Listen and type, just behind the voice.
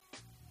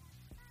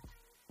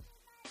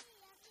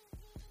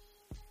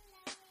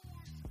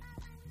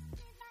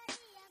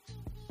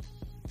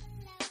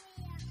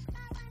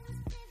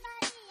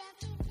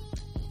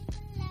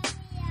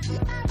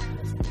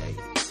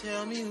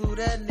tell me who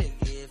that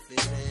nigga if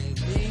it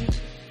ain't me.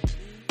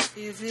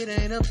 If it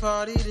ain't a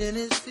party, then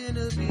it's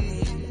finna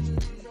be.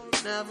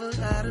 Never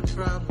had a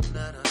problem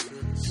that I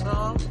couldn't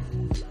solve.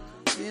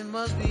 It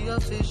must be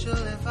official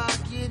if I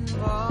get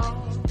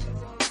involved.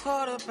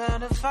 Quarter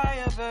pound of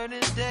fire burning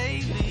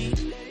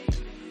daily.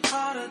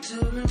 Harder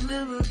to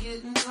remember,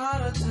 getting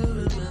harder to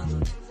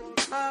remember.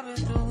 I've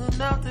been through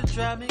enough to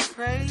drive me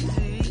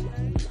crazy.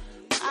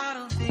 I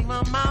don't think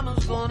my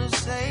mama's gonna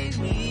save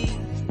me.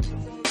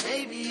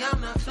 Maybe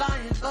I'm not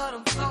flying, but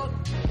I'm floating.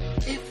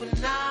 If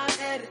we're not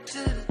headed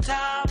to the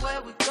top,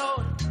 where we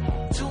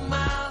going? 2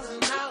 miles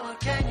an hour,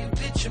 can you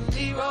picture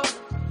me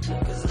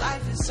rolling? Cause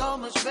life is so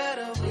much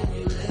better when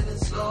you live in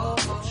slow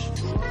motion.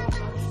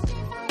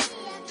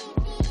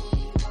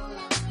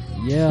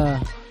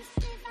 Yeah.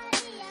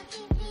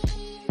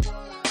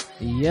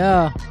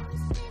 Yeah.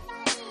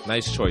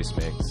 Nice choice,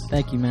 Mix.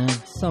 Thank you, man.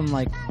 Something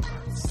like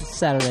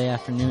Saturday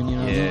afternoon, you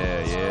know what I mean?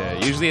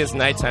 Yeah. Usually it's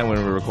nighttime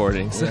when we're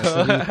recording. So,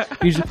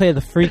 we usually play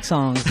the freak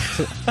songs.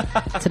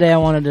 Today I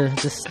wanted to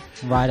just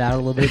ride out a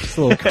little bit, just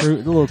a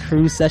little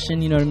cruise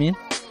session, you know what I mean?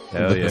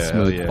 Hell yeah, the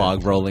smooth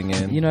fog rolling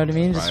in. You know what I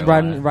mean? Just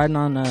riding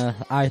on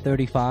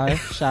I-35.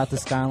 Shout out to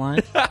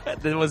Skyline.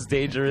 That was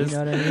dangerous. You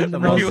know what I mean? The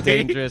most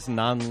dangerous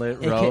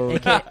non-lit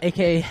road.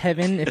 AKA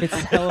heaven if it's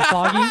hella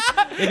foggy.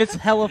 If it's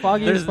hella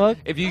foggy as fuck.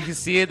 If you can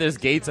see it, there's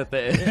gates at the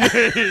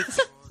end.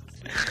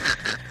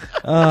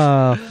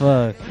 Oh,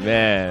 fuck.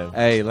 Man.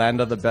 Hey, land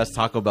of the best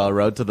Taco Bell,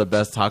 road to the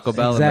best Taco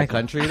Bell in the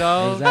country,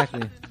 though.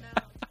 Exactly.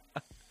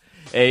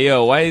 Hey,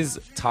 yo, why is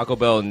Taco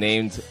Bell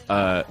named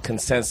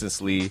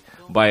consensusly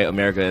by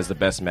America as the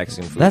best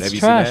Mexican food? That's Have you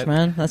trash, seen that?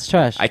 Man. That's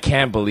trash. I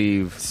can't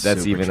believe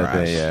that's Super even trash.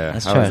 a thing. Yeah,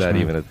 That's how trash, is that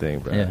man. even a thing,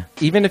 bro? Yeah.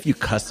 Even if you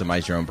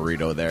customize your own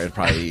burrito there, it's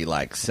probably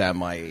like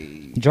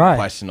Dry.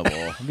 questionable.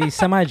 It'd be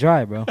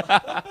semi-dry, bro.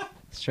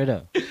 Straight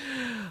up.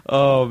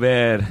 Oh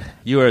man,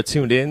 you are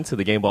tuned in to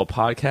the Game Ball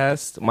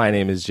Podcast. My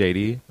name is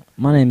JD,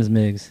 My name is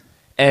Miggs.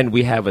 and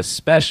we have a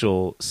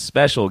special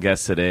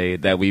guest today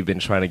that we've been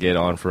trying to get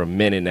on for a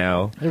minute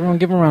now. Everyone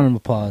give him a round of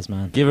applause,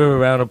 man. Give him a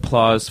round of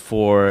applause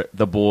for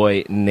the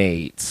boy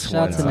Nate.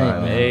 Shout out to Nate,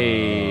 man.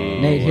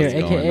 Hey, Nate here, what's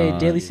going a.k.a. on?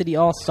 Daily City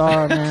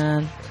All-Star,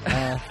 man.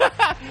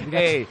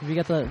 Hey, We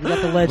got the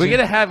legend. we're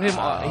gonna have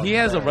him. He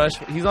has a rush.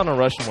 He's on a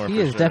Rushmore. He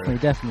for is, sure.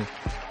 definitely.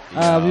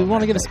 We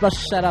want to give a special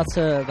shout out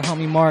to the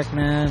homie Marc,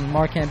 man.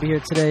 Marc can't be here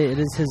today. It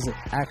is his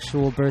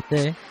actual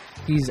birthday.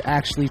 He's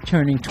actually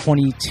turning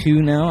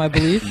 22 now, I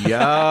believe. Yo,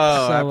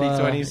 happy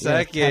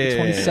 22nd. Yeah,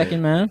 happy 22nd,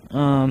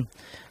 man.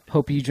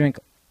 Hope you drink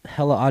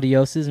hella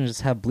adioses and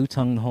just have blue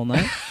tongue the whole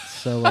night.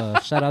 So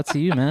shout out to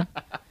you, man.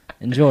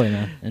 Enjoy,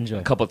 man. Enjoy.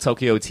 A couple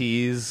Tokyo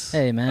teas.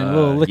 Hey, man. A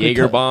little liquid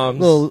Jaeger bombs.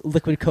 little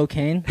liquid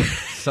cocaine.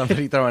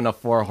 Somebody throwing a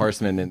 4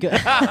 horsemen in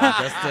just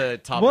to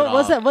top it What off.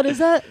 was that? What is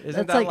that?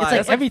 Isn't It's that like like-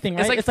 it's like everything,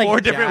 right? it's like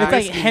four different It's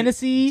like whiskeys.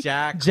 Hennessy,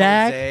 Jack,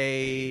 Jack.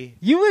 Jose,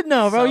 You would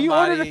know, bro. You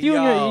ordered a few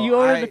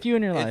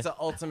in your life. It's an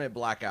ultimate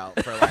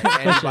blackout for like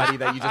anybody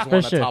that you just For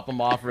want to sure. top them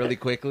off really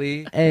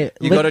quickly. Hey,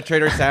 You go to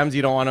Trader Sam's,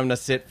 you don't want them to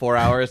sit 4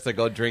 hours to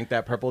go drink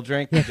that purple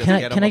drink. Yeah, You just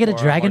can I get a 4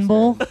 Dragon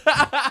horsemen. Bowl?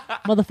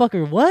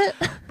 Motherfucker, what?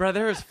 Bro,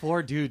 there was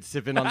 4 dudes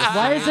sipping on the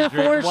Why is there same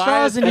 4 drink. Why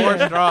straws is in 4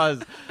 here?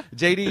 straws?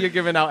 JD, you're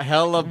giving out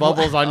hella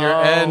bubbles on your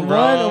end,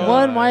 bro.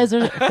 One, why is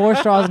there 4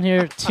 straws in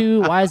here?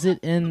 2, why is it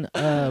in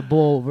a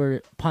bowl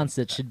where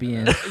Ponset should be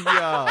in?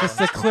 Yo. It's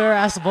a clear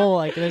ass bowl.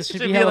 Like there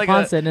should be hella like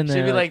Ponset in there.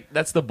 Should be like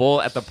that's the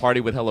bowl at the party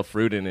with hella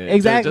fruit in it.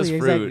 Exactly, just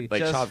fruit, exactly. like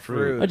Just chopped fruit.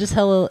 fruit. or just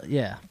hella,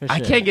 yeah. For sure. I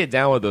can't get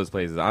down with those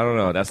places. I don't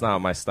know. That's not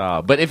my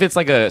style. But if it's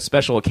like a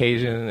special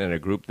occasion and a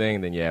group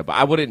thing, then yeah. But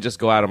I wouldn't just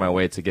go out of my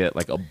way to get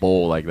like a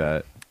bowl like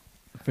that.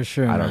 For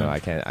sure. I don't man. know. I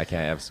can't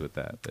F's with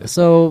that. But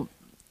So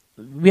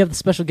we have the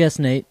special guest,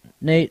 Nate.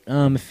 Nate, I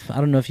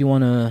don't know if you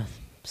want to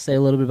say a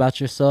little bit about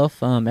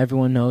yourself.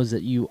 Everyone knows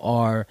that you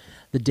are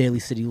the Daly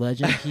City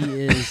legend. He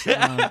is.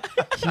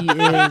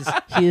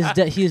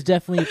 He is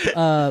definitely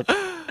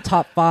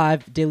top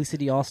 5 Daly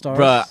City All Stars.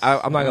 Bruh,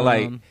 I'm not gonna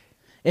lie.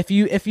 If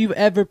you've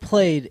ever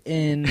played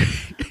in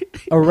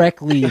a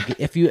rec league,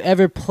 if you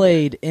ever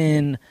played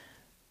in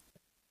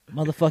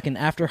motherfucking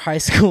after high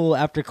school,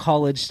 after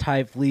college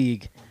type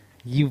league,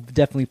 you've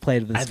definitely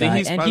played with this I think guy.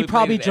 he's And he probably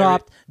probably played in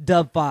dropped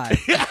dub 5.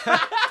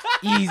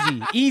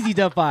 Easy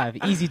dub 5.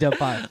 Easy dub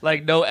 5.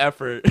 like no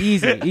effort.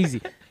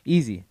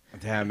 Easy.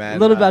 Damn, man. A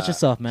little about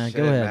yourself, man.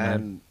 Go ahead,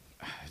 man.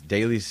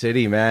 Daly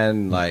City,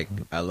 man. Like,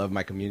 I love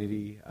my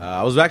community.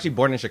 I was actually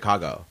born in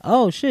Chicago.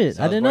 Oh shit!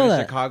 So I didn't know was born in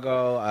that.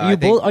 Chicago.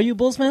 Are you a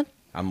Bulls fan?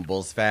 I'm a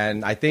Bulls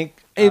fan. I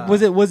think.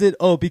 Was it?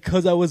 Oh,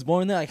 because I was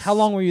born there. Like, how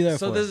long were you there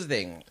So for? this is the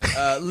thing.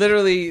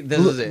 Literally, this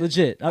is it.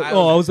 Legit. I I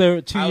was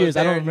there 2 years.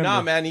 I don't there- remember.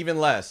 Nah, man, even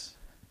less.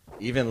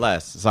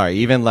 Sorry,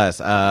 even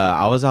less.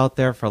 I was out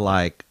there for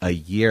like a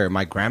year.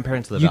 My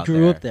grandparents lived You out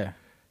grew there. up there.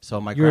 So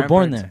my You were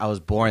born grandparents- there. I was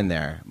born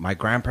there. My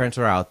grandparents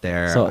were out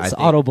there. So I it's think-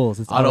 Auto Bulls.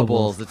 It's Auto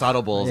Bulls. It's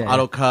Auto Bulls. Yeah.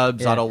 Auto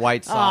Cubs. Yeah. Auto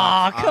White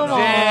Aw, Sox. come on,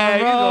 Yeah,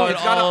 you bro. going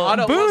It's got an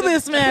auto. Boo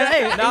this man.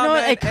 Hey, you know what?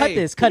 man, Hey, cut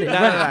this. Cut it.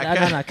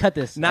 No, Cut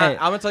this. Nah, Hey. I'm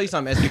gonna tell you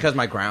something. It's because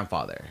my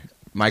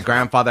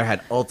grandfather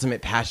had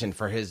ultimate passion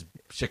for his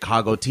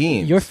Chicago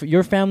teams.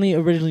 Your family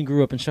originally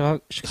grew up in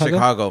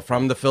Chicago?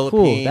 From the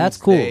Philippines. Cool. That's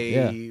cool.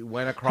 They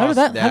went across.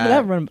 How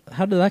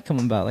did that come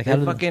about? Like,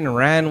 they fucking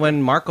ran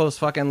when Marcos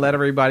fucking let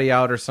everybody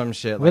out or some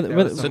shit. Like,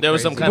 so there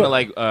was some kind of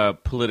like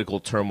political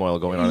turmoil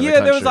going on. Yeah, in the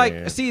country. there was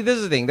like, see, this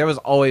is the thing. There was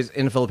always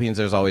in the Philippines.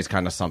 There's always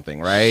kind of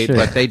something, right? Sure.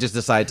 But they just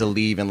decided to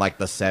leave in like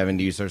the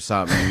 70s or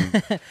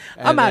something.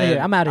 I'm out of here.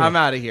 I'm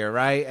out of here,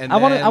 right? And I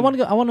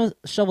want to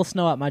shovel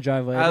snow out my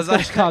driveway. Let's go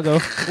to Chicago.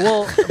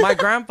 Well, my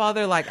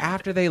grandfather, like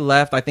after they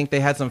left, I think they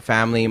had some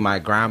family. My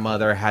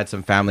grandmother had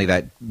some family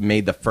that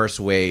made the first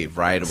wave,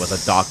 right? It was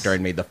a doctor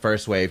and made the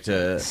first wave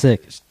to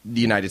the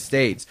United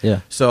States.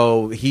 Yeah.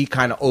 So he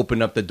kind of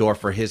opened up the door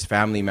for his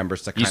family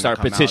members to kind of start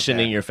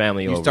petitioning your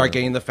family over. You start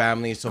getting the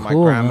family. So my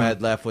Cool, grandma man.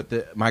 had left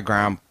with my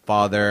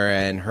grandfather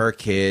and her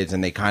kids,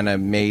 and they kind of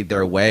made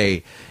their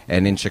way.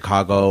 And in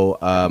Chicago,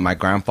 my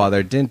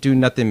grandfather didn't do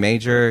nothing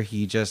major.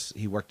 He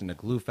worked in a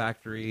glue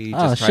factory,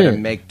 just tried to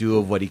make do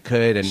of what he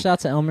could. And shout out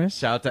to Elmer's.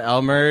 Shout out to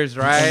Elmer's,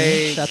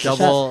 right?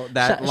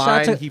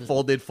 He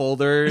folded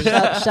folders.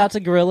 Shout out to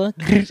Gorilla.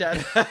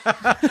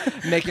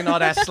 Making all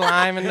that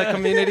slime in the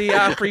community.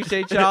 I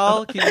appreciate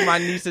y'all. Keeping my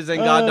nieces and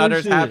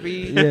goddaughters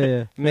happy.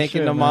 Yeah.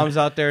 Making the moms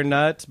out there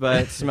nuts,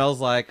 but it smells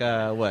like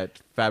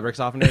fabric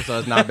softener, so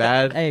it's not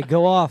bad. Hey,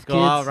 go off,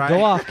 kids. Right?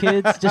 Go off,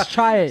 kids. Just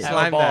try it.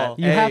 Slime that.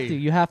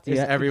 You have to. It's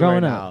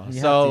everywhere Growing now.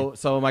 Up,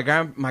 So my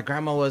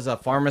grandma was a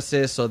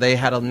pharmacist, so they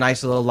had a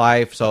nice little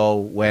life. So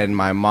when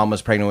my mom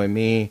was pregnant with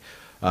me,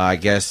 I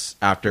guess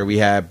after we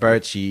had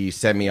birth, she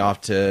sent me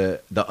off to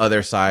the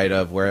other side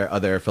of where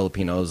other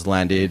Filipinos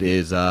landed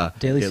is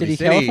Daly City,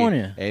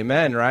 California.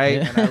 Amen,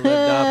 right? Yeah. And I lived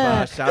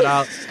up. Shout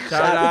out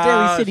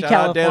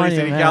Daly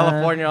City,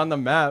 California on the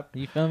map.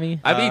 You feel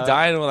me? I be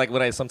dying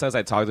when sometimes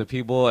I talk to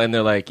people and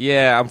they're like,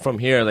 "Yeah, I'm from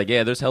here." Like,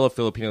 "Yeah, there's hella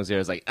Filipinos here."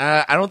 It's like,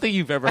 I don't think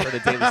you've ever heard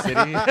of Daly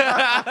City.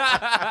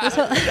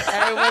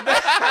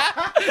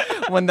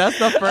 When that's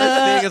the first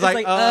thing, it's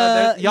like,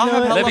 y'all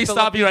have hella Let me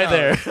stop you right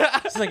there.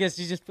 It's like you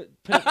just put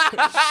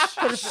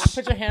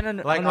your hand on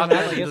on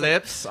the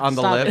lips.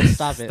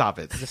 Stop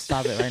it. Just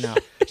stop it right now.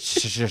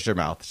 Shut your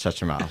mouth.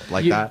 Shut your mouth.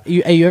 Like that.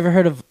 You ever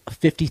heard of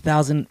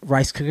 50,000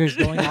 rice cookers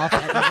going off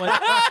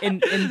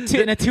in a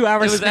 2-hour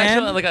span? It was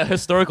actually like a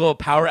historical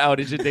power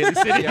outage in Daly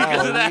City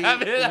because of that.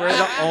 We're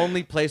the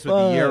only place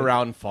with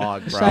year-round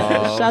fog, bro.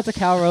 Shout out to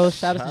Cal Rose.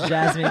 Shout out to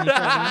Jasmine.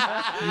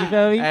 You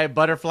feel me? Hey,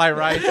 butterfly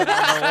rice number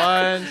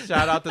one.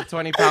 Shout out to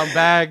 20-pound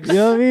bags. You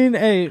know what I mean?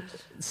 Hey,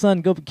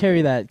 son, go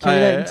carry that. Carry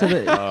that into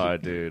the. Oh,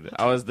 dude,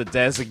 I was the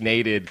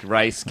designated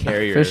rice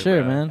carrier for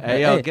sure, bro. man.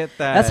 Hey, yo, get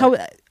that. That's how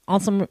on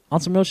some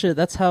real shit.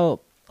 That's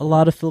how a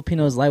lot of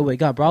Filipinos lightweight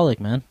got brolic,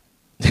 man.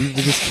 They're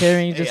just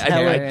carrying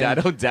I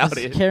don't doubt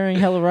it. Carrying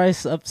hella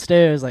rice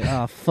upstairs, like,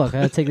 oh fuck,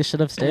 I gotta take this shit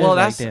upstairs. Well,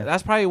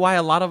 that's probably why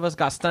a lot of us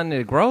got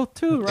stunted growth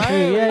too, right?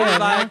 Yeah,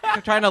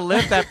 like trying to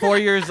lift that 4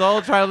 years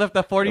old, trying to lift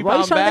that 40-pound bag. Why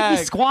are you trying to make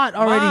me squat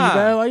already,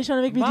 bro? Why are you trying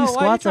to make me do squats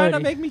already? Why are you trying to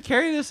make me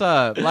carry this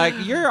up? Like,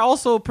 you're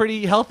also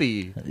pretty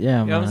healthy.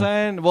 Yeah, you know what I'm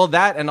saying? Well,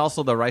 that and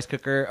also the rice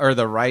cooker or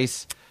the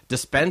rice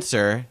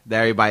dispenser that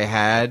everybody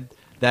had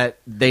that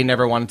they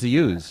never wanted to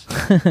use.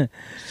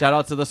 Shout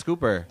out to the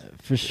scooper.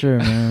 For sure,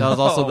 man. That was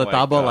also the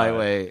Tabo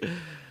lightweight.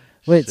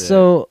 Wait,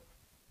 so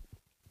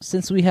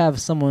since we have a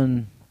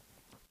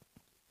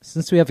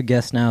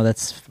guest now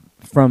that's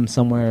from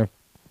somewhere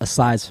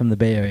aside from the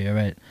Bay Area,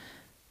 right?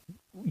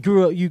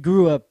 You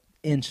grew up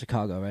in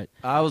Chicago, right?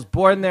 I was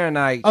born there and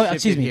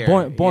here.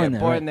 Born there,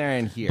 born there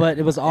and here. But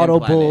it was Auto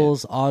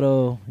Bulls,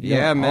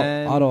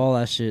 man. Auto, all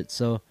that shit.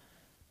 So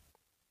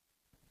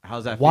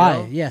how's that why?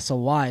 feel? Yeah, so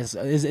why?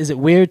 Is it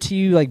weird to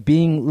you, like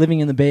living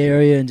in the Bay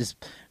Area and just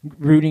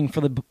rooting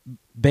for the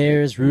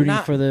Bears, rooting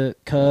for the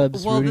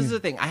Cubs? Well, this is the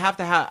thing. I have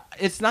to have.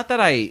 It's not that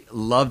I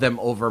love them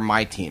over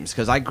my teams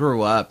because I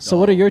grew up. So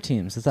what are your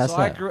teams?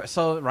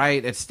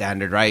 Right, it's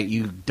standard, right?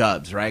 You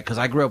Dubs, right? Because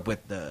I grew up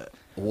with the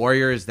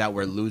Warriors that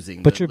were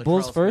losing. But your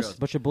Bulls first.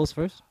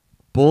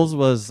 Bulls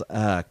was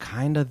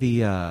kind of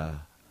the.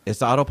 It's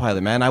the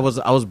autopilot, man. I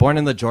was born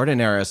in the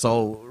Jordan era,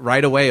 so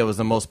right away it was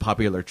the most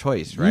popular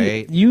choice,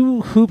 right?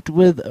 You hooped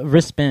with a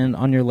wristband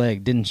on your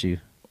leg, didn't you?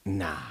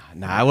 Nah,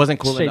 I wasn't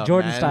cool Straight enough,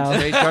 Jordan man. style.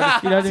 Straight Jordan.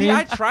 You know what I mean?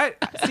 I tried.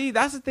 See,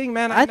 that's the thing,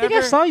 man. I think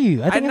I saw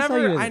you. I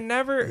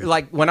never,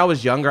 like, when I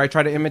was younger, I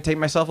tried to imitate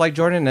myself like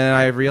Jordan, and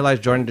I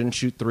realized Jordan didn't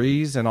shoot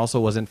threes and also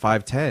wasn't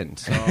 5'10".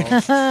 So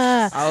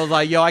I was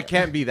like, yo, I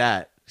can't be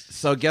that.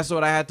 So guess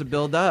what I had to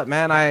build up,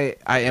 man? I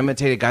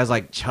imitated guys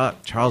like Chuck,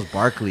 Charles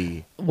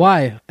Barkley.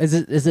 Why? Is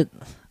it?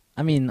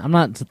 I mean, I'm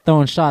not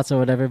throwing shots or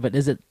whatever, but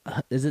is it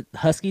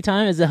Husky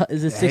time? Is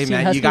it 16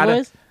 man, Husky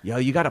boys?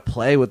 You gotta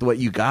play with what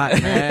you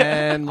got,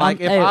 man. Like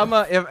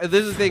if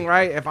this is the thing,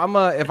 right? If I'm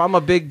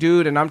a big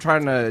dude and I'm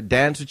trying to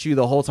dance with you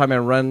the whole time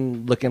and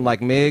run looking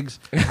like Miggs,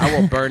 I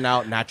will burn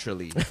out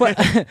naturally.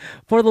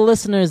 For the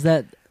listeners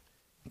that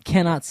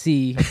cannot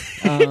see,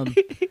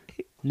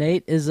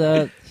 Nate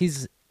is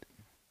he's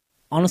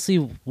honestly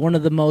one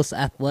of the most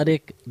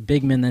athletic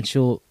big men that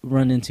you'll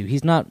run into.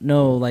 He's not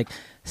like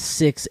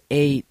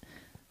 6'8",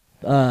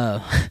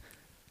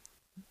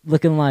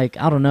 looking like,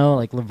 I don't know,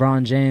 like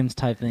LeBron James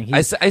type thing.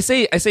 I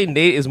say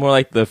Nate is more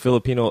like the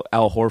Filipino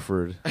Al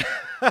Horford.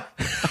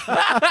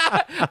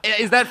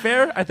 Is that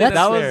fair? I think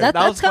that's fair.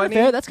 That's kind of funny.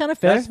 fair. That's kind of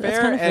fair. That's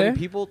fair. kind of fair. And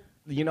people,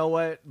 you know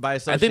what? By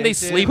association, I think they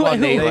sleep on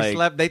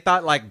Nate. They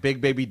thought like Big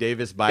Baby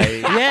Davis by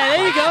yeah,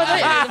 there you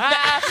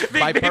go.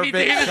 by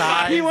perfect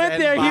size. He went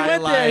there.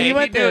 He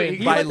went there.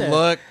 By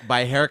look,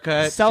 by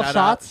haircut, Self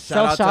shots.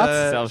 Shout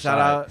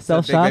out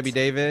to Big Baby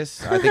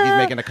Davis. I think he's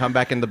making a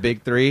comeback in the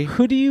big three.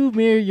 Who do you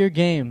mirror your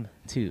game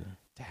to?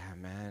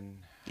 Damn, man.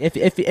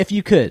 If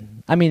you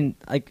could, I mean,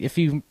 like if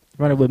you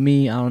run it with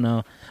me, I don't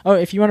know. Or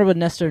if you run it with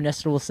Nestor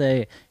will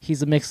say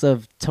he's a mix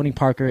of Tony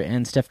Parker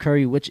and Steph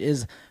Curry, which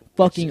is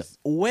fucking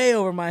way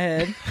over my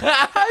head.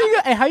 How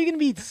are you gonna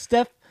beat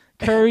Steph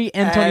Curry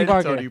and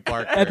Tony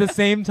Parker at the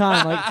same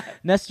time? Like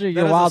Nestor,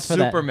 you're wild for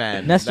that.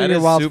 Superman. Nestor,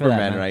 you're wild for that.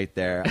 Superman right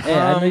there.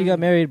 Yeah, I know you got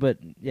married, but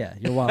yeah,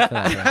 you're wild for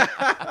that.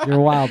 Man. You're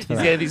wild for that.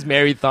 He's getting these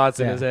married thoughts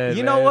in his head.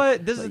 You know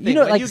what? This is the thing.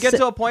 know, when like, you get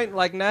to a point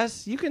like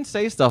Ness, you can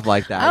say stuff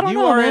like that. I don't you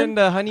know, are man. in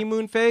the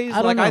honeymoon phase.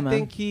 I don't know, I man.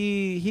 think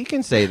he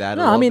can say that.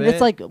 No, a little I mean bit.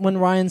 it's like when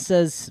Ryan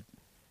says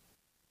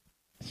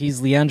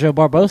he's Leandro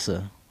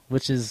Barbosa,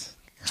 which is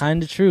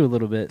kind of true a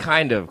little bit.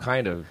 Kind of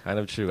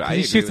true.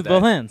 He shoots with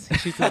both hands.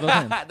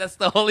 That's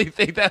the only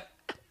thing that.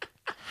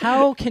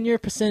 How can your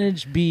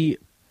percentage be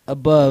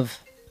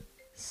above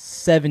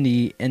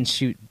 70 and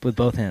shoot with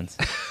both hands?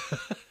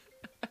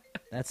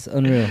 That's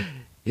unreal.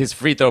 His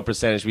free throw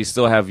percentage, we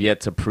still have yet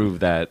to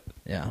prove that.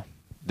 Yeah,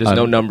 There's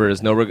no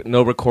numbers, no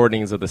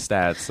recordings of the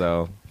stats,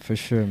 so for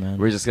sure, man.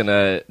 we're just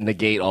gonna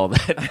negate all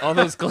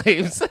those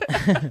claims.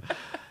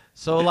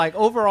 So, like,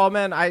 overall,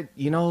 man,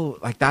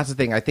 like, that's the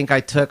thing. I think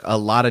I took a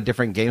lot of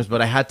different games, but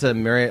I had to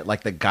mirror it,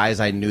 like, the guys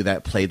I knew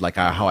that played, like,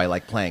 how I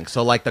like playing.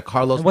 So, like, the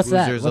Carlos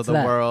Boozers of the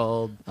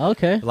world.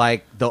 Okay.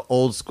 Like, the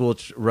old school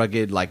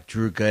rugged, like,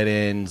 Drew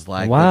Goodins.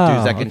 Like, wow. the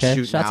dudes that can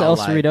shoot Shout now. out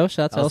to El Cerrito.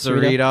 Shout out to El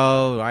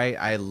Cerrito, right?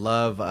 I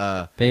love...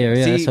 Bay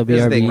Area, see, SOBRB.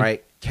 this thing,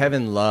 right?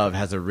 Kevin Love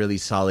has a really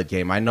solid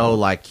game. I know,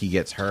 like, he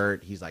gets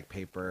hurt. He's, like,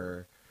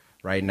 paper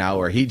right now,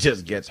 or he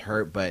just gets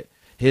hurt, but...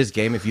 His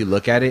game, if you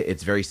look at it,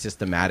 it's very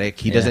systematic.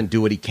 He doesn't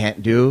do what he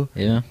can't do,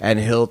 and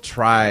he'll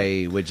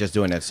try with just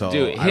doing it. So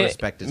Dude, I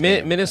respect his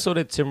game.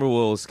 Minnesota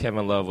Timberwolves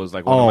Kevin Love was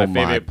like one of my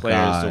favorite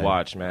players to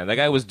watch, man. That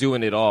guy was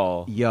doing it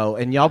all. Yo,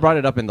 and y'all brought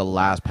it up in the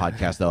last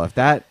podcast, though. If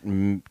that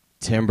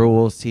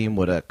Timberwolves team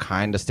would have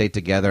kind of stayed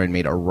together and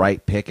made a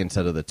right pick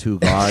instead of the two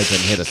guards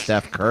and hit a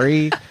Steph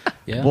Curry,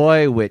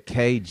 boy, with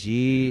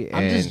KG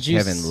and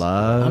Kevin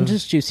Love. I'm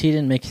just juiced he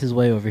didn't make his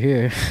way over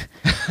here.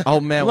 Oh,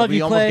 man,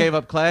 we almost gave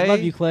up Clay.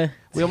 Love you, Clay.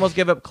 We almost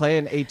gave up Clay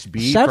and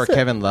HB for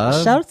Kevin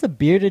Love. Shout out to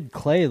Bearded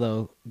Clay,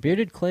 though.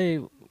 Bearded Clay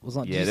was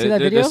on. Did you see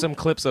that video? There's some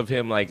clips of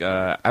him, like,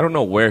 I don't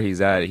know where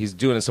he's at. He's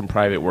doing some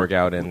private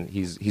workout, and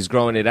he's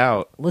growing it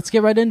out. Let's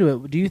get right into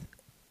it.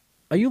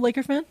 Are you a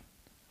Laker fan?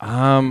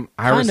 Kind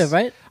of,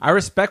 right? I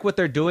respect what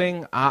they're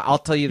doing. I'll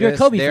tell you You're this.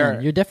 a Kobe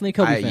fan. You're definitely a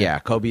Kobe fan. Yeah,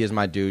 Kobe is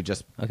my dude.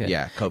 Okay.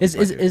 Yeah, Kobe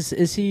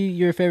is he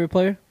your favorite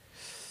player?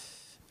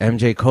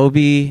 MJ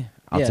Kobe.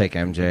 I'll take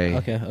MJ.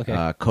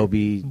 Okay.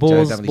 Kobe.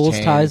 Bulls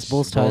ties.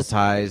 Bulls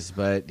ties.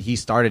 But he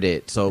started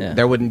it, so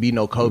there wouldn't be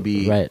no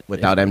Kobe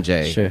without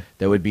MJ. Sure.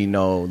 There would be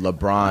no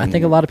LeBron. I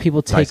think a lot of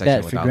people take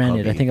that for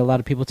granted. Kobe. I think a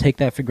lot of people take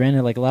that for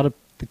granted. Like a lot of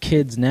the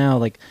kids now,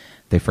 like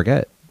they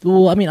forget.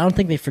 Well, I mean, I don't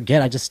think they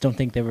forget. I just don't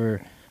think they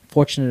were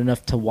fortunate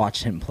enough to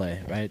watch him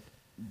play. Right?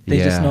 They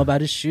just know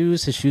about his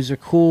shoes. His shoes are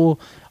cool.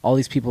 All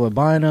these people are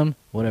buying them.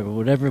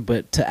 Whatever.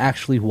 But to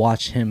actually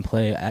watch him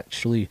play,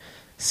 actually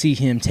see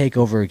him take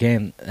over a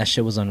game, that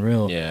shit was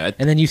unreal. Yeah.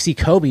 And then you see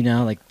Kobe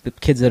now, like the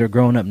kids that are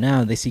growing up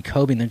now, they see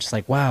Kobe and they're just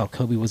like, wow,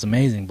 Kobe was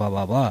amazing, blah,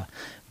 blah, blah.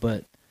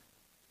 But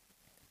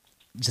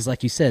just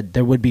like you said,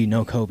 there would be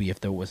no Kobe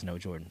if there was no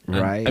Jordan.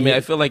 Right. I mean,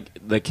 I feel like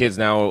the kids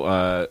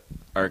now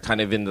are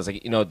kind of in this,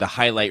 like, the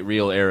highlight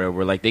reel era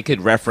where, like, they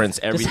could reference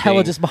everything. Just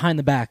hella just behind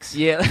the backs.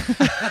 Yeah.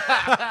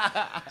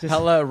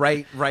 Hella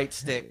right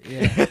stick.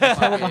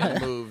 Yeah.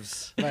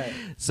 Moves. Right.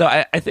 So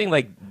I think,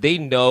 like, they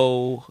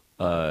know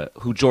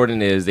who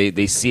Jordan is.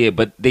 They see it,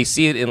 but they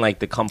see it in, like,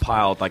 the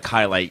compiled, like,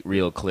 highlight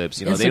reel clips.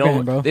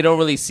 Instagram, they don't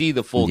really see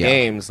the full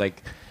games.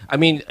 Like, I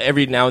mean,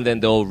 every now and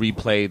then they'll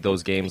replay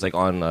those games, like,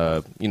 on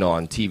on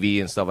TV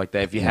and stuff like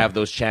that. If you have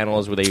those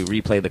channels where they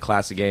replay the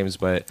classic games,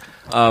 but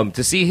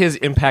to see his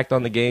impact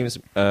on the games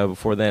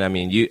before then, I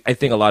mean, I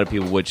think a lot of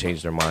people would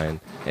change their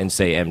mind and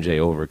say MJ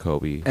over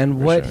Kobe.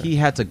 And what he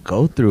had to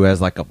go through as,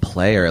 like, a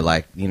player,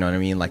 like, you know what I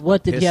mean, like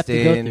what the did he have to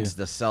go through? Pistons,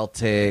 the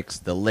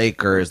Celtics, the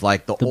Lakers,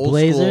 like the old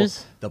Blazers?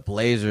 school, the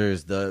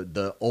Blazers,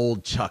 the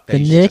old Chuck that The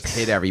used to Knicks? just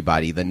hit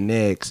everybody, the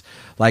Knicks,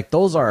 like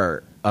those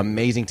are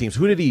amazing teams.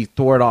 Who did he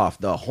thwart off?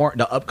 The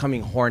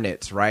upcoming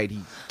Hornets, right?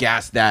 He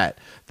gassed that.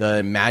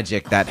 The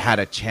Magic that had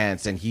a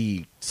chance, and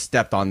he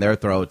stepped on their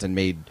throats and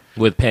made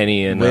with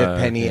Penny and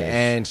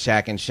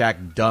Shaq, and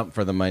Shaq dumped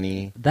for the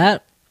money.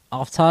 That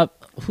off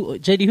top,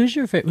 JD, who's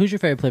your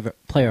favorite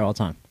player all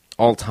time?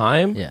 All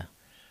time? Yeah.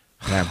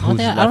 Damn, I who's don't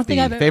think lefty?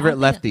 I've- Favorite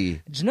I don't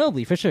think lefty?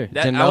 Ginobili for sure.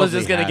 I was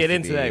just Ginobili gonna has get to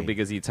into be. that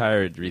because he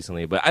retired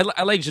recently, but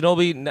I like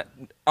Ginobili.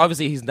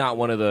 Obviously, he's not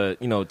one of the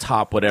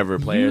top whatever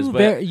players,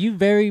 but You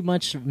very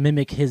much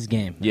mimic his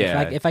game.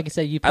 Yeah. If I could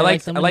say you play I like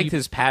liked someone,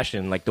 his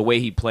passion, like the way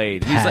he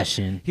played.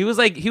 Passion. He was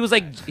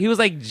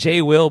like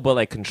Jay Will, but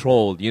like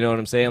controlled. You know what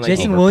I'm saying? Like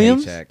Jason he,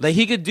 Williams? Paychecks. like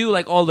he could do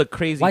like all the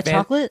crazy White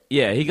chocolate?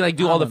 Yeah, he could like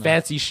do I all the don't know.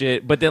 fancy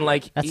shit, but then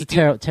like That's he-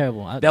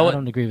 terrible. I was-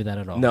 don't agree with that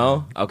at all.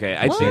 No, okay,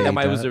 I think that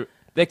What?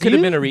 that could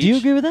have been a reach. Do you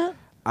agree with that?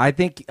 I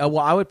think. Well,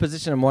 I would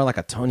position him more like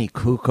a Tony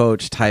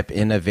Kukoc type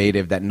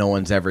innovative that no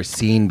one's ever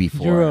seen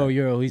before.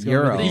 Euro. He's going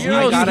Euro. With The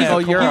Euro's I gotta go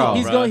he's-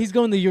 Euro. He's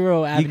going the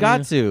Euro avenue. You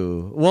got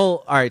to.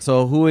 Well, all right.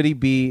 So who would he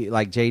be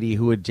like? JD.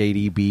 Who would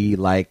JD be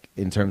like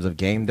in terms of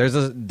game? There's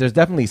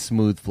definitely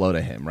smooth flow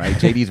to him, right?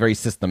 JD's very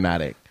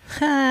systematic.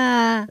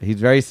 He's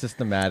very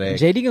systematic.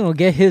 JD gonna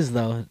get his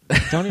though.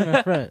 Don't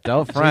even front.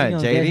 Don't front.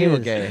 gonna JD will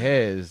his. get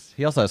his.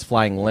 He also has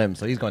flying limbs,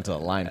 so he's going to the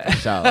line for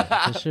sure.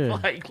 For sure.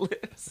 Like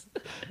this.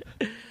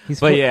 He's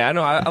But full- yeah, I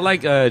know I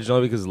like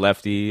Ginobili because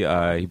lefty.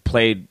 He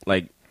played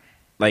like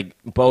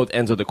both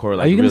ends of the court.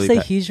 Like Are you gonna really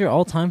say he's your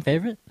all-time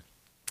favorite?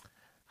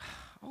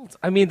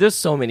 I mean, there's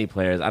so many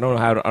players. I don't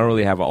know I don't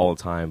really have an all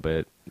time,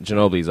 but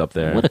Ginobili's up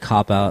there. What a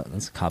cop out.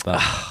 That's a cop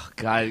out.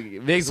 God,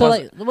 Migs So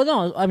wants- like, well,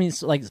 no, I mean,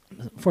 so like,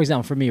 for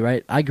example, for me,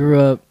 right? I grew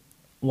up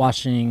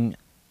watching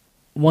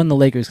the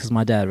Lakers because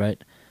my dad,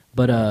 right?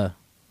 But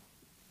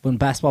when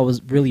basketball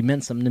was really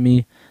meant something to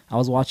me, I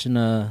was watching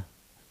the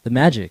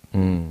Magic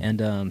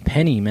and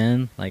Penny,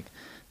 man. Like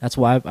that's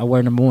why I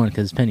wear number 1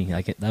 because Penny.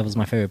 Like that was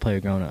my favorite player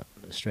growing up,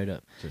 straight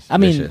up. Just I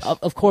mean, vicious.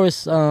 of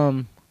course,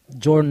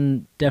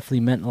 Jordan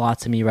definitely meant a lot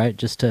to me, right?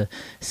 Just to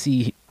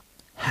see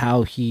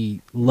how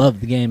he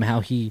loved the game, how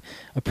he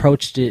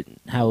approached it,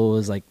 how it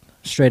was like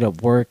straight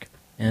up work,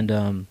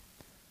 and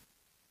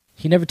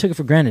he never took it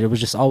for granted. It was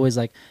just always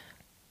like,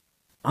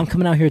 I'm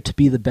coming out here to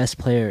be the best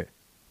player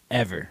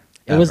ever.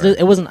 It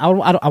wasn't. I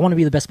want to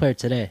be the best player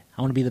today.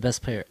 I want to be the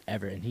best player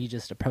ever, and he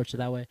just approached it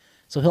that way.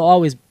 So he'll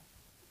always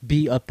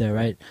be up there,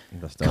 right?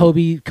 That's dope.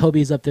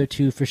 Kobe's up there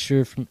too for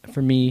sure.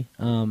 For me,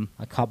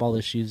 I cop all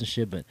his shoes and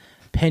shit, but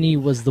Penny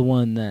was the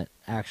one that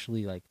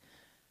actually like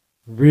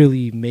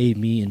really made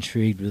me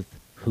intrigued with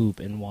hoop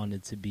and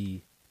wanted to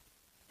be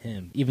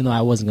him, even though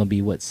I wasn't gonna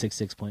be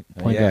 6'6" point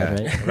guard,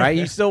 right? Right.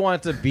 You still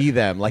want to be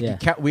them. Like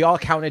Yeah. we all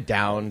counted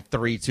down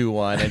 3, 2,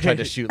 1 and tried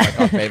to shoot like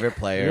our favorite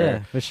player. Yeah,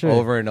 for sure.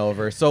 Over and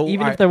over. So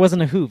Even if there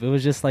wasn't a hoop, it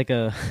was just like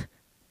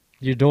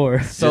your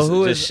door. so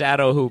who just is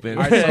shadow hooping?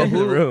 all right, so in the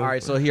who? room. All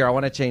right, so here I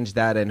want to change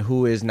that. And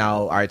who is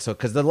now? All right, so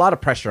because there's a lot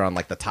of pressure on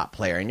like the top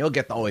player, and you'll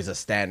get always a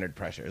standard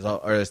pressures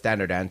or a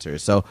standard answer.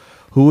 So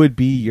who would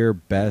be your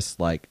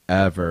best like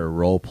ever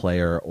role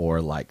player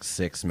or like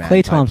 6-man Klay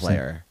type Thompson.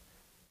 player?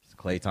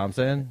 Klay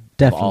Thompson,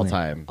 Definitely all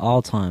time.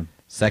 All time.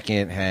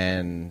 Second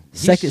hand.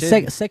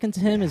 Second to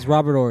him is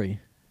Robert Ory.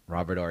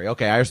 Robert Ory.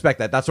 Okay, I respect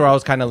that. That's where I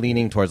was kind of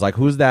leaning towards. Like,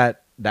 who's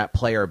that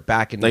player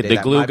back in the Like day? the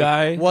that glue might be-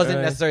 guy?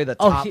 wasn't necessarily the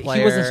top he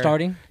player. wasn't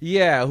starting?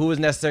 Yeah, who was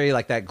necessarily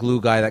like that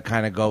glue guy that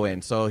kind of go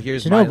in. So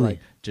here's my Ginobili. like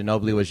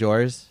Ginobili was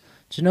yours.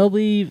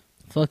 Ginobili,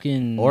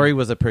 fucking Ory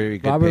was a pretty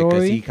good Robert pick because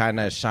Ory? he kind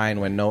of shined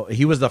when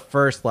he was the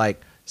first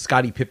like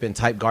Scottie Pippen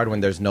type guard when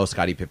there's no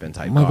Scottie Pippen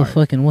type guard.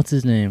 motherfucking. What's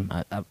his name?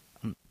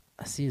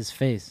 I see his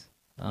face.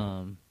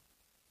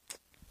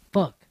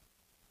 Fuck.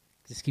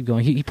 Just keep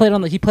going. He played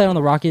on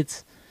the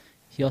Rockets.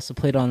 He also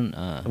played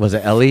on. Was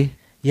it Ellie?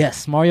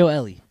 Yes, Mario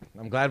Ellie.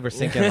 I'm glad we're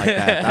syncing like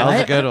that. That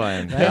was a good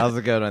one. That was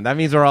a good one. That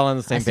means we're all on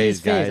the same I see page,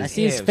 his face. guys. I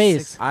see his Damn,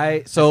 face.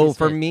 So his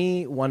for face.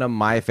 me, one of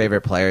my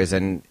favorite players,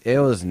 and it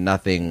was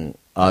nothing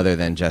other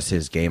than just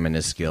his game and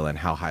his skill and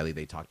how highly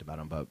they talked about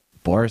him. But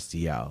Boris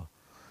Diaw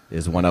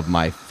is one of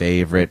my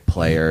favorite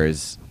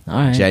players. All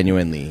right.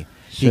 Genuinely,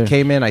 Sure. he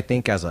came in, I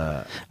think, as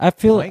a I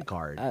feel point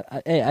guard.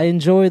 I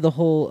enjoy the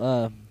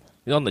whole.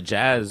 He's on the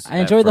Jazz. I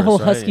enjoy the at whole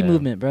first, right? Husky Yeah.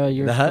 movement, bro.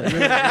 You know what I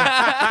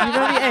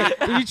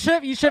mean?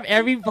 Hey, you trip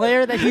every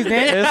player that he's in.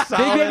 It's Big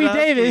solid Baby Husky,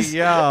 Davis,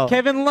 yo.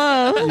 Kevin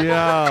Love. Yo,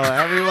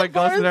 everyone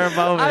goes to their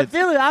moments. I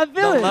feel it. I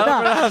feel it. Love No,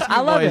 for the Husky I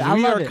love boys. it. I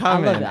We love are it.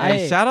 coming. I love it.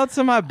 Hey, shout out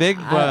to my big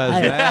bros,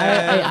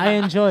 man. I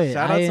enjoy it.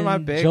 Shout out to my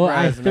big enjoy,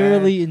 I bros, man.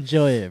 thoroughly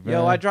enjoy it, bro.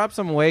 Yo, I dropped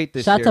some weight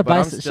this Shout year, to but I'm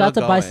Bison. still Shout to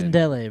going. Bison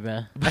Dele,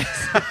 bro.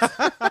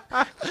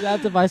 Shout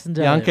out to Bison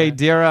Dele. Yankee bro.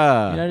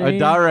 Dira, You know what I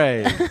mean?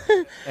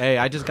 Adare. Hey,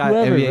 I just got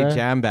Whoever, NBA bro.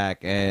 Jam back,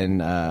 and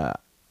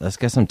let's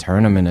get some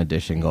tournament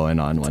edition going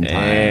on one time.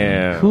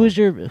 Damn. Who is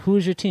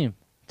your team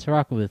to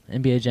rock with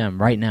NBA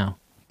Jam right now?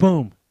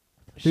 Boom.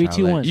 3,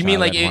 2, 1. You mean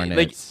like Charlotte it-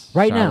 Hornets.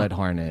 Right now? Charlotte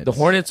Hornets. The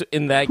Hornets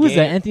in that Who's game.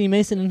 that? Anthony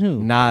Mason and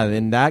who? Nah,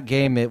 in that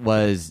game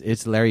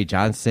it's Larry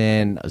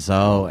Johnson,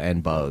 Zoe,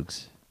 and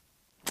Bugs.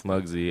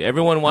 Muggsy.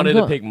 Everyone wanted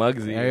to pick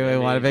Muggsy. Everybody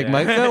wanted to pick Yeah.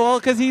 Muggsy. Well,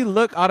 because he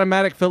looked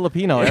automatic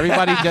Filipino.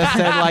 Everybody just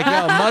said like,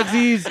 yo,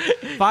 Muggsy's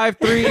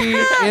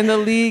 5'3" in the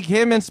league.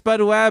 Him and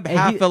Spud Webb, Hey,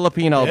 half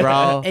Filipino,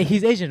 bro. Hey,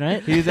 he's Asian,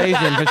 right? He's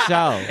Asian for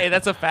sure. Hey,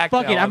 that's a fact.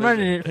 Fuck now, it, I'm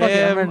honestly. running it. Fuck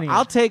it, I'm running it.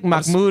 I'll take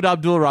Mahmoud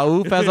Abdul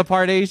Rauf as a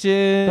part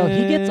Asian. Bro,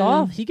 he gets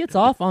off. He gets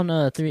off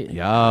on 3.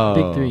 Yo.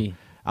 Big 3.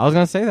 I was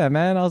gonna say that,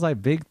 man. I was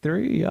like, Big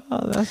Three.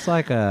 Oh, that's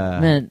like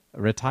a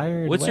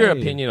retired. What's your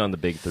opinion on the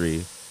Big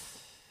Three?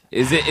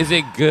 Is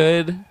it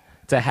good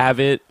to have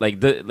it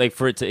like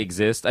for it to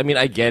exist? I mean,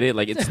 I get it.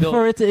 Like it's still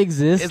for it to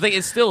exist. It's like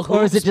it's still hoops,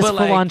 or is it just full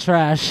on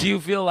trash? Do you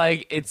feel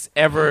like it's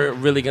ever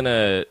really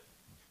gonna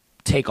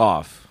take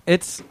off?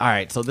 It's all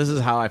right. So this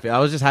is how I feel. I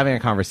was just having a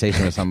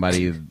conversation with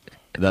somebody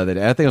the other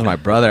day. I think it was my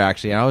brother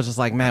actually, and I was just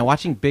like, man,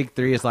 watching Big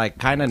Three is like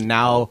kind of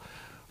now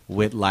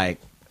with like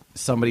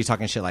somebody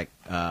talking shit like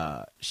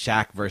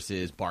Shaq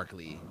versus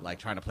Barkley, like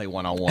trying to play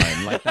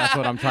 1-on-1. Like that's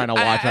what I'm trying to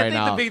watch right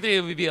now. I think the Big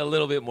Three would be a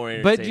little bit more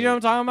entertaining. But do you know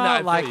what I'm talking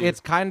about? No, like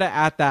it's kind of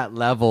at that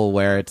level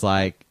where it's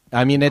like,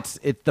 I mean, it's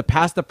the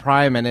past the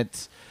prime, and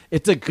it's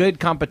a good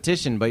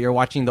competition, but you're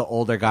watching the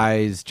older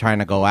guys trying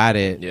to go at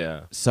it.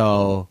 Yeah.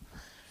 So,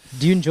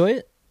 do you enjoy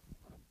it?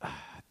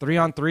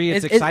 3-on-3,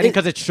 it's exciting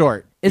because it's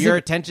short. Your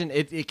attention,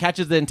 it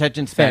catches the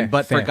attention span.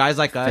 But for guys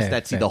like us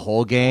that see the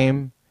whole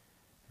game,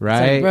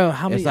 right? Like, bro,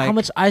 how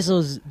much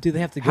ISOs do they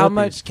have to go How through?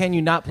 much can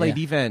you not play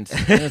defense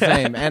in the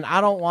same? And I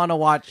don't want to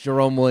watch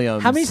Jerome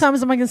Williams. How many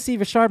times am I going to see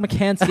Rashard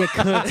McCants get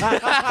cooked?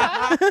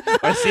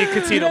 Or see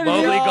Coutinho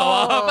Mobley go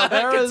off?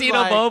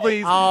 Coutinho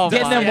Mobley's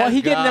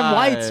getting them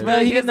whites,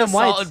 bro. He getting them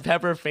whites. Salt and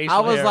pepper facial I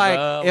was hair,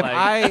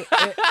 like,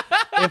 bro.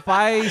 if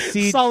I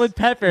see salt and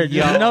pepper,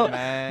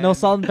 no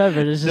salt and pepper.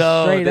 It's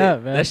just straight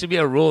up, man. That should be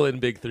a rule in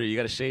Big Three. You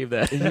got to shave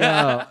that.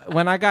 Yo,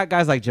 when I got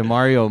guys like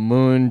Jamario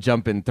Moon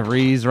jumping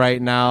threes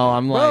right now,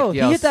 I'm like,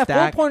 yo, he hit that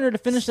stack, 4-pointer to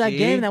finish that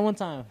game that one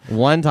time.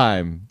 One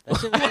time. One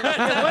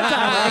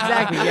time,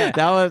 exactly.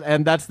 Yeah.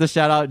 That's the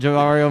shout out,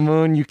 Jamario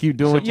Moon. You keep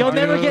doing what you'll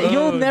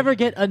never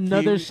get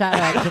another shout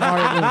out,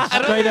 Jamario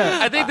Moon. Straight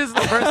up. I think this is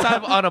the first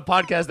time on a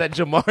podcast that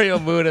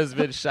Jamario Moon has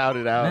been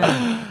shouted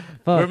out.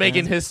 We're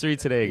making history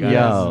today, guys.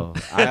 Yo,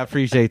 I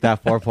appreciate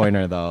that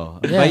 4-pointer though.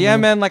 But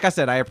man, like I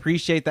said, I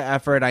appreciate the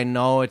effort. I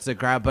know it's a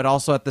grab, but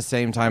also at the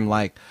same time,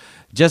 like,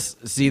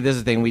 just see, this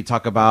is the thing we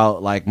talk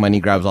about, like money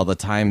grabs all the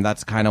time.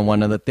 That's kind of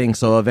one of the things.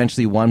 So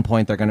eventually, one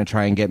point they're going to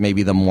try and get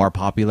maybe the more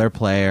popular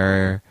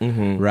player,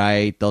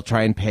 right? They'll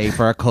try and pay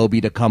for a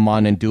Kobe to come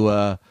on and do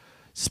a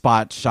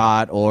spot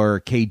shot,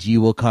 or KG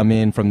will come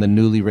in from the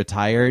newly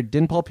retired.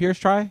 Didn't Paul Pierce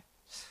try?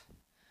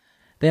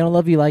 They don't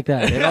love you like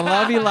that. They don't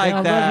love you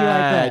like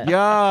that.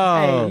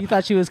 Yo. Hey, you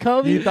thought you was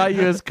Kobe? You thought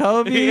you was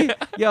Kobe?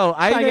 Yo,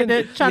 trying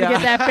to get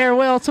that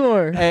farewell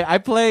tour. Hey, I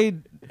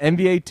played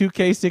NBA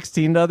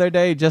 2K16 the other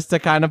day just to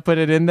kind of put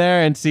it in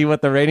there and see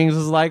what the ratings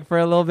was like for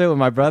a little bit with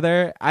my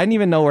brother. I didn't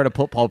even know where to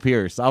put Paul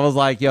Pierce. I was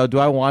like, yo, do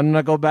I want him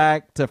to go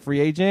back to free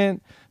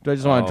agent? Do I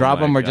just want to drop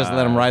him or just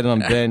let him ride on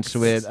the bench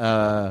with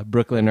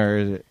Brooklyn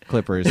or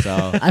Clippers?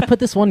 So I put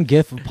this one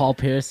gif of Paul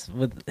Pierce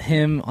with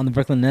him on the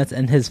Brooklyn Nets,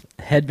 and his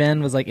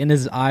headband was like in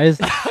his eyes.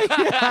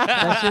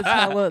 That's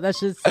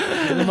just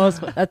the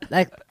most.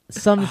 That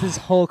sums his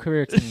whole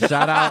career to me.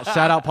 Shout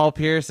out Paul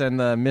Pierce and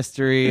the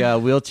mystery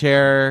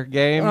wheelchair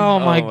game. Oh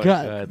my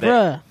god.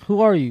 Bruh,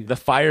 who are you? The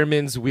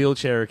fireman's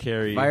wheelchair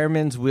carry.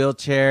 Fireman's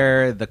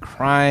wheelchair, the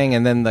crying,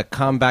 and then the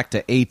comeback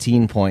to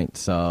 18 points.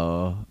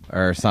 So,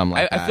 or something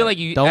like that. I feel like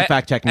you don't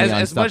fact check me on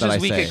as stuff much that as I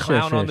we say. could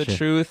clown on the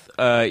truth.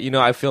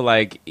 I feel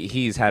like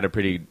he's had a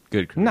pretty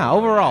good career. No,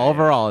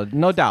 overall,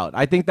 no doubt.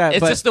 I think that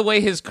it's just the way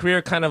his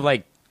career kind of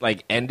like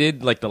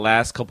ended. Like the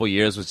last couple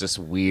years was just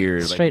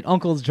weird. Straight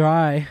Uncle's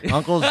dry.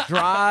 Uncle's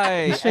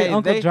dry. Straight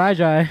Uncle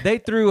dry. They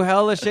threw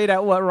hella shade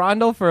at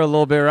Rondo for a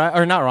little bit, right?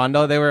 Or not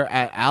Rondo. They were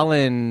at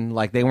Allen.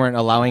 Like they weren't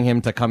allowing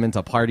him to come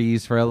into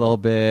parties for a little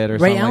bit or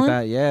something like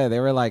that. Yeah, they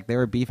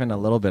were beefing a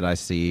little bit. I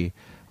see.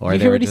 Or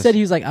he already said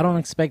he was like, I don't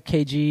expect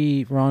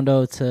KG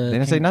Rondo to. They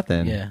didn't say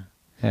nothing. Yeah.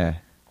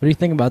 What do you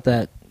think about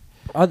that?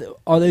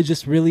 Are they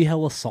just really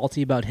hella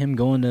salty about him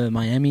going to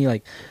Miami?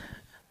 Like,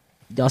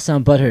 y'all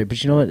sound butthurt,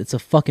 but you know what? It's a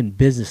fucking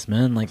business,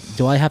 man. Like,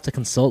 do I have to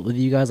consult with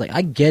you guys? Like,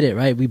 I get it,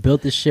 right? We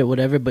built this shit,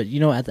 whatever. But you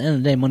know, at the end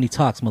of the day, money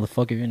talks,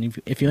 motherfucker. And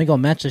if you ain't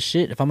gonna match the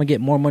shit, if I'm gonna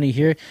get more money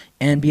here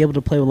and be able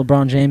to play with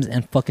LeBron James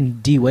and fucking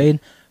D Wade.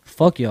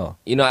 Fuck y'all.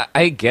 You know,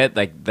 I get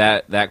like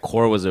that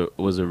core was a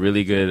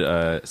really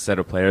good set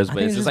of players,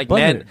 but it's just like,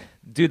 man,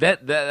 dude,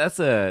 that's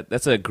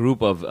a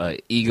group of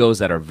egos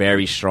that are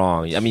very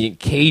strong. I mean,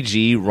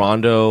 KG,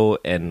 Rondo,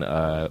 and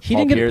Paul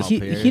Pierce. He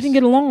didn't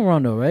get along with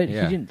Rondo, right?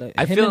 Yeah.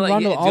 I feel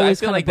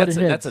like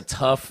that's a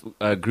tough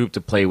group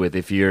to play with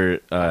if you're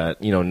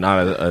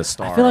not a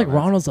star. I feel like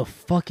Rondo's a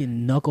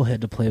fucking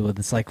knucklehead to play with.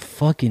 It's like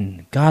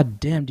fucking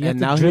goddamn. Do you have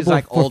to now dribble he's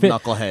like old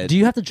knucklehead. Do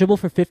you have to dribble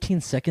for 15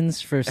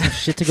 seconds for some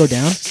shit to go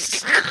down?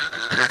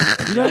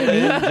 You know what I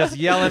mean? Just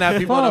yelling at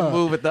people to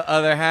move with the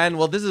other hand.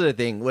 Well, this is the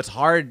thing. What's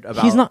hard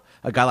about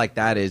a guy like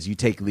that is you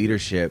take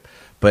leadership,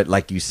 but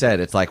like you said,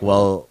 it's like,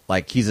 well,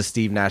 like he's a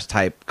Steve Nash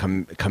type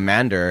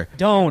commander.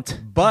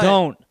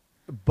 But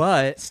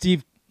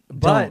Steve.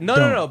 But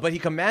no. But he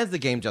commands the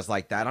game just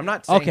like that. I'm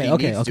not saying he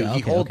needs to.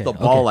 He holds the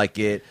ball like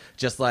it,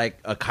 just like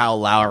a Kyle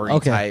Lowry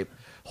type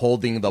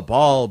holding the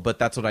ball. But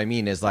that's what I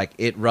mean is like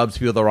it rubs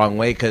people the wrong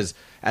way because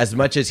as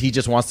much as he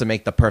just wants to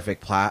make the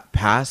perfect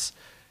pass,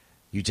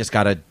 you just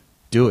got to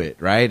do it,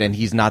 right? And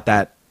he's not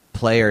that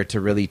player to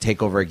really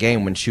take over a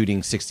game when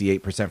shooting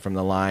 68% from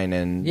the line.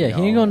 And yeah,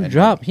 he ain't gonna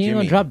drop. He ain't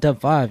gonna drop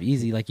dub 5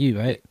 easy like you,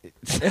 right?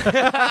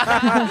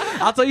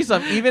 I'll tell you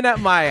something. Even at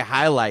my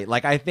highlight,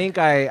 like I think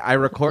I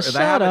record.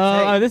 Shut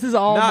up. This is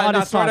all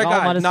modest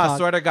talk.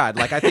 Swear to God.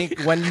 Like I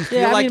think when you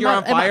feel yeah, like you're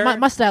on fire,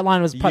 my stat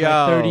line was probably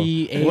like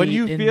 38. When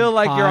you feel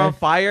like 5. you're on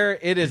fire,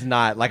 it is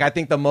not. Like I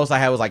think the most I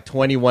had was like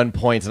 21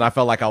 points, and I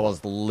felt like I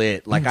was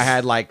lit. Like I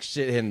had like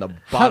shit hitting the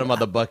bottom of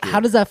the bucket. How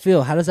does that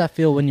feel? How does that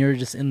feel when you're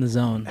just in the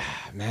zone?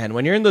 Man,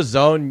 when you're in the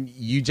zone,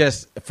 you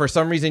just for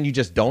some reason you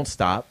just don't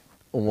stop.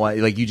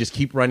 Like you just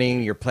keep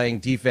running. You're playing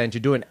defense.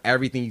 You're doing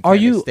everything you can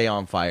to stay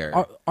on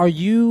fire. Are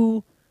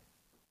you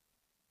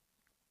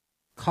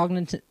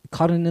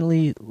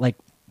cognitively like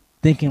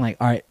thinking like,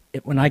 all right,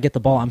 when I get the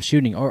ball, I'm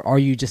shooting, or are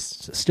you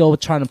just still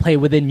trying to play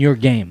within your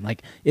game?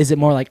 Like, is it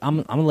more like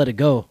I'm gonna let it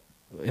go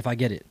if I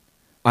get it?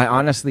 I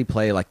honestly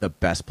play like the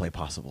best play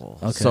possible.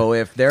 Okay. So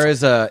if there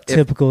is a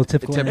typical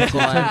answer,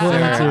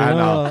 I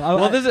know.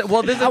 Well, this is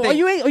the thing.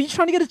 Are you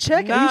trying to get a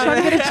check? Are you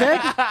trying to get a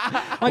check?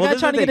 My guy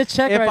trying to get a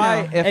check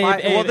right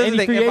now.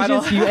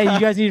 You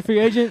guys need a free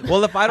agent?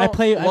 Well, if I don't,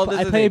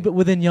 I play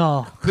within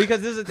y'all.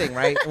 Because this is the thing,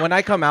 right? When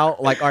I come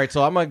out, like, all right,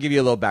 so I'm gonna give you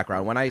a little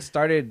background. When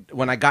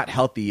I got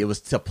healthy, it was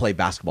to play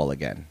basketball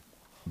again.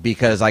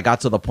 Because I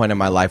got to the point in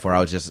my life where I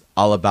was just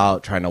all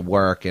about trying to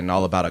work and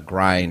all about a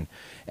grind.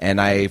 And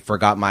I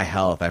forgot my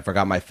health. I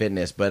forgot my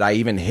fitness. But I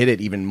even hit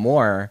it even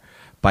more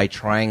by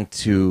trying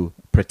to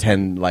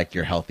pretend like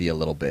you're healthy a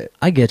little bit.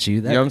 I get you.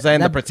 You know what I'm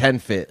saying? The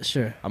pretend fit.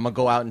 Sure. I'm going to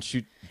go out and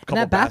shoot a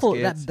couple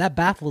baskets. That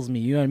baffles me.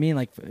 You know what I mean?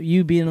 Like,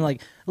 you being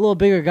like a little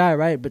bigger guy,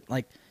 right? But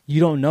like, you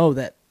don't know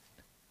that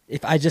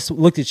if I just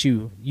looked at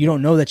you, you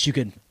don't know that you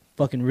could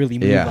fucking really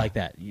move like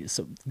that.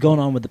 So going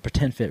on with the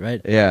pretend fit,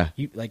 right? Yeah.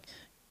 You like,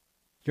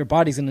 your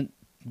body is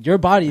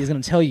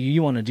gonna tell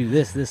you want to do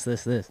this.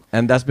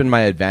 And that's been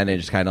my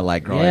advantage, kind of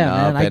like growing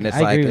up. Man, and it's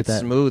like it's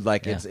smooth,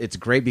 like it's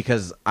great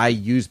because I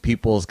use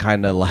people's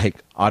kind of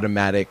like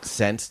automatic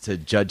sense to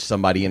judge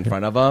somebody in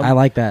front of them. I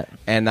like that,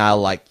 and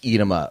I'll like eat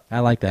them up. I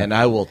like that, and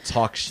I will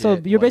talk shit. So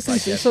you're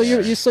basically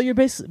you're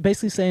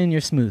basically saying you're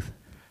smooth.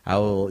 I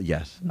will.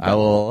 Yes, I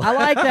will. I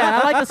like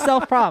that. I like the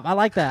self prop. I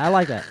like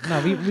that. No,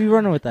 we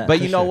running with that.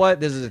 But you know what?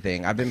 This is the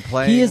thing. I've been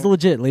playing. He is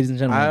legit, ladies and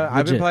gentlemen.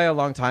 I've been playing a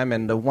long time,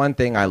 and the one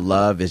thing I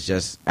love is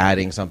just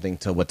adding something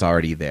to what's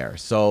already there.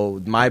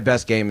 So my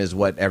best game is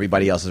what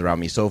everybody else is around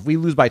me. So if we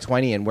lose by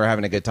 20 and we're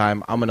having a good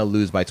time, I'm gonna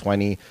lose by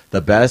 20,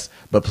 the best.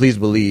 But please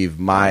believe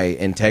my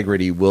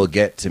integrity will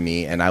get to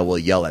me, and I will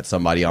yell at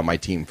somebody on my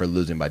team for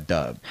losing by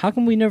dub. How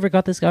come we never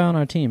got this guy on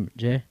our team,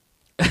 Jay?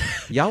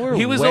 Y'all were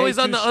he was always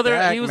on the other.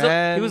 Stacked, he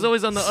was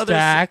always on the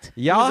stacked. other.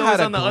 Y'all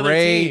had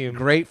a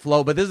great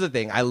flow. But this is the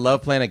thing. I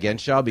love playing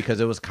against y'all because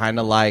it was kind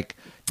of like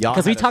y'all.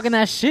 Because we talking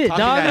that shit,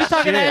 dog. We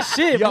talking that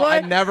shit, Yo, boy.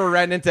 I never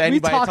ran into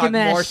anybody talking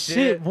more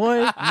shit,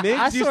 boy.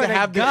 Migs used to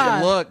have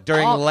this look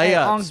during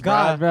layups. On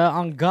God,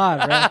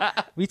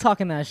 bro. We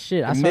talking that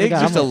shit. I swear Migs to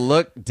God, used to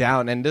look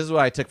down, and this is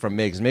what I took from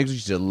Migs. Migs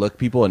used to look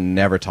people and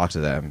never talk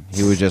to them.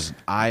 He was just,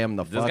 I am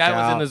the fuck out. This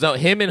guy was in the zone.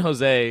 Him and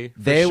Jose.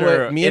 They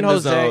were me and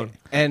Jose.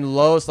 And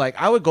Los,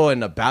 like, I would go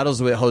into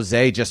battles with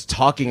Jose just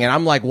talking, and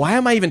I'm like, why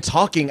am I even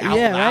talking out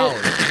loud?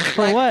 Right?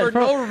 For like, what? For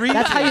no reason.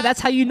 That's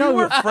how you know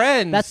we're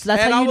friends. That's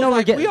how you know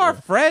we're getting. We are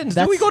friends.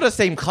 Do we go to the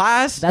same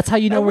class? That's how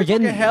you know we're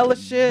getting. Hella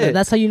shit.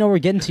 That's how you know we're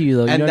getting to you,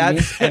 though.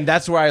 And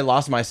that's where I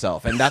lost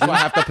myself, and that's why I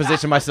have to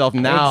position myself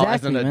now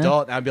as an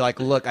adult. And I'd be like,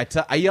 look,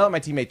 I yell at my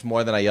teammates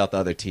more than I yell at the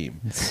other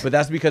team, but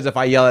that's because if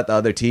I yell at the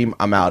other team,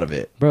 I'm out of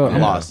it. Bro, I'm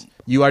lost.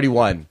 You already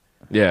won.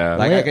 Yeah.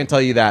 Like, I can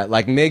tell you that.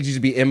 Like, Migs used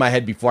to be in my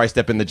head before I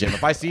step in the gym.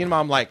 If I see him,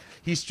 I'm like,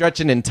 he's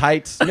stretching in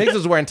tights. Migs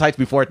was wearing tights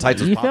before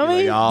tights was popular, feel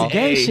me? y'all.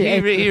 Gang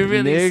shit. He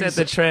really Migs, set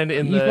the trend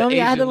in you the feel me?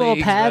 Asian I had the little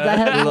leagues, pads. man. I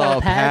had the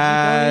little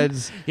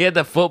pads. He had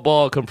the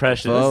football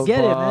compressions. Let's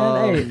get it,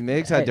 man. Hey.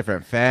 Migs had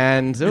different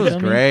fans. It was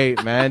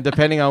great, man.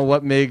 Depending on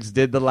what Migs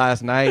did the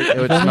last night, it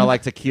would smell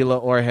like tequila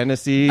or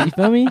Hennessy. You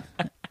feel me?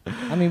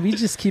 I mean, we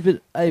just keep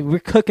it. Hey, we're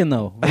cooking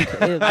though.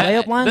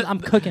 Layup lines, I'm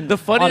cooking. The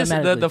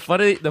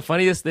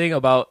funniest thing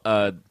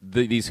about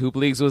these hoop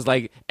leagues was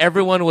like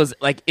everyone was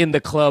like in the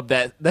club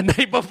the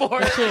night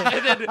before,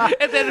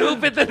 and then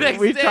hoop it the next day.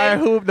 We try to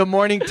hoop the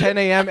morning 10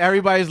 a.m.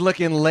 Everybody's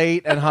looking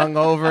late and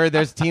hungover.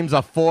 There's teams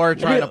of 4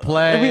 trying to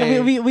play.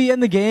 We in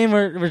the game.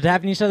 We're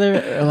dapping each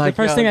other. Like,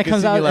 the first thing that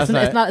comes out,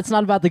 it's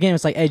not about the game.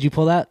 It's like, hey, did you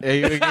pull that?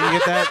 Hey, you get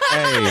that?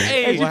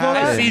 Hey, did you pull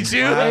that? I see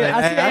you.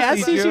 I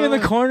see you in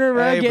the corner,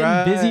 bro,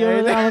 getting busy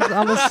over there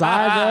on the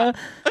side,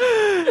 bro.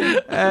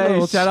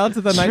 Hey, shout out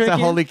to the Knights at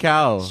Holy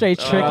Cow. Straight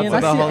tricking.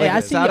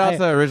 Shout out to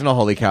the original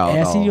Holy Cow.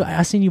 Hey,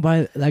 I seen you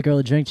buy that girl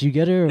a drink. Did you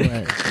get her? Or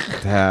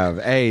what? Damn.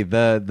 Hey,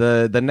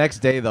 the next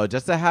day though,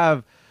 just to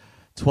have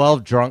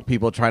 12 drunk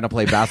people trying to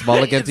play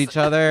basketball against each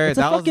other. It's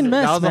a fucking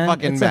mess, That was man. a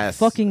fucking it's mess. A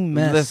fucking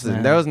mess. Listen,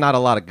 man. there was not a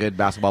lot of good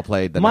basketball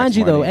played. Mind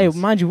you, though,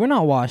 we're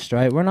not washed,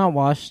 right? We're not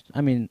washed.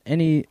 I mean,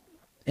 any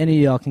of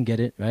y'all can get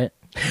it, right?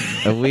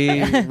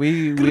 we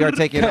are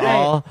taking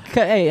all.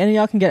 Hey, any of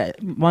y'all can get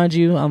it. Mind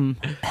you, I'm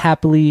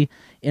happily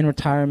in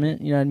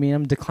retirement. You know what I mean?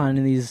 I'm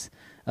declining these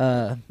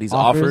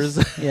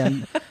offers. Yeah,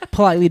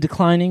 politely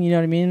declining. You know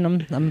what I mean?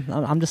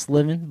 I'm just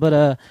living.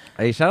 But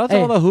hey, shout out to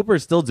all the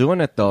hoopers still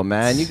doing it though,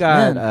 man. You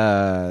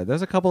got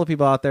there's a couple of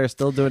people out there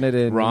still doing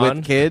it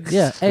with kids.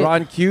 Yeah, hey.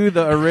 Ron Q,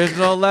 the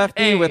original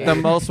lefty with the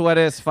most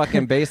wettest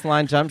fucking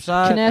baseline jump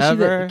shot Can I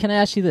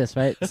ask you ever. this,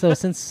 right? So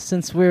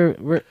since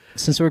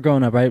we're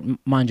growing up, right?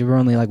 Mind you, we're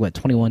only like what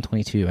 21,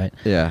 22, right?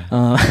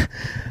 Yeah.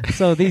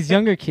 So these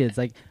younger kids,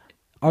 like,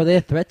 are they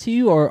a threat to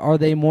you, or are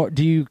they more?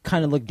 Do you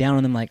kind of look down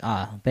on them like,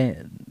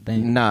 they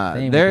Nah,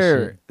 ain't with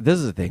they're. the This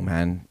is the thing,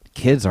 man.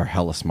 Kids are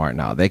hella smart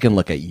now. They can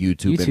look at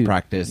YouTube and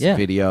practice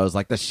videos.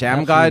 Like the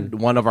Sham God,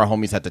 one of our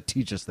homies had to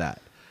teach us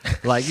that.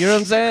 Like, you know what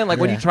I'm saying? Like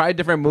when you try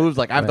different moves,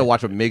 like I have to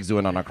watch what Mig's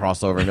doing on a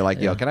crossover and be like,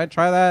 yo, can I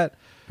try that?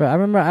 Bro, I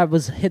remember I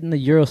was hitting the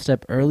Euro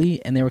step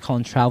early, and they were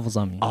calling travels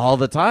on me all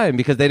the time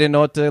because they didn't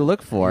know what to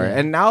look for. Yeah.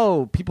 And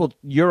now people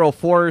Euro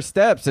 4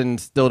 steps and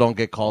still don't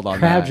get called on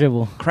crab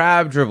that.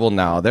 Crab dribble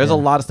now. There's a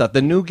lot of stuff.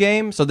 The new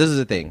game. So this is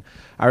the thing.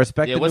 I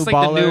respect the new what's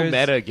ballers. The new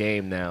meta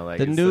game now? Like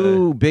the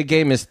new big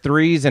game is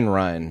threes and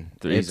run.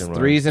 Threes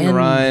and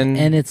run.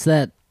 And it's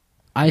that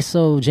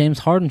ISO James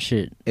Harden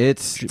shit.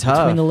 It's tough.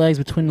 Between the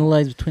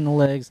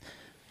legs.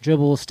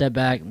 Dribble, step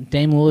back.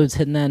 Dame Lillard's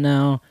hitting that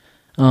now.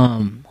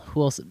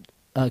 Who else?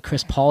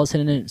 Chris Paul is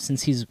hitting it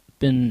since he's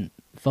been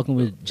fucking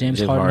with James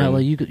Harden.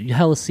 Hella, you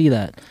hella see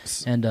that,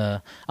 and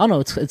I don't know.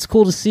 It's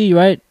cool to see,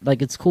 right?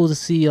 Like it's cool to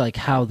see like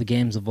how the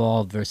game's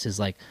evolved versus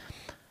like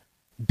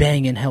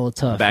banging hella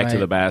tough, back right? to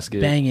the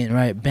basket, banging,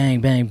 right?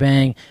 Bang, bang,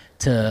 bang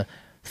to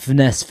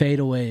finesse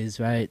fadeaways,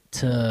 right?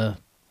 To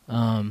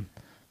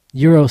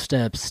Euro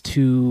steps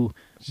to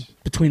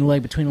between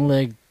the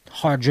leg,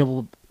 hard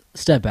dribble,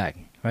 step back.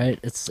 Right,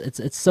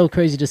 it's so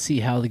crazy to see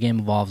how the game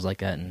evolves like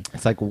that, and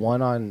it's like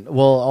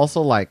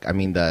also like I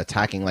mean the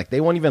attacking, like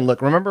they won't even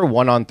look. Remember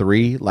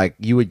 1-on-3, like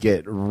you would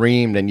get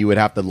reamed and you would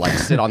have to like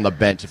sit on the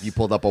bench if you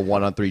pulled up a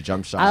 1-on-3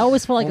 jump shot. I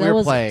always felt like that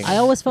was playing. I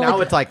always felt now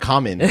like it's like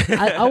common.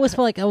 I always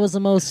felt like that was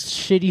the most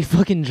shitty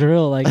fucking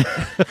drill. Like,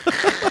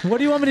 what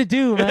do you want me to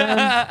do,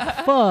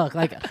 man? Fuck.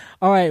 Like,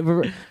 all right,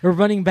 we're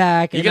running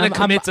back. You're gonna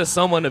commit to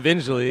someone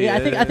eventually. Yeah,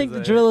 I think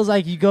the drill is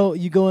like you go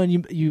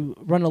in, you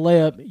run a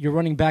layup, you're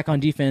running back on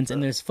defense,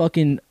 and there's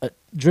fucking a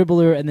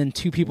dribbler and then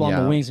two people on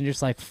the wings, and you're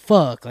just like,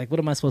 fuck. Like, what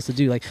am I supposed to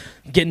do? Like,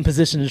 get in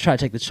position to try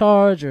to take the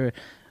charge, or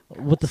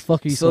what the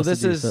fuck are you supposed to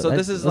do?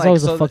 This is like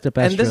always a fucked up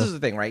ass and this drill. is the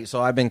thing, right?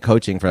 So I've been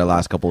coaching for the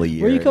last couple of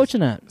years. Where are you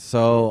coaching at?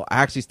 So I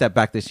actually stepped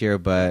back this year,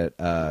 but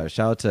shout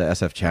out to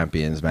SF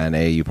Champions, man,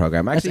 AAU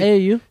program.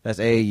 Actually, that's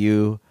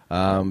AAU? That's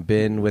AAU.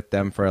 Been with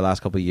them for the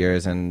last couple of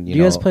years, and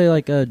you guys play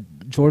like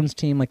Jordan's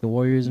team, like the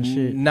Warriors and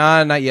shit?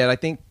 Nah, not yet. I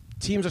think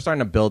teams are starting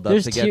to build up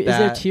to get that. Is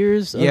there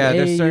tiers? Yeah,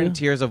 there's AAU? certain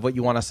tiers of what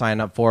you want to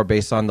sign up for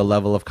based on the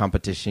level of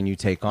competition you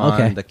take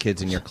on, the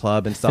kids in your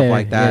club and stuff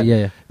like that.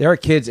 Yeah. There are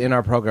kids in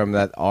our program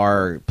that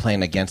are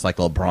playing against like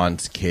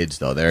LeBron's kids,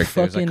 though. There's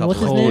a couple.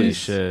 What's his name? Holy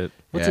shit!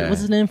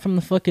 What's his name from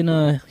the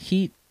fucking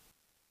Heat?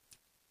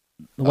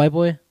 The white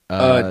boy.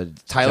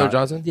 Tyler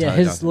Johnson. Yeah, Tyler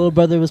his Johnson. little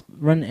brother was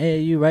running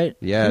AAU, right?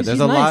 Yeah, he's a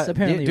nice, lot.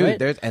 Apparently,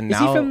 dude, right? And is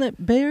he from the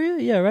Bay Area?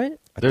 Yeah, right.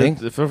 I think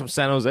they're from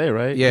San Jose,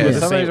 right? Yeah, With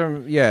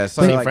something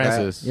St. like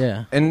Francis. that.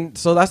 Yeah, and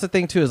so that's the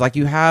thing too. Is like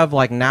you have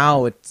like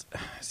now it's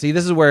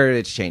this is where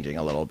it's changing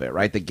a little bit,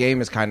 right? The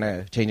game is kind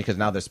of changing because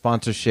now there's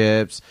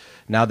sponsorships.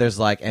 Now there's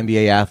like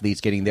NBA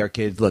athletes getting their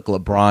kids. Look,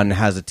 LeBron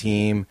has a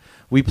team.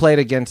 We played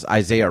against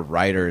Isaiah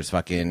Ryder's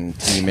fucking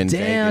team in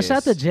Vegas.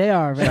 Shout out to JR,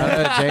 man. Shout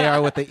out to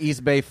JR with the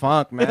East Bay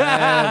Funk, man.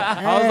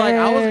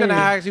 I was gonna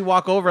actually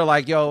walk over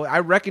like, yo,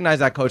 I recognize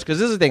that coach because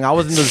this is the thing. I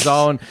was in the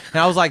zone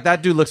and I was like,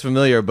 that dude looks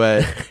familiar,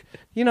 but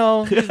you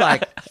know, he's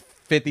like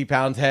 50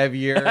 pounds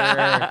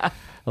heavier.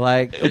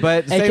 Like,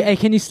 but hey,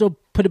 can you still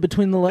put it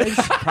between the legs?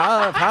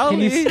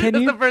 Probably. Can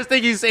you? That's the first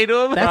thing you say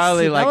to him.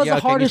 Probably that like, was yo,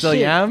 the hardest can you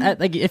still shit. yam?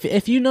 Like,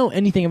 if you know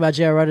anything about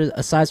J.R. Ryder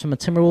aside from a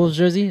Timberwolves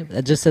jersey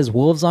that just says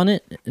Wolves on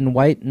it in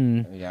white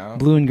and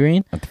blue and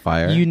green, At the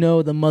fire. you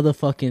know the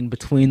motherfucking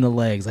between the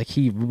legs. Like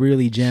he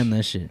really jammed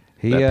that shit.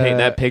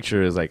 That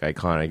picture is like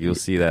iconic. You'll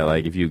see that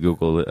like if you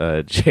Google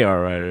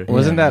J.R. Ryder.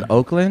 Wasn't that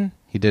Oakland?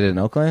 He did it in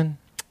Oakland.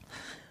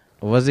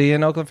 Was he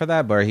in Oakland for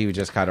that, or he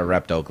just kind of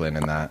repped Oakland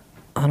in that?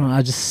 I don't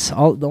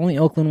know. The only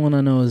Oakland one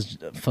I know is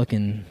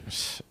fucking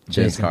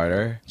Vince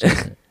Carter.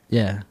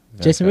 Yeah,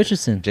 Jason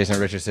Richardson. Jason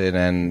Richardson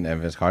and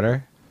Vince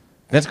Carter.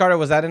 Vince Carter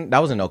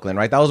that was in Oakland,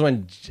 right? That was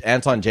when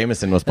Anton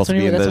Jameson was supposed to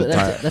be in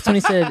the. That's when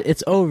he said,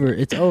 "It's over.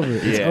 It's over.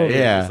 It's over."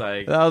 Yeah.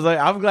 I was like,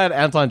 I'm glad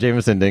Anton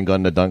Jameson didn't go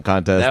in the dunk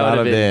contest. That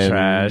would have been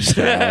trash.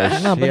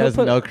 No, he has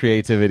no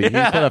creativity. He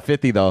put a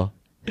 50 though.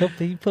 He'll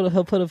put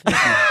a 50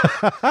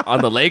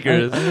 on the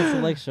Lakers. It's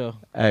a Lake Show.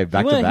 Hey,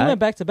 He went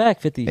back to back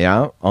 50.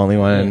 Yeah, only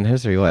one in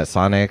history. What,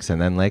 Sonics and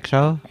then Lake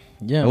Show?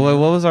 Yeah. What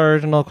was our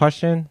original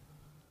question?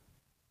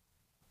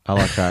 I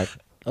lost track.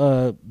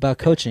 About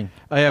coaching.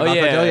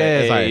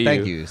 Yeah. Sorry,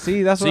 thank you.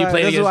 See, that's why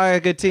I had a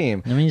good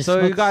team. I mean,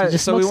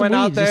 we went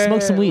out there.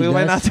 Smoke some weed. We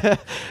went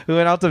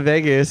out to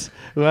Vegas.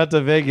 We went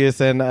to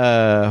Vegas and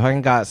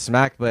fucking got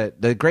smacked.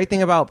 But the great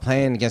thing about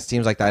playing against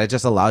teams like that, it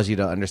just allows you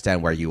to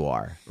understand where you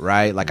are,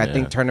 right? Like I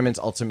think tournaments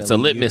ultimately it's a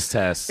litmus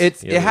test.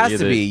 It has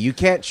to be. You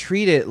can't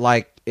treat it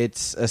like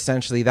it's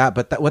essentially that.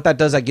 But what that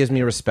does, that gives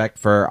me respect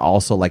for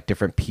also like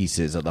different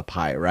pieces of the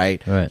pie,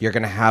 right? You're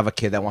gonna have a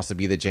kid that wants to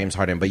be the James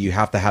Harden, but you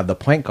have to have the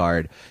point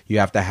guard. You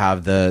have to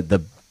have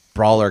the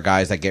brawler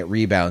guys that get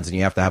rebounds, and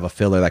you have to have a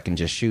filler that can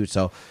just shoot.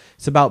 So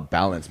it's about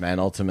balance, man.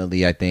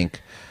 Ultimately, I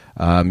think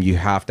you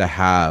have to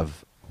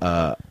have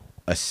a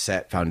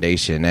set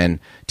foundation, and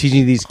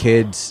teaching these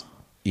kids,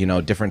 you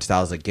know, different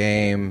styles of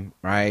game,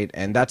 right?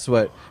 And that's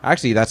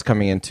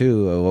coming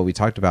into what we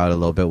talked about a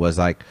little bit, was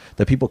like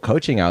the people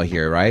coaching out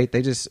here, right?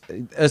 They just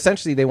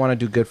essentially they want to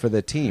do good for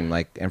the team,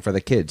 like, and for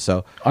the kids.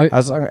 So go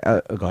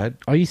ahead.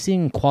 Are you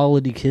seeing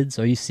quality kids?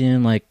 Are you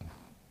seeing like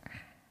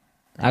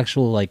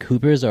actual like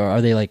hoopers, or are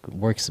they like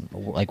work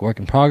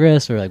in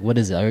progress, or like what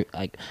is it?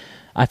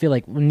 I feel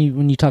like when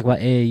you talk about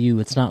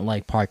AAU, it's not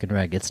like Park and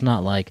Rec. It's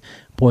not like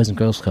Boys and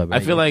Girls Club.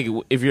 Right? I feel like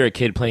if you're a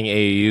kid playing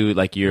AAU,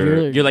 like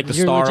you're like the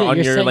star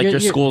legit, on your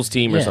school's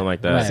team or something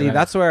like that. Right, See,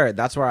 that's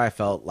where I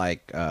felt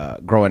like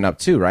growing up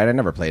too, right? I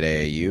never played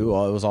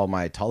AAU. It was all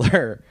my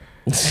taller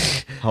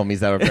homies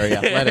that were very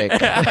athletic.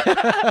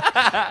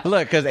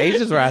 Look, because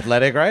Asians were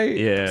athletic, right?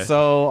 Yeah.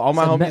 So all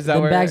my homies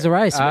that were bags of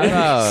rice. I Right? don't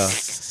know.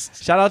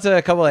 Shout out to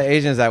a couple of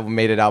Asians that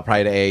made it out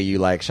probably to AAU,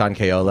 like Sean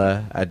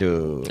Kayola. I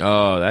do.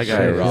 Oh, that guy.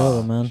 Straight raw.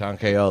 Kayola, man. Sean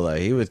Kayola.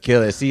 He was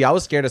killing. See, I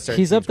was scared of certain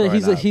He's up teams there.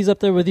 growing up. He's up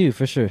there with you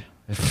for sure.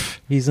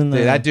 He's in the.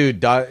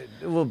 Dude, that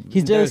dude.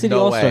 He's Daly City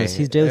All-Stars.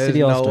 He's Daly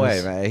City All-Stars. No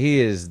way, man. He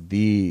is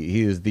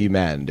the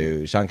man,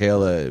 dude. Sean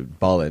Kayola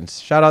ballin'.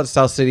 Shout out to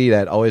South City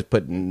that always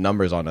put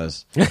numbers on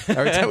us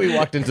every time we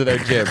walked into their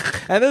gym.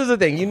 And this is the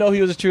thing. You know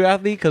he was a true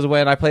athlete because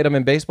when I played him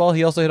in baseball,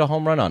 he also hit a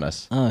home run on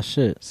us. Oh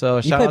shit! So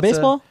you shout play out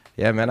baseball?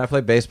 Yeah, man. I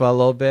played baseball a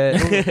little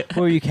bit.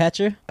 Who are you,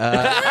 catcher?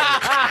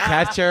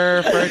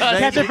 Catcher, first base.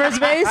 Catcher,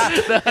 first base,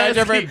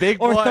 Catcher for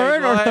big or boy,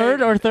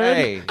 third, or third.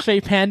 Hey.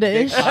 Straight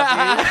panda-ish.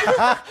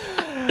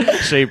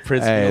 Shape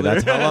Prince Hey,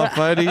 Fielder. that's hella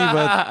funny,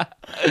 but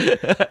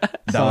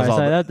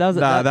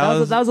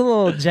That was a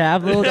little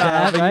jab,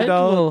 right? You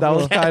know, that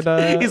was kind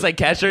of. He's like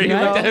catcher. He You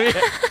know? looked at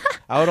me.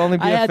 I would only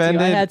be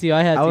offended.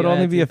 I would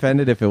only be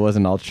offended if it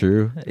wasn't all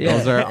true. Yeah.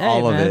 Those are Hey,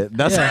 all of man. it.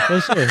 That's for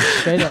sure.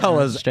 Straight up, that man.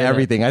 was Straight up.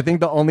 everything. I think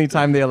the only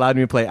time they allowed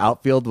me to play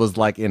outfield was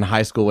like in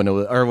high school when it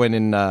was, or when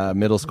in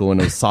middle school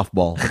when it was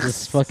softball.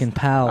 Just fucking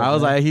pal. I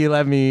was man. like, he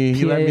let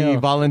me PAL.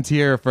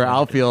 volunteer for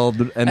outfield,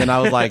 and then I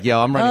was like,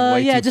 yo, I'm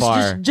running way too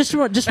far. Just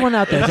run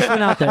out there. Just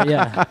run out there.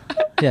 Yeah.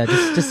 Yeah,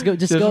 just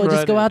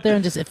go out there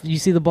and just, if you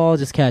see the ball,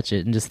 just catch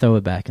it and just throw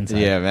it back inside.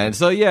 Yeah, man.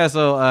 So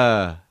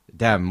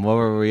damn, where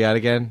were we at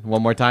again?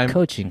 One more time.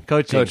 Coaching.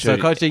 So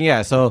coaching.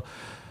 Yeah. So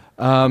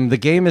the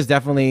game is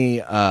definitely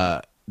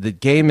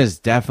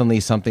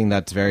something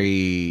that's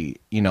very,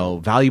 you know,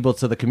 valuable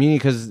to the community,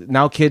 because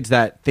now kids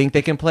that think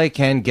they can play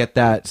can get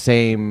that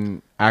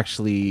same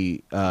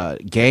actually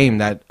game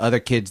that other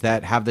kids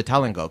that have the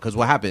talent go. Because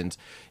what happens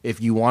if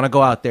you want to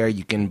go out there,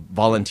 you can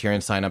volunteer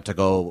and sign up to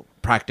go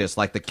practice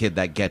like the kid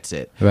that gets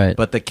it. Right.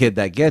 But the kid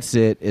that gets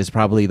it is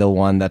probably the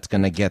one that's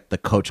going to get the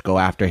coach go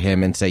after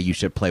him and say, you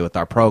should play with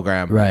our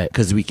program. Right.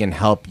 Because we can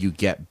help you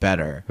get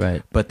better.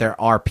 Right. But there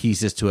are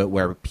pieces to it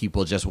where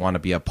people just want to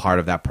be a part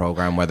of that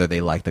program, whether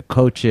they like the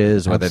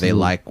coaches, whether they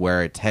like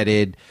where it's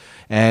headed.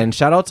 And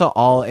shout out to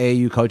all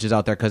AAU coaches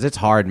out there, because it's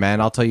hard,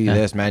 man. I'll tell you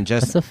this, man.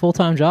 It's a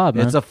full-time job,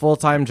 man. It's a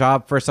full-time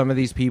job for some of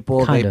these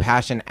people. Kind They of.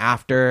 passion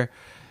after.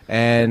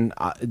 And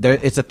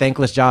it's a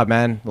thankless job,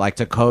 man. Like,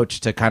 to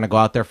coach, to kind of go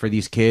out there for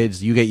these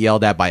kids. You get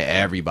yelled at by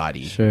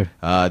everybody. Sure.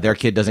 Their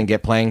kid doesn't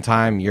get playing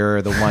time.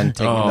 You're the one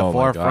taking the my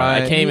forefront. God. I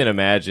can't even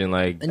imagine.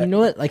 Like, And you know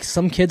what? Like,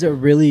 some kids are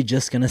really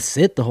just gonna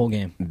sit the whole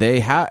game. They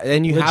have,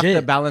 and you have Legit.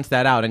 to balance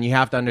that out, and you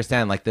have to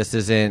understand, like, this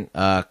isn't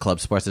club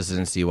sports, this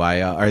isn't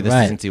CYO, or this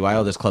Right. isn't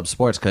CYO, this club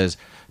sports, because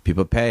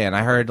people pay. And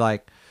I heard,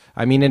 like,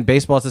 I mean, in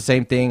baseball it's the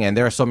same thing, and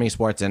there are so many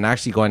sports. And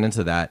actually, going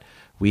into that,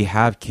 we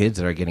have kids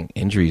that are getting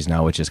injuries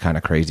now, which is kind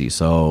of crazy.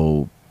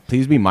 So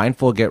please be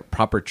mindful, get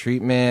proper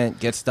treatment,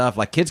 get stuff.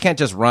 Like, kids can't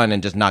just run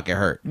and just not get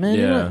hurt. Man,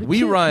 you Yeah. know,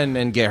 We run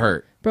and get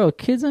hurt. Bro,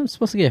 kids aren't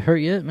supposed to get hurt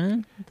yet,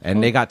 man.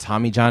 And they got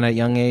Tommy John at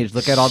young age.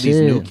 Look at all these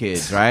new Shit.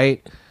 kids,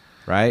 right?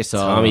 Right? So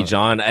Tommy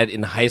John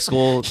in high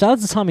school. Shout out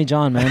to Tommy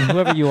John, man.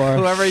 Whoever you are.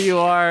 whoever you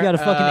are, You got a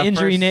fucking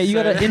injury name. You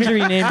got an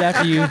injury named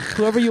after you.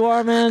 Whoever you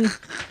are, man.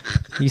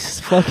 You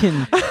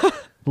fucking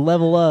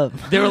level up.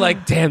 They were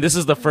like, "Damn, this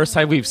is the first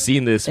time we've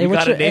seen this. We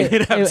what's gotta name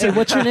it after."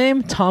 what's your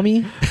name?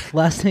 Tommy.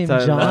 Last name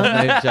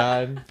John.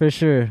 John. For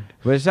sure.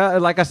 But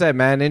like I said,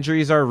 man,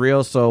 injuries are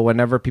real. So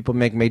whenever people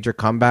make major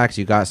comebacks,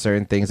 you got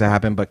certain things that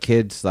happen. But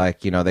kids,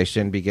 like, you know, they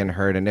shouldn't be getting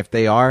hurt. And if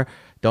they are,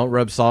 don't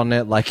rub salt in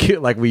it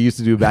like we used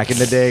to do back in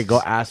the day. Go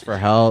ask for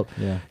help.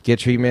 Yeah. Get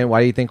treatment. Why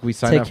do you think we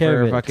signed Take up care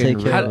for of it. fucking?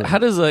 Take care of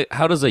it.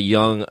 How does a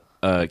young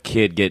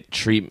kid get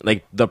treatment,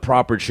 like the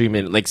proper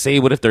treatment? Like, say,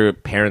 what if their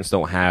parents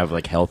don't have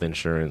like health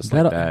insurance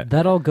like that?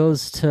 That all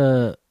goes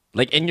to.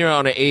 Like, and you're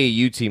on an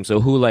AAU team, so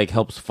who like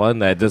helps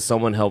fund that? Does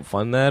someone help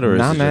fund that, or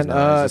Nah, is it man. just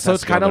not? So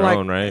it's kind of like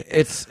right?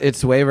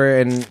 it's waiver,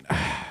 and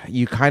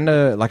you kind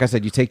of, like I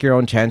said, you take your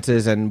own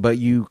chances, but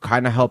you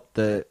kind of help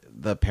the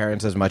the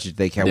parents as much as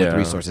they can Yeah. with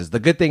resources. The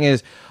good thing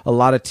is a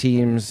lot of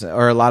teams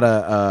or a lot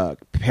of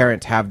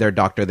parents have their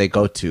doctor they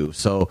go to.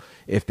 So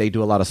if they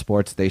do a lot of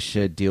sports, they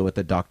should deal with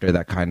a doctor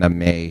that kind of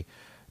may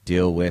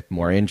deal with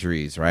more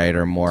injuries, right?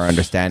 Or more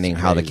understanding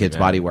how the kid's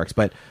body works.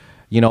 But,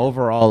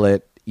 overall,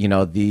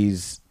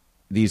 these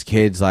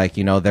kids, like,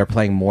 they're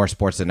playing more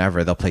sports than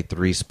ever. They'll play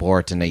 3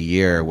 sports in a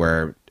year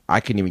where I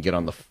couldn't even get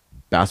on the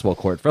basketball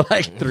court for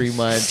like 3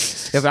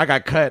 months. If I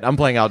got cut, I'm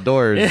playing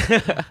outdoors. You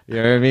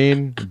know what I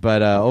mean?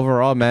 But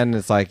overall, man,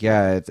 it's like,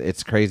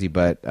 it's crazy.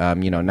 But,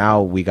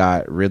 now we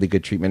got really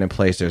good treatment in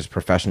place. There's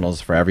professionals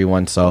for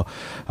everyone. So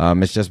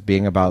it's just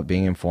being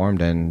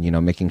informed and,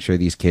 making sure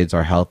these kids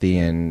are healthy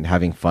and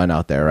having fun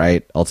out there,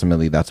 right?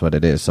 Ultimately, that's what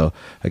it is. So,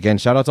 again,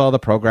 shout out to all the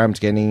programs,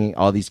 getting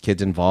all these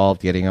kids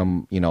involved, getting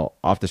them,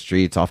 off the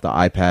streets, off the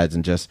iPads,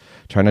 and just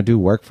trying to do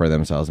work for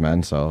themselves,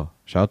 man. So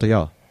shout out to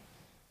y'all.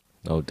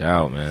 No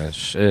doubt, man.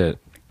 Shit.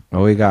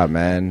 What we got,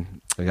 man?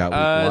 We got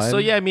week 1. So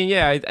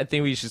I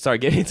think we should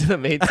start getting to the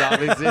main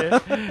topics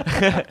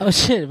here. Oh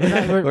shit,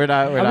 we're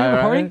not are we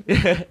recording?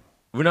 Right?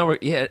 We're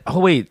not. Yeah. Oh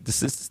wait,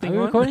 this is this thing Are we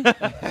on? recording?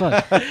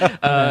 Fuck.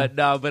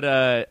 No, but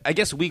I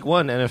guess week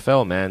 1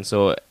 NFL, man.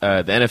 So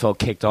the NFL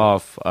kicked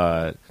off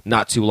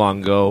not too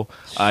long ago.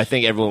 I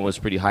think everyone was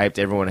pretty hyped.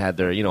 Everyone had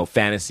their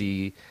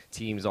fantasy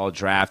teams all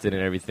drafted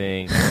and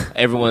everything.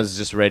 Everyone's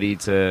just ready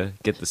to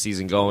get the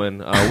season going.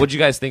 What do you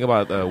guys think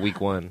about week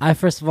 1? I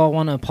first of all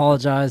want to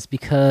apologize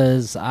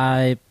because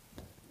I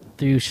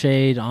threw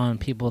shade on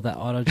people that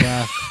auto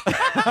draft.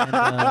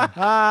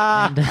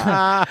 and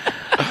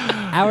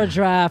our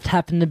draft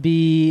happened to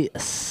be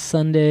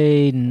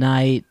Sunday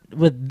night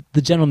with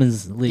the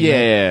Gentlemen's League.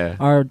 Yeah,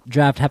 right? Our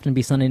draft happened to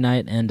be Sunday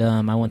night, and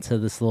I went to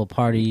this little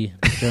party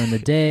during the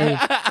day.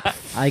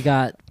 I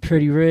got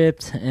pretty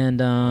ripped,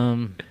 and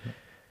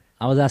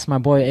I was asking my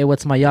boy, "Hey,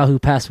 what's my Yahoo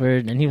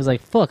password?" And he was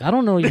like, "Fuck, I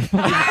don't know your."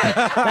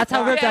 That's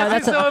how ripped I.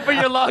 That's for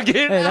your login.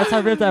 Hey, that's how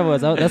ripped I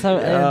was. That's how.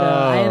 And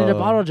I ended up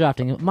auto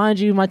drafting.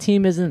 Mind you, my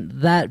team isn't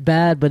that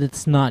bad, but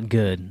it's not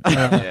good.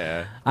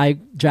 Yeah. I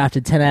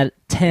drafted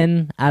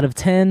 10 out of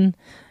 10,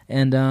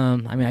 and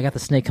I got the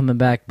snake coming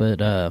back, but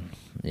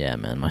yeah,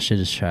 man, my shit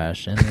is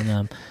trash. And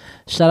then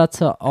shout out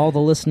to all the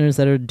listeners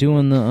that are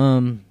doing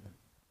the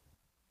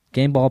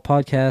Game Ball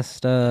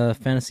Podcast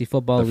Fantasy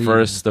Football League.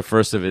 The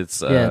first of its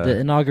the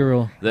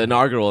inaugural. The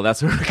inaugural,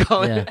 that's what we're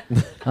calling it.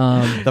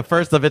 The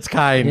first of its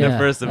kind. Yeah. The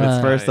first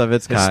of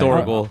its kind.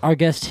 Historical. Our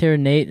guest here,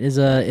 Nate, is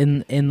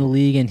in the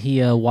league, and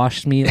he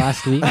washed me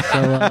last week.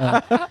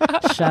 So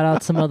shout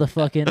out to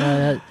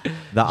motherfucking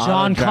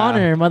John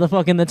Connor,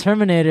 motherfucking the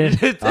Terminator.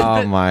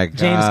 Oh my god,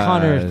 James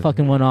Conner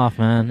fucking went off,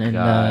 man, and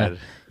God.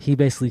 he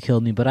basically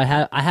killed me. But I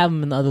have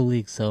him in the other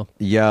league, so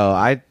Yo,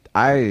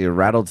 I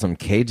rattled some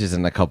cages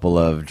in a couple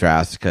of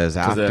drafts because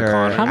after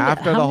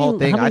the whole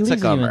thing, I took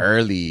them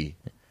early.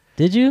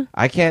 Did you?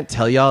 I can't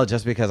tell y'all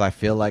just because I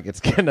feel like it's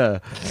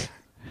gonna.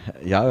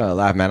 Y'all gonna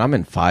laugh, man. I'm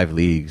in 5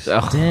 leagues.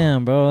 Oh,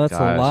 damn, bro, that's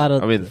a lot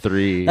of. I'm in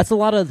 3. That's a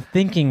lot of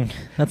thinking.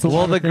 That's a lot.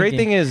 Well, of the great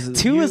thinking. thing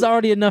is 2 is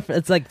already enough.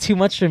 It's like too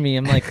much for me.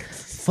 I'm like,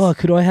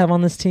 fuck. Who do I have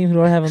on this team? Who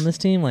do I have on this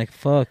team? Like,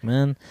 fuck,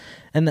 man.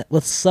 And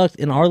what sucked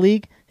in our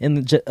league in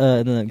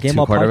the Game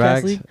Ball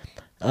Podcast League.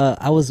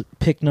 I was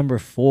pick number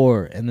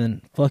 4, and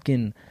then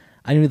fucking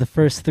I knew the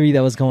first 3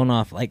 that was going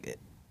off. Like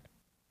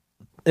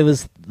it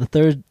was the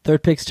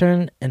third pick's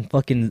turn, and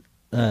fucking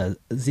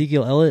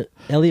Ezekiel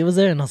Elliott was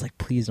there, and I was like,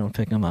 please don't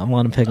pick him. I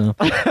want to pick him.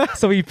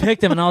 So we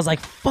picked him, and I was like,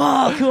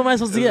 fuck, who am I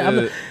supposed to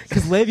get?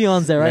 Because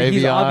Le'Veon's there, right?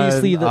 He's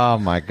obviously oh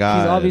my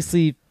god, he's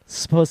obviously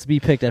supposed to be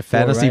picked at 4,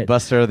 Fantasy right?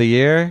 Buster of the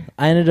Year.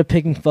 I ended up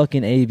picking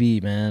fucking AB,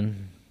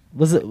 man.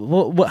 Was it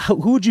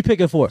who would you pick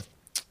it for?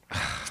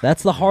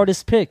 That's the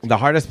hardest pick. The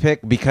hardest pick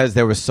because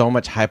there was so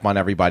much hype on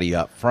everybody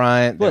up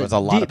front. There was a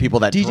lot of people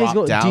that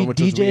dropped down, which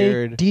was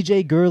weird.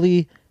 DJ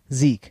Gurley,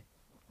 Zeke.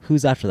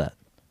 Who's after that?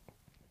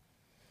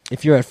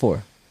 If you're at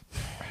 4.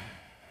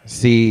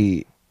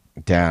 See,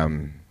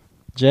 damn.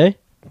 Jay?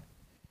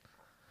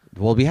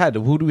 Well,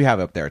 who do we have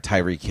up there?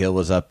 Tyreek Hill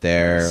was up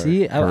there.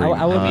 See,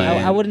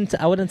 I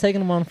wouldn't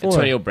taken him on 4.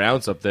 Antonio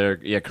Brown's up there.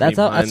 Yeah, that's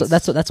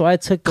why I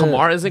took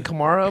Kamara. Isn't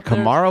Kamara up there?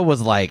 Kamara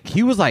was like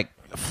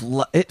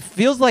it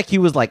feels like he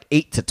was like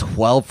 8 to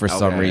 12 for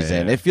some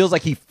reason. Yeah. It feels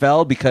like he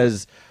fell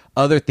because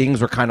other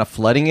things were kind of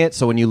flooding it.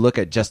 So when you look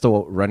at just the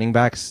running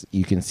backs,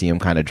 you can see him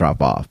kind of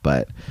drop off.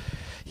 But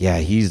yeah,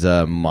 he's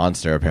a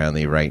monster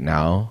apparently right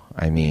now.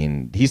 I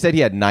mean, he said he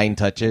had 9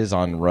 touches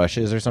on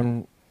rushes or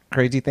some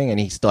crazy thing, and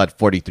he still had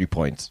 43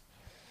 points.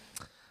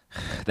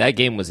 That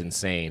game was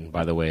insane,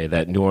 by the way.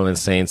 That New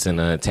Orleans Saints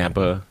and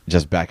Tampa.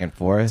 Just back and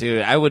forth.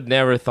 Dude, I would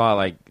never thought,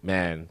 like,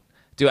 man.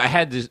 Dude, I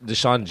had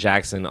Deshaun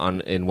Jackson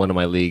in one of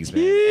my leagues,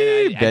 man.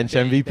 And Bench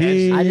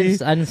MVP. I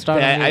didn't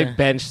start him. I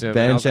benched him.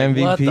 Bench and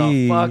I was like,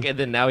 MVP. what the fuck? And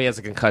then now he has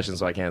a concussion,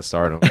 so I can't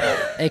start him.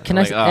 Hey, can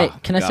I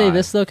say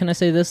this though? Can I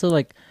say this though?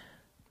 Like,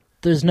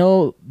 there's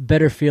no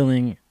better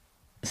feeling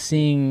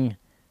seeing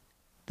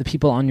the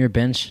people on your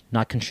bench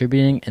not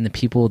contributing and the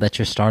people that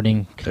you're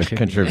starting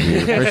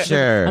Contribute for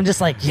sure. I'm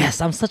just like, yes,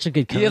 I'm such a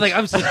good coach. Yeah, like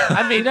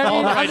I made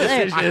all the right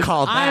decisions. I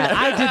called that.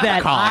 I did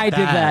that. I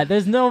did that.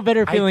 There's no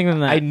better feeling than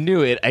that. I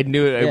knew it. I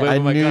knew it. Yeah. I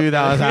knew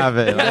that was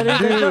happening.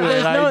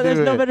 There's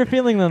no better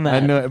feeling than that. I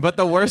knew it. But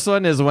the worst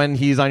one is when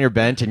he's on your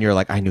bench and you're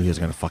like, I knew he was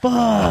going to fucking go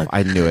off.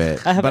 I knew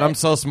it. But I'm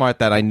so smart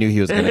that I knew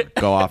he was going to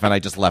go off, and I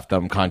just left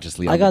him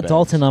consciously on I got the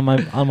bench. Dalton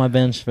on my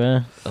bench,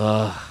 bro.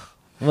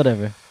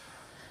 Whatever.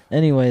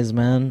 Anyways,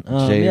 man.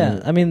 Let's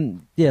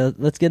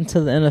get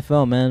into the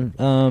NFL,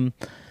 man.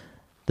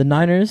 The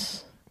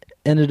Niners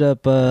ended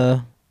up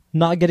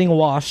not getting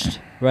washed,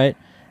 right?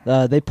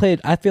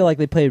 I feel like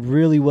they played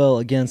really well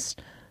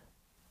against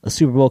a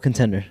Super Bowl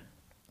contender,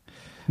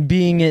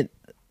 being it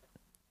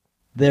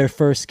their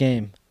first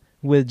game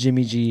with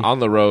Jimmy G on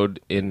the road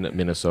in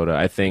Minnesota.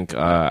 I think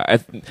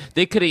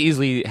they could have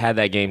easily had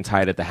that game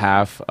tied at the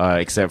half,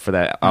 except for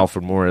that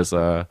Alfred Morris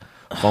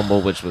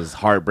fumble, which was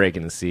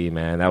heartbreaking to see.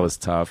 Man, that was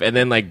tough. And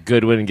then like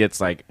Goodwin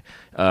gets like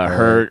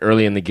hurt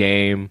early in the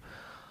game.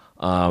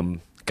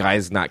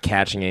 Guys not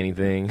catching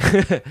anything.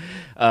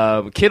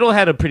 Kittle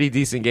had a pretty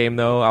decent game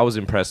though. I was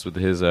impressed with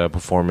his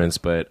performance,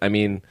 but I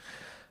mean,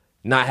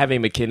 not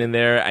having McKinnon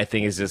there, I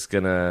think is just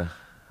gonna.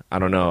 I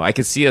don't know. I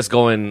could see us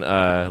going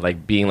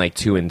being like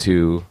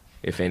 2-2,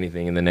 if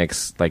anything, in the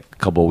next like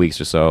couple of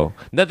weeks or so.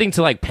 Nothing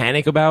to like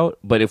panic about,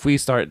 but if we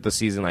start the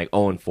season like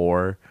 0-4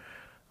 or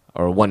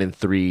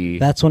 1-3,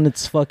 that's when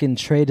it's fucking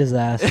trade his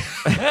ass.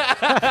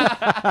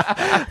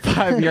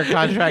 5-year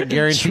contract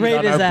guaranteed Trade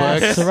on his our ass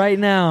books. right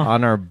now.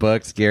 On our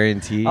books,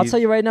 guaranteed. I'll tell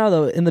you right now,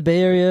 though, in the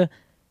Bay Area,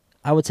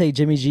 I would take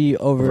Jimmy G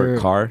over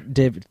Carr?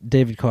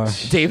 David Carr.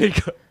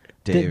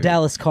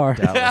 Dallas Carr.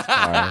 Dallas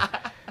Carr.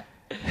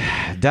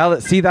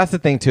 Dallas. See, that's the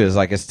thing too. Is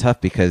like it's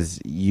tough because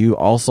you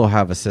also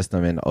have a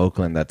system in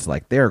Oakland that's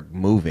like they're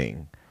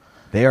moving.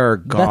 They are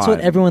gone. That's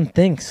what everyone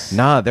thinks.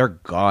 Nah, they're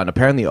gone.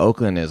 Apparently,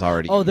 Oakland is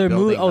already. They're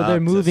moving. They're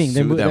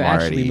moving. They're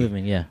actually already.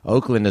 moving. Yeah.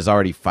 Oakland is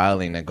already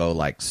filing to go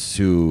like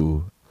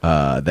sue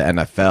the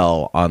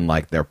NFL on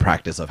like their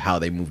practice of how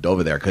they moved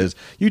over there because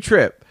you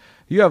trip.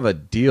 You have a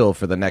deal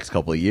for the next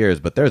couple of years,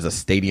 but there's a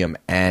stadium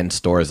and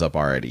stores up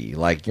already.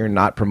 Like you're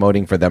not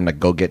promoting for them to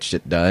go get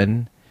shit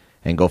done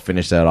and go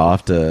finish that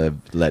off to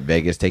let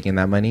Vegas take in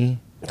that money.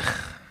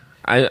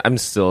 I'm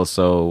still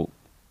so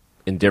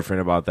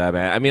indifferent about that,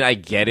 man. I mean, I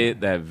get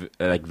it that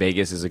like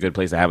Vegas is a good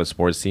place to have a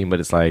sports team, but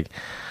it's like,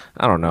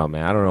 I don't know,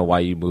 man. I don't know why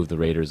you move the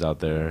Raiders out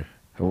there.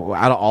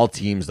 Out of all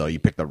teams, though, you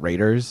pick the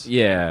Raiders.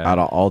 Yeah. Out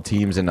of all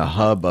teams in the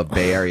hub of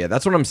Bay Area,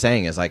 that's what I'm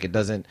saying. Is like it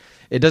doesn't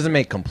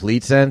make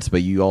complete sense,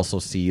 but you also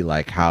see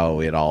like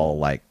how it all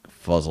like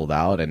fuzzled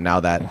out, and now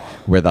that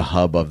we're the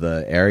hub of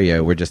the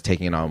area, we're just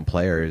taking on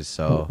players.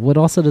 So what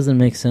also doesn't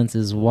make sense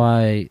is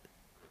why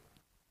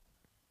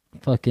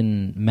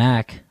fucking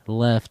Mac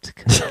left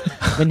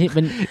when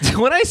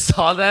I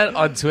saw that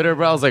on Twitter,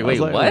 bro, I was like,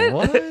 wait,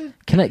 what?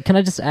 Can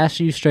I just ask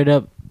you straight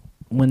up,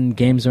 when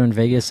games are in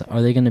Vegas,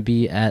 are they going to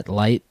be at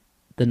Light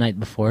the night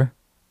before?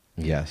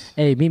 Yes.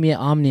 Hey, meet me at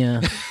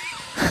Omnia.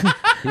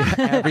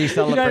 Every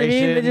celebration. You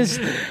know what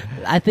I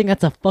mean? I think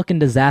that's a fucking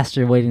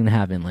disaster waiting to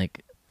happen.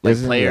 Like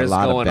players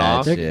going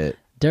off. Shit.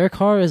 Derek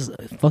Carr is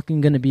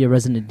fucking going to be a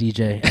resident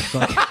DJ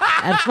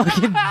at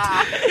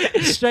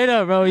fucking straight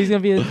up, bro. He's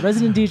going to be a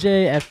resident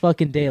DJ at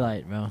fucking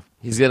Daylight, bro.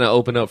 He's going to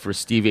open up for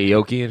Steve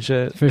Aoki and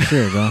shit. For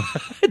sure, bro.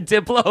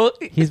 Diplo.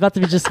 He's about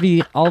to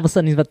be all of a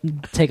sudden he's about to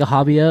take a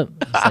hobby up.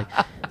 It's like,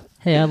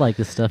 hey, I like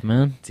this stuff,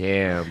 man.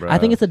 Damn, bro. I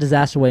think it's a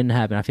disaster waiting to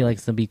happen. I feel like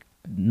it's going to be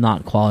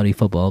not quality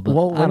football, but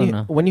I don't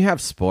know. When you have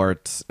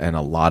sports and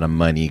a lot of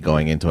money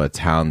going into a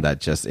town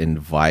that just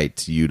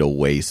invites you to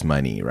waste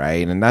money,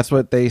 right? And that's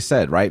what they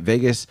said, right?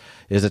 Vegas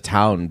is a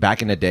town.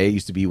 Back in the day, it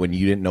used to be when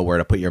you didn't know where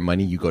to put your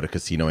money, you go to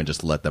casino and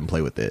just let them play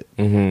with it.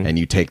 Mm-hmm. And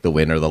you take the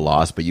win or the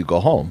loss, but you go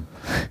home.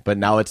 But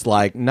now it's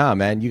like, nah,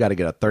 man, you got to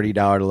get a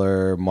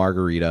 $30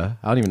 margarita.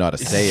 I don't even know how to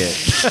say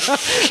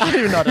it. I don't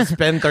even know how to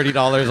spend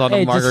 $30 on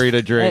a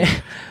margarita drink.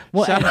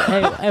 Shout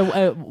out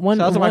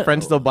to my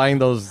friends still buying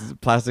those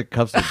plastic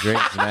cups of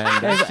drinks,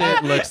 man. That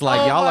shit looks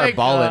like y'all are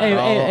balling,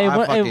 bro.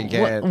 I fucking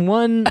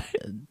can't.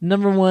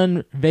 Number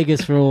one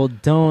Vegas rule: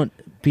 don't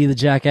be the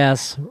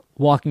jackass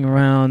walking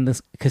around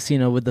this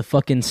casino with the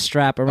fucking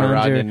strap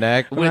around your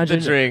neck with the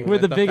drink,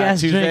 with the big ass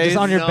drink just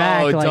on your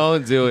back. Like,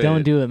 don't do it.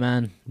 Don't do it,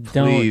 man.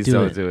 Please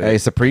don't do it. Hey,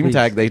 Supreme Please.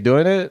 Tag, they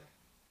doing it?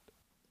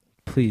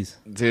 Please,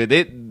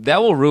 dude,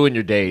 that will ruin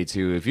your day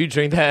too if you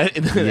drink that.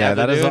 Yeah,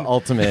 that is the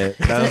ultimate.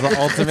 That is the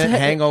ultimate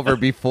hangover.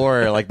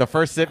 Before, like the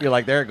first sip, you're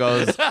like, there it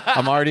goes.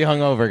 I'm already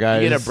hungover,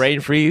 guys. You get a brain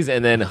freeze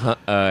and then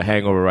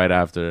hangover right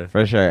after.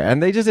 For sure.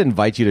 And they just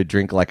invite you to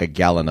drink like a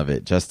gallon of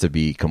it just to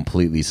be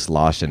completely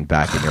sloshed and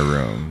back in your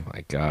room.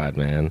 My God,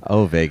 man.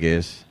 Oh,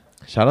 Vegas!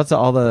 Shout out to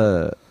all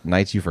the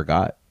nights you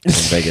forgot in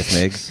Vegas,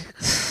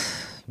 Migs.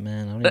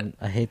 man,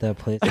 I hate that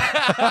place.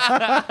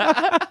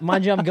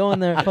 Mind you, I'm going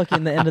there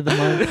fucking the end of the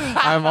month.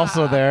 I'm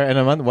also there in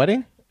a month.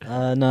 Wedding?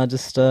 No,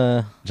 just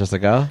a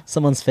go.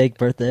 Someone's fake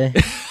birthday.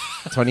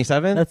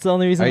 27th? That's the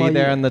only reason. Are why you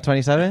there on the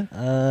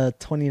 27th?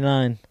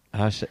 29.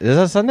 Is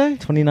that Sunday?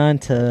 29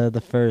 to the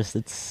 1st.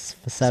 It's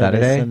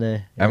Saturday?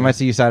 Sunday. I might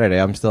see you Saturday.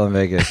 I'm still in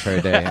Vegas for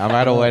a day. I'm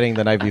at a wedding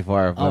the night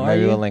before, but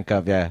maybe we'll link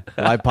up. Yeah,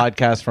 live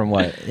podcast from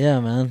what? Yeah,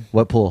 man.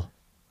 What pool?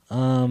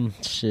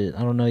 Shit,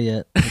 I don't know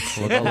yet.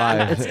 We'll go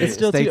live. It's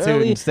still Stay too tuned.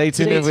 early. Stay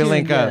tuned if we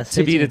link up.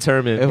 To be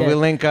determined. If we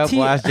link up,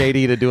 we'll ask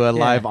JD to do a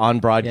live on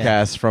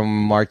broadcast Yeah.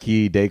 from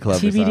Marquee Day Club.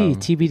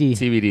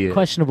 TBD.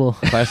 Questionable.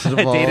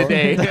 Questionable. Day to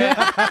day.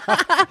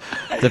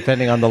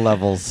 Depending on the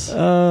levels.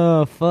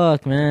 Oh,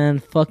 fuck, man.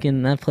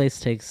 Fucking, that place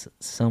takes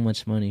so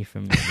much money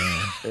from me,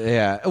 man.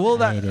 Yeah.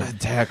 Well, I hate it.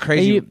 that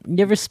crazy. Hey, you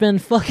ever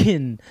spend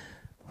fucking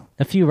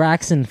a few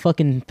racks in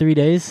fucking 3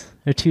 days?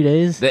 Or 2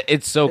 days?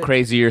 It's so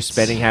crazy your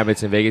spending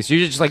habits in Vegas.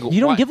 You're just like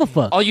You don't give a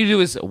fuck. All you do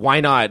is why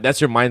not?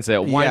 That's your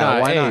mindset. Why Yeah,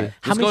 not? why Hey, not? Let's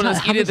How go many and let's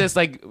ti- how eat at much- this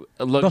like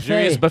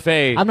luxurious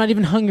buffet. I'm not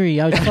even hungry.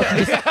 I was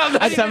fucking just,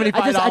 $75.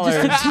 I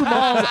just took 2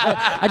 malls.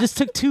 I just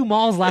took 2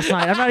 malls last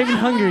night. I'm not even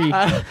hungry.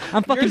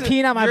 I'm fucking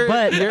peeing out my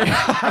butt.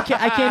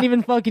 I can't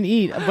even fucking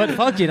eat. But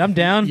fuck it, I'm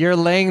down. You're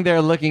laying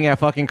there looking at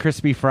fucking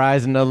crispy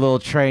fries in a little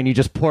tray, and you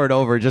just pour it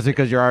over just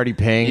because you're already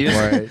paying You,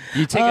 for it.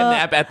 you take a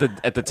nap at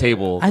the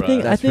table. I bruh.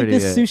 think That's this pretty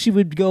it. sushi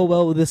would go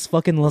well with this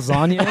fucking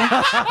lasagna.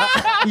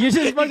 You're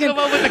just fucking come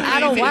up with the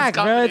out of craziest whack,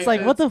 bro. It's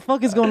like, what the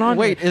fuck is going on?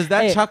 Wait, here? is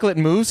that Hey, chocolate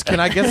mousse?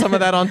 Can I get some of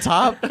that on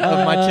top of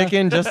my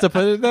chicken just to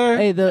put it there?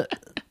 Hey, the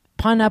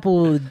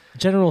pineapple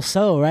General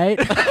So, right?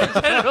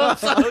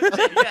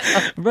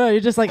 Bro, you're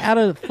just like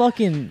you're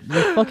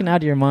fucking out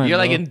of your mind. You're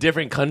like bro. in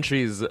different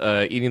countries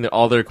eating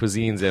all their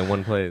cuisines in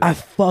one place. I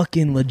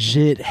fucking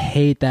legit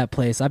hate that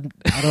place. I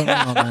don't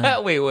know,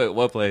 man. Wait,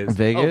 what place?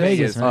 Vegas? Oh,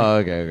 Vegas. man. Oh,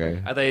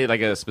 okay. I thought you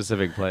like a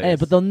specific place. Hey,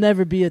 but there'll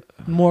never be a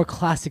more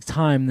classic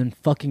time than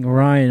fucking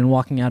Ryan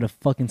walking out of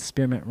fucking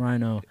Spearmint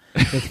Rhino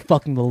with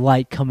fucking the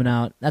light coming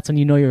out. That's when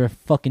you know you're a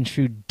fucking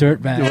true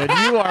dirtbag.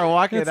 When you are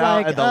walking It's out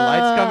like, and the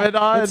lights coming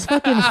on, It's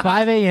fucking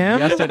 5 a.m.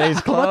 yesterday's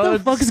What clothes.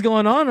 the fuck is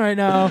going on right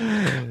now?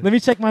 Let me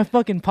check my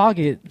fucking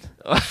pocket.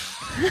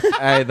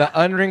 Hey, the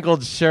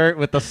unwrinkled shirt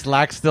with the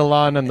slack still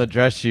on and the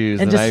dress shoes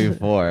And the just- night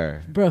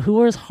before. Bro, who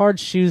wears hard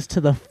shoes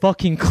to the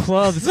fucking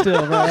club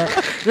still, bro?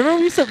 Remember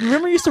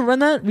we used to run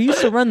that? We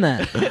used to run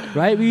that,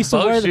 right? We used to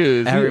boat wear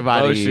shoes.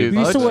 Everybody. Boat shoes. We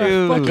used to Boat wear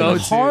shoes. fucking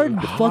Go-to. hard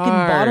fucking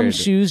bottom Hard.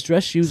 shoes,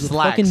 dress shoes with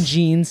Slacks. fucking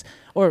jeans.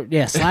 Or,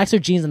 slacks or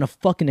jeans and a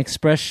fucking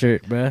express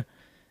shirt, bro.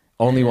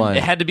 Only one.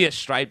 It had to be a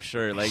striped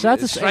shirt. Like Shout out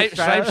to-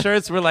 striped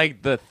shirts were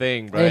like the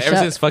thing, bro. Hey, Ever shout-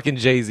 since fucking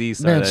Jay-Z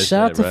started Man, that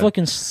shout out shit, to bro.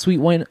 fucking Sweet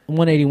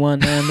 181,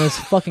 man. Those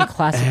fucking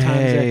classic times.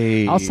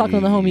 Hey. I was talking to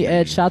the homie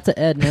Ed. Shout out to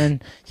Ed,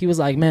 man. He was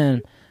like,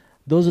 man,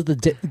 those are the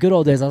good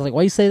old days. I was like,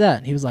 why you say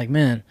that? He was like,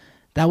 man,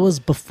 that was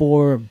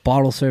before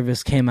bottle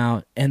service came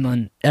out, and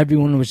then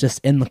everyone was just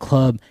in the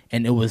club,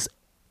 and it was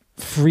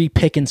free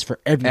pickings for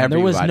everyone. There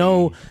was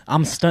no,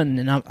 I'm stunting,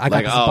 and I got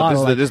Like, this oh,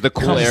 bottle. this is the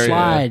cool come area.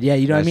 Slide. Yeah,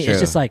 you know what I That's mean? It's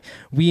true. just like,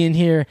 we in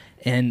here,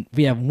 and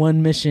we have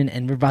one mission,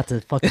 and we're about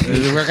to fucking...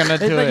 We're gonna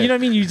It's do like, it. you know what I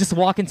mean? You just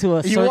walk into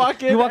a You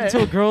walk in-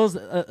 into a girls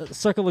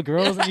circle of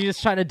girls and you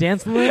just trying to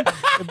dance with them.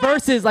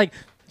 Versus like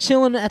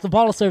chilling at the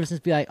bottle service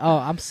and be like, "Oh,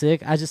 I'm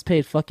sick. I just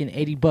paid fucking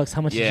 $80.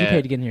 How much did you Yeah.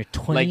 pay to get in here?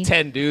 20." like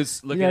 10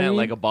 dudes looking know what I at mean?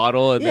 like a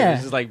bottle and Yeah. then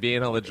it's just like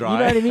being on the dry.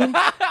 You know what I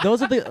mean?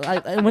 Those are the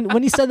like,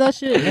 when he said that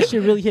shit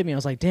really hit me. I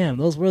was like, "Damn,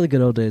 those were the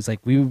good old days. Like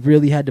we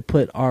really had to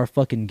put our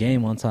fucking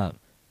game on top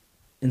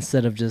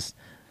instead of just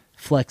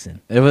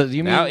flexing." It was.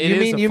 You mean? Now it you is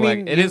mean? a You flex.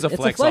 mean? It is a It's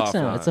flex a flex off,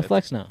 now. huh? It's a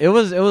flex now. It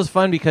was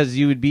fun because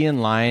you would be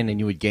in line and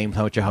you would game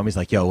plan with your homies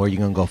like, yo, where you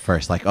gonna go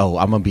first? Like, oh,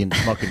 I'm gonna be in the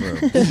smoking room.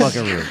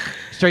 Smoking room.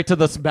 Straight to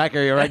the back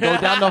area, right? Go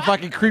down the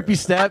fucking creepy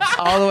steps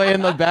all the way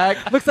in the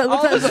back. Looks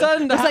all of a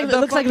sudden,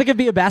 looks like there could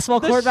be a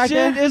basketball court back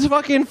shit there. is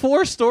fucking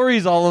 4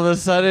 stories all of a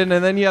sudden,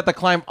 and then you have to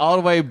climb all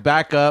the way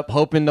back up,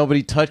 hoping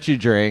nobody touch your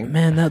drink.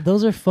 Man,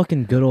 those are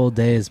fucking good old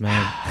days,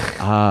 man.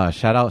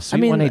 Shout out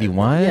Sweet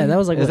 181. Yeah, that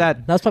was like is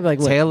that was probably like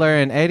what? Taylor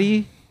and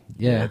Eddie?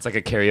 Yeah. It's like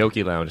a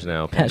karaoke lounge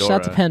now. Shout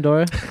out to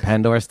Pandora.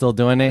 Pandora's still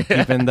doing it,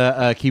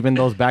 keeping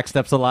those back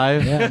steps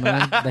alive. Yeah,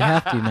 man. They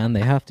have to, man. They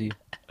have to.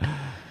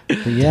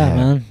 But yeah,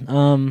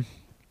 man.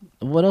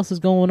 What else is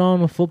going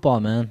on with football,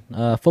 man?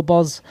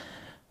 Football's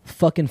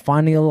fucking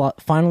finally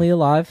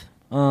alive.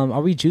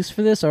 Are we juiced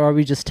for this, or are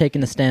we just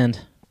taking a stand?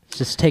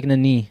 Just taking a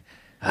knee?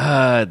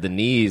 the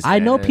knees. I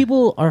know man.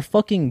 people are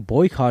fucking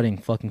boycotting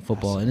fucking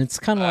football, and it's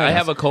kind of like... I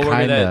have a coworker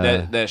kinda-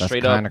 that that's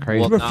straight up kinda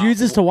crazy. will He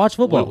refuses to watch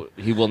football.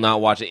 He will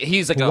not watch it.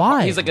 He's like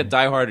Why? he's like a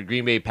diehard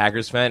Green Bay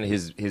Packers fan.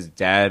 His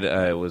dad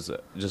was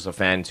just a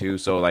fan too.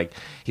 So like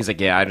he's like,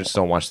 yeah, I just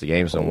don't watch the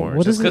games no more.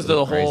 What Just is because it?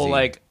 the Crazy. whole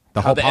like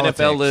The how whole the NFL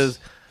politics. is.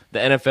 The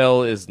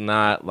NFL is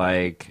not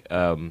like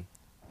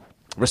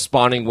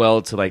responding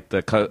well to like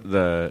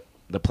the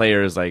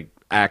players like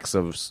acts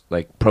of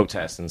like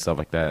protests and stuff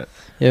like that.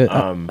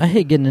 Yeah, I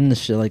hate getting into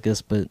shit like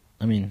this, but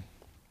I mean,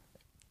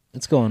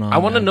 it's going on. I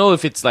want to man. know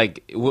if it's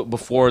like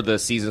before the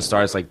season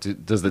starts. Like,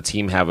 does the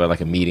team have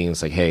a meeting?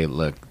 It's like, hey,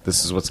 look,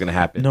 this is what's gonna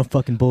happen. No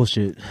fucking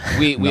bullshit.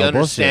 We No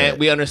understand. bullshit.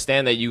 We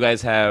understand that you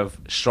guys have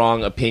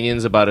strong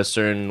opinions about a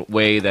certain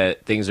way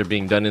that things are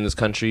being done in this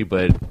country,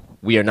 but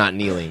we are not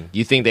kneeling.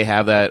 You think they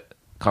have that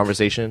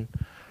conversation?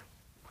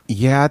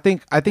 Yeah, I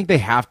think they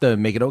have to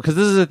make it because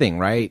this is the thing,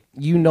 right?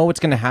 You know what's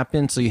going to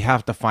happen, so you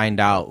have to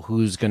find out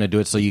who's going to do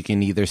it, so you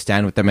can either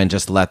stand with them and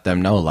just let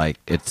them know, like,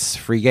 it's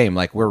free game,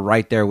 like we're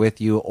right there with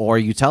you, or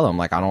you tell them,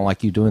 like, I don't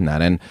like you doing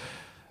that. And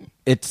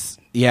it's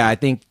I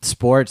think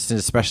sports,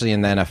 especially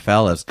in the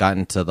NFL, has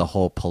gotten to the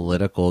whole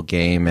political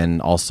game,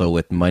 and also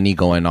with money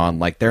going on,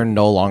 like they're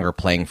no longer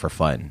playing for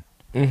fun.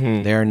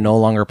 Mm-hmm. They're no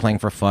longer playing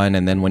for fun,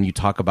 and then when you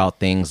talk about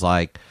things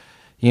like,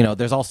 you know,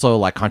 there's also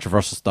like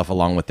controversial stuff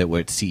along with it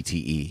with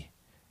CTE,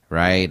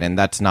 right? And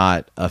that's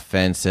not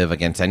offensive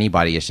against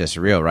anybody. It's just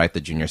real, right? The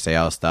junior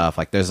seau stuff.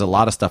 Like there's a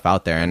lot of stuff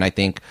out there. And I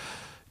think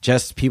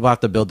just people have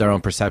to build their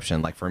own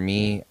perception. Like for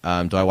me,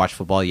 do I watch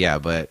football? Yeah,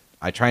 but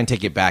I try and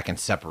take it back and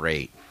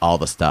separate all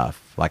the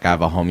stuff. Like I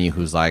have a homie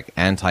who's like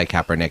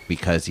anti-Kaepernick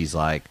because he's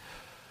like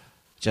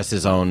just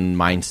his own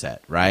mindset,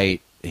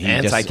 right?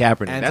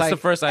 Anti-Kaepernick. That's the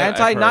first I've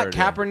heard. Not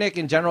Kaepernick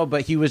in general,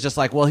 but he was just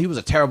like, well, he was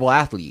a terrible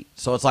athlete,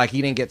 so it's like he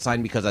didn't get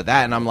signed because of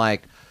that. And I'm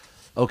like,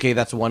 okay,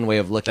 that's one way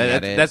of looking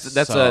at it.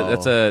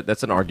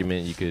 That's an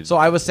argument you could. So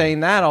I was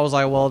saying that I was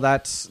like, well,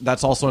 that's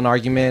also an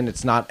argument.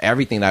 It's not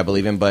everything that I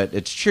believe in, but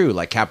it's true.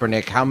 Like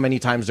Kaepernick, how many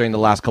times during the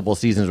last couple of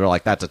seasons were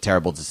like, that's a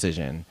terrible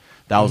decision.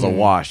 That was a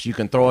wash. You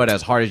can throw it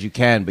as hard as you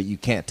can, but you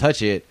can't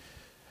touch it.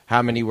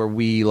 How many were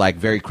we like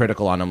very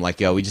critical on him? Like,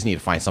 yo, we just need to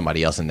find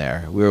somebody else in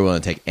there. We were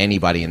willing to take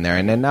anybody in there.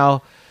 And then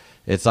now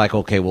it's like,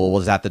 okay, well,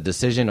 was that the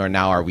decision? Or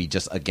now are we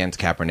just against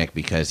Kaepernick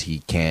because he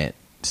can't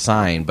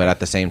sign? But at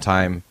the same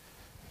time,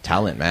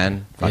 talent,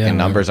 man. Fucking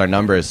numbers are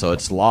numbers. So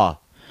it's law.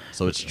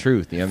 So it's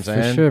truth. You know what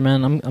I'm saying? For sure,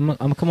 man.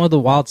 I'm coming with a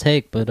wild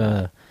take, but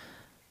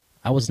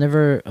I was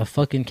never a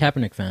fucking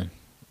Kaepernick fan.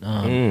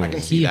 I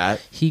can see that.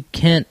 He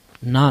can't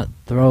not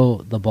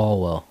throw the ball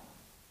well.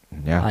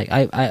 Yeah. Like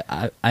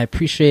I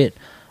appreciate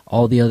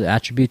all the other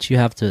attributes you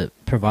have to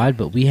provide,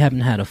 but we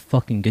haven't had a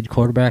fucking good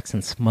quarterback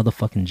since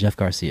motherfucking Jeff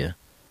Garcia.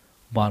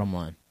 Bottom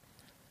line.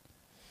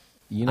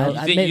 You know,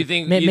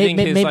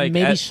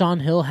 maybe Sean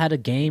Hill had a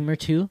game or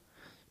two,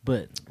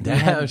 but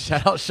damn,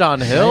 shout out Sean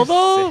Hill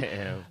though.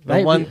 The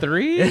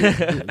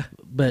 1-3.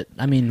 But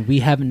I mean, we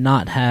have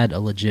not had a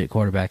legit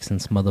quarterback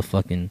since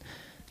motherfucking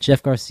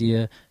Jeff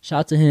Garcia. Shout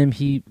out to him.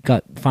 He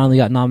finally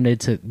got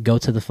nominated to go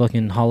to the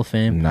fucking Hall of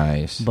Fame.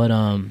 Nice. But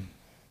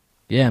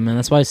yeah, man,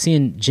 that's why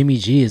seeing Jimmy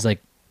G is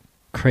like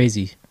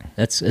crazy.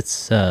 It's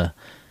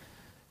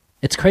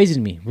crazy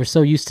to me. We're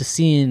so used to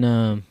seeing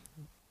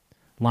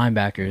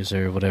linebackers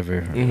or whatever,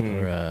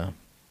 or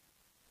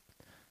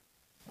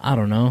I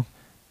don't know.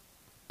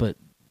 But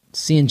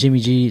seeing Jimmy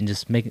G and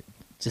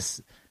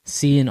just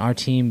seeing our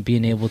team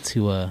being able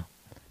to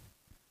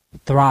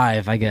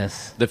thrive, I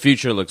guess. The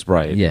future looks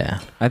bright. Yeah.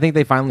 I think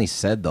they finally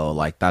said, though,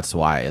 like, that's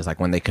why. It's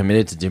like when they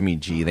committed to Jimmy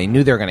G, they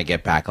knew they were going to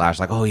get backlash.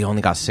 Like, oh, he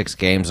only got 6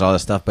 games and all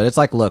this stuff. But it's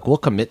like, look, we'll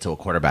commit to a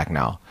quarterback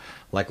now.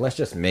 Like, let's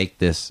just make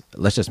this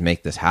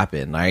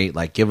happen, right?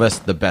 Like, give us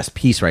the best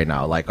piece right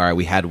now. Like, all right,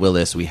 we had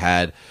Willis, we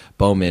had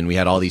Bowman, we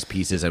had all these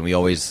pieces, and we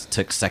always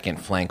took second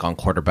flank on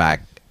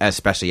quarterback,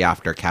 especially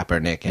after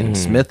Kaepernick and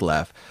Smith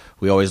left.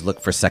 We always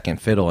looked for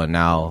second fiddle, and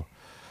now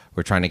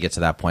we're trying to get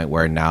to that point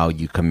where now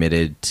you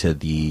committed to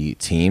the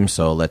team,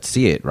 so let's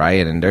see it,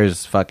 right? And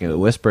there's fucking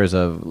whispers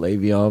of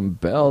Le'Veon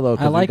Bell, though,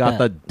 because we got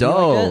the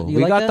dough.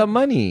 We got the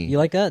money. You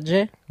like that,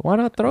 Jay? Why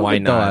not throw Why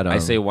the dough not? at him? I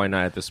say why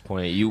not at this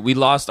point. We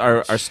lost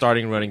our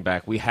starting running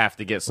back. We have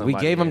to get somebody.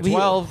 We gave him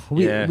 12.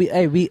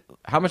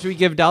 How much did we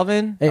give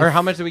Dalvin? Or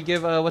how much did we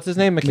give, what's his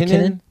name,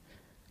 McKinnon?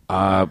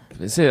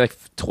 Is it like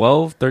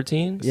 12,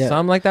 13? Yeah.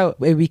 Something like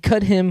that. We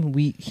cut him.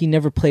 He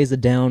never plays a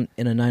down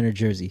in a Niner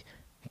jersey.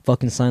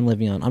 Fucking sign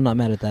Le'Veon. I'm not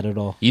mad at that at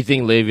all. You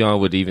think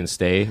Le'Veon would even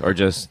stay or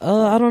just?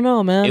 I don't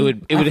know, man. It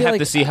would have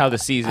to see how the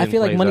season. I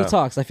feel like money out.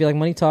 talks. I feel like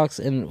money talks,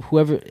 and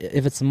whoever,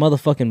 if it's the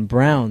motherfucking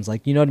Browns,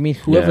 like, you know what I mean,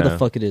 whoever the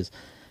fuck it is,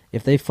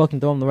 if they fucking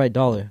throw him the right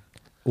dollar.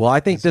 Well,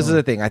 I think this is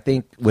the thing. I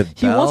think with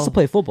he Bell, wants to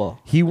play football.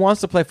 He wants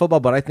to play football,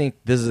 but I think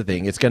this is the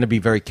thing. It's going to be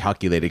very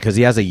calculated because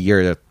he has a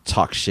year to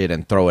talk shit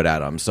and throw it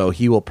at him. So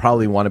he will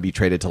probably want to be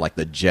traded to like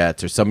the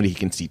Jets or somebody he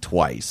can see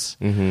twice.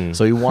 Mm-hmm.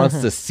 So he wants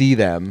to see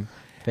them.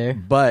 Fair.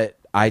 But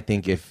I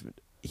think if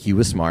he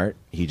was smart,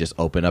 he just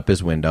open up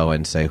his window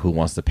and say, who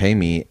wants to pay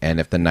me? And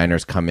if the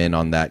Niners come in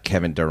on that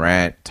Kevin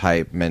Durant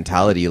type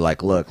mentality,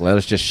 like, look, let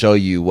us just show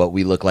you what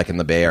we look like in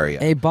the Bay Area.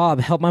 Hey, Bob,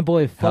 help my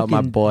boy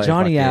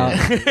Johnny out.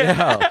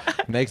 Yeah,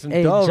 make some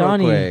dough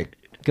Johnny, real quick.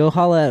 Go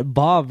holla at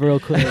Bob real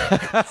quick.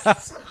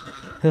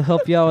 He'll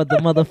help you out with the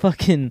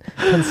motherfucking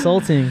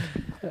consulting.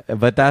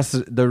 But that's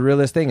the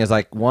realest thing is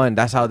like, one,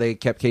 that's how they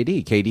kept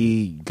KD.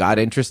 KD got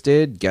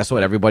interested. Guess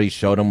what? Everybody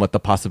showed him what the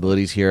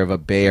possibilities here of a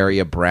Bay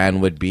Area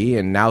brand would be.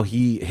 And now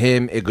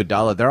him,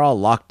 Iguodala, they're all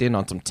locked in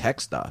on some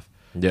tech stuff.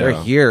 Yeah.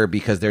 They're here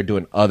because they're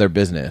doing other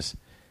business.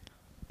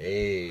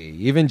 Hey,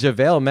 even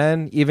JaVale,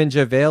 man. Even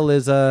JaVale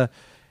is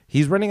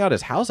he's renting out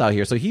his house out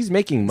here. So he's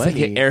making money. It's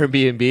like an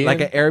Airbnb.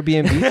 Like an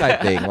Airbnb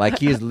type thing. Like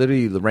he is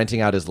literally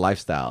renting out his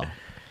lifestyle.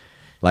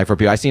 Like for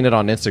people. I seen it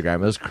on Instagram.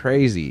 It was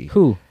crazy.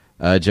 Who?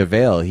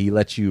 JaVale, he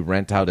lets you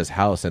rent out his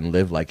house and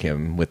live like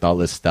him with all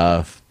this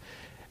stuff.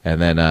 And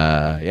then,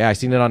 I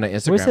seen it on an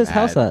Instagram Where's his ad.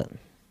 house at?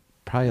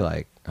 Probably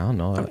like I don't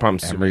know, I'm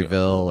assuming-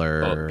 Emeryville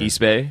or East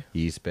Bay.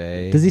 East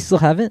Bay. Does he still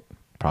have it?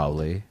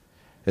 Probably.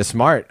 It's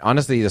smart.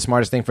 Honestly, the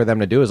smartest thing for them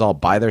to do is all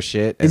buy their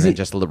shit and Is then he-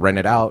 just rent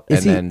it out and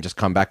is he- then just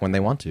come back when they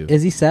want to.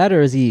 Is he sad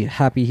or is he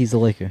happy he's a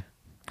Laker?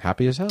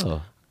 Happy as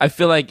hell. I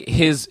feel like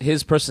his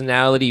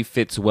personality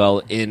fits well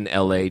in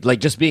LA. Like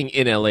just being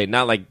in LA,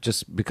 not like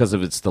just because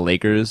of it's the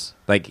Lakers.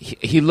 Like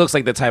he looks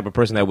like the type of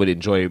person that would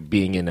enjoy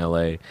being in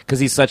LA because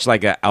he's such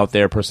like a out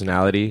there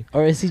personality.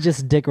 Or is he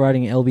just dick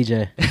riding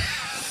LBJ?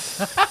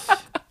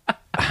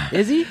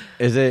 Is he?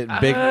 Is it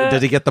big?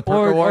 Does he get the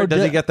Perk Award?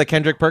 Does he get the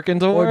Kendrick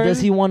Perkins Award? Or does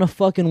he want to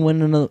fucking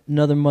win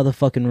another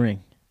motherfucking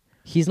ring?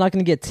 He's not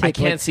gonna get ticked. I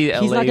can't see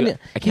he's LA. not gonna,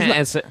 I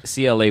can't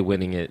see LA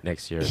winning it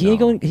next year. He ain't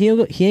no. going.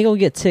 He ain't gonna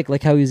get ticked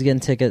like how he was getting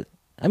ticket.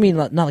 I mean,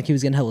 not like he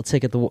was getting hella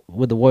ticket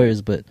with the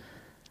Warriors, but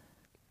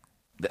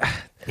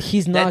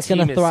he's not team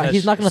gonna is thrive. such-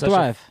 He's not gonna such a-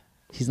 thrive.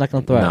 He's not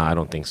gonna thrive. No, I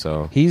don't think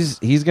so. He's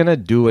gonna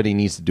do what he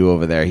needs to do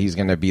over there. He's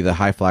gonna be the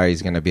high flyer.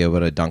 He's gonna be able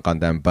to dunk on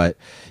them. But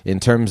in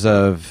terms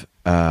of,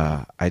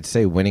 I'd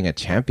say winning a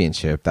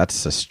championship,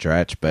 that's a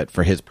stretch. But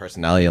for his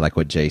personality, like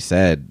what Jay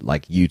said,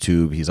 like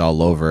YouTube, he's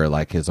all over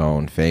like his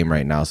own fame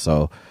right now.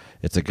 So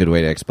it's a good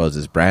way to expose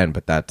his brand.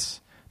 But that's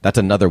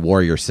another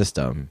Warrior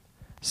system.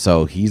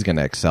 So he's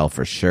gonna excel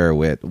for sure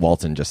with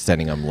Walton just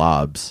sending him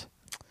lobs.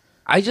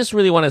 I just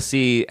really want to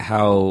see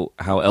how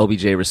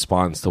LBJ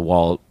responds to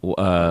Luke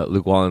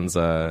Walton's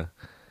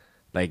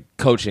like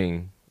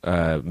coaching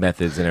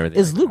methods and everything.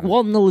 Is Luke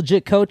Walton a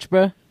legit coach,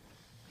 bruh?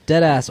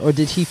 Dead ass, or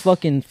did he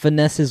fucking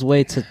finesse his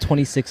way to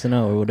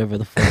 26-0 or whatever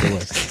the fuck it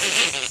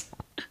was?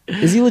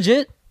 Is he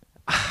legit?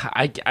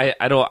 I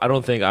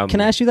don't think I'm.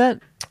 Can I ask you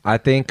that? I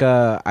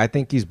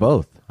think he's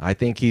both. I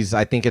think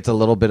it's a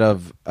little bit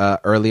of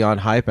early on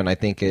hype, and I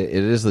think it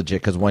is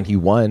legit because when he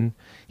won,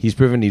 he's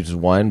proven he's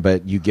won.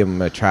 But you give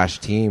him a trash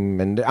team,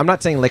 and I'm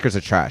not saying Lakers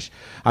are trash.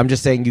 I'm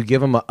just saying you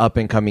give him an up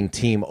and coming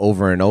team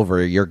over and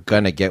over, you're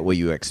gonna get what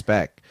you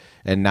expect.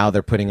 And now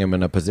they're putting him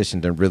in a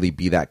position to really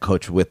be that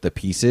coach with the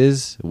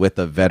pieces, with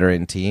a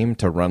veteran team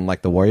to run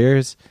like the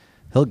Warriors.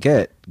 He'll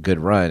get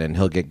good run and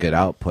he'll get good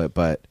output.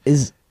 But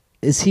Is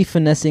he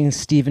finessing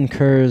Stephen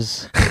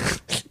Kerr's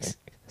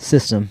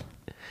system?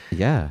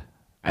 yeah.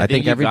 I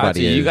think think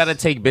everybody is. You got to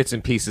take bits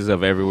and pieces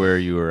of everywhere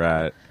you were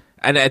at,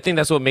 and I think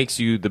that's what makes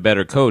you the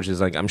better coach. Is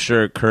like I'm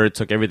sure Kerr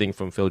took everything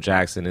from Phil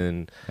Jackson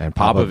and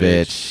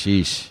Popovich.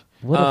 Sheesh.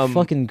 What a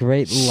fucking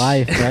great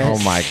life, right? Oh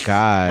my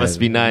God. Must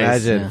be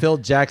nice. Imagine Yeah. Phil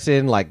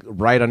Jackson, like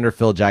right under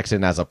Phil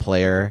Jackson as a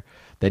player.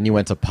 Then you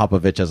went to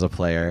Popovich as a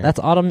player. That's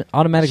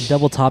automatic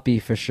double toppy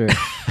for sure.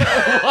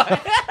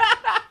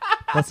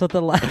 That's what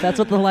the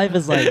life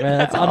is like, man.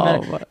 That's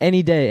automatic.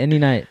 Any day, any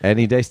night.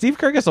 Any day. Steve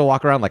Kerr gets to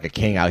walk around like a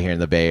king out here in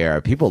the Bay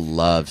Area. People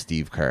love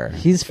Steve Kerr.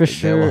 He's for They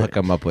sure. will hook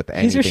him up with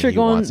anything He's for sure he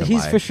going. wants in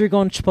He's life. for sure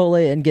going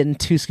Chipotle and getting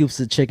 2 scoops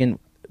of chicken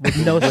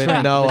with no with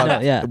shrimp.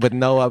 no with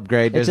no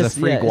upgrade. It's There's a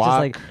free it's guac, just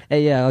like,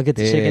 hey, yeah, I'll get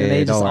the chicken, and they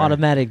Yeah, just don't worry.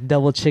 automatic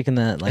double chicken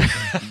that, like,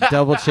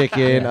 double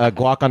chicken,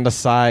 guac on the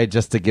side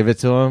just to give it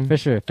to him. for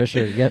sure.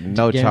 Yep,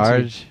 No guaranteed.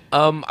 charge.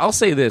 I'll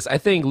say this. I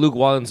think Luke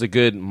Walton's a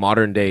good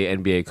modern day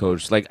NBA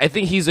coach. Like I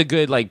think he's a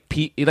good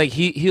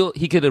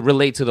he could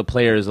relate to the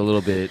players a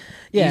little bit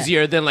Yeah.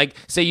 easier than like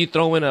say you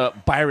throw in a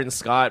Byron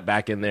Scott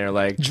back in there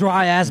like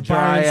Dry ass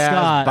Byron Dry-ass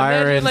Scott.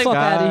 Byron Fuck Scott.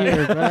 out of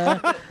here,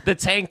 bro. the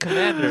tank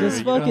commander.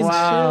 Just fucking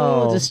Wow.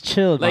 chill. Just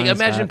chill. Like Byron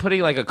imagine Scott.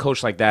 putting like a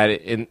coach like that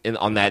in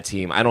on that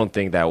team. I don't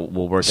think that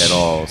will work at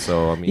all.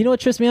 So I mean, You know what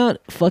trips me out?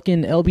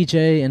 Fucking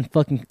LBJ and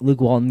fucking Luke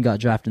Walton got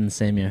drafted in the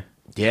same year.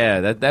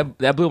 yeah,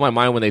 that blew my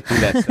mind when they threw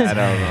that stat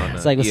out on.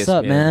 It's like, what's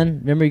up, ESPN. man?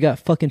 Remember you got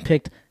fucking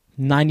picked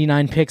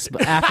 99 picks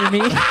after me,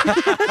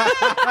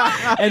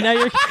 and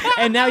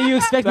now you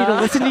expect me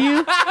to listen to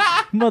you,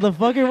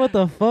 motherfucker? What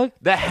the fuck?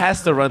 That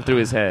has to run through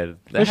his head.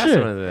 That For has sure.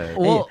 to run through his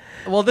head.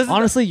 Well, this is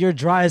Honestly, you're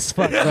dry as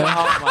fuck,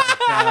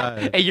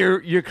 bro. Hey,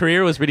 your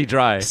career was pretty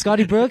dry.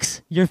 Scotty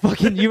Brooks, you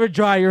were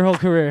dry your whole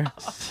career.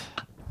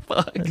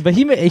 But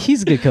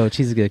he's a good coach.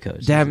 He's a good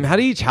coach. Damn, how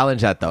do you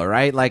challenge that though,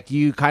 right? Like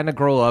you kind of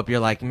grow up,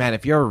 you're like, man,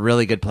 if you're a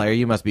really good player,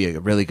 you must be a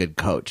really good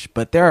coach.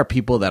 But there are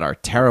people that are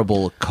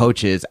terrible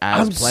coaches as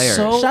I'm players.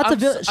 so- Shout I'm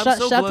to so shout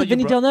glad to you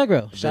Vinny Del brought-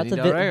 Negro. Shout to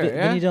Vinny Del Negro,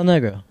 yeah. Vinny Del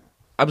Negro.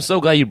 I'm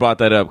so glad you brought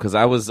that up because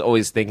I was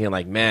always thinking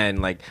like, man,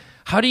 like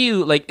how do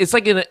you like? It's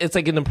like in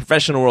the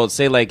professional world.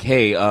 Say like,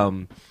 hey,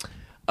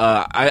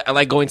 I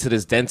like going to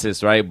this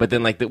dentist, right? But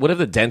then like, what if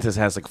the dentist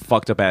has like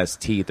fucked up ass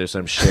teeth or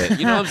some shit?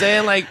 You know what I'm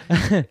saying? Like,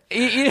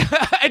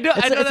 I know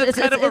that's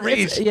kind of a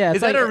reach. yeah, is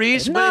it's that like- a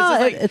reach? no,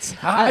 But it's-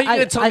 how are you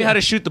gonna tell me how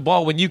to shoot the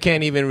ball when you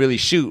can't even really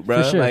shoot,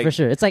 bro? For sure, like, for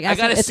sure. It's like I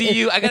gotta asking- see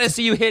you. I gotta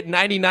see you hit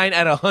 99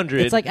 out of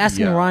 100. It's like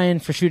asking Yeah. Ryan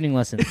for shooting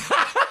lessons.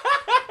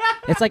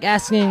 It's like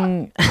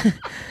asking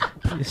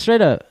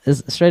straight up.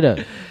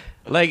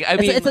 like I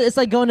mean, It's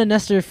like going to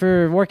Nestor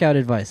for workout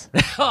advice.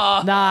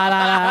 Nah.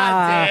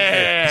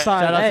 Damn.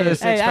 Sorry. Shout out to the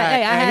six pack. I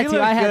Hey, had he to.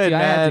 looked I had good, to.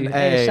 man.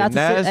 Hey,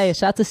 Hey,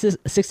 shout Nez. to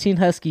 16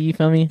 Husky. You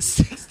feel me?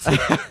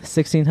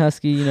 16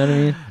 Husky. You know what I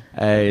mean?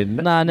 Hey,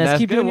 Nah, Ness, that's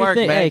keep good doing your work,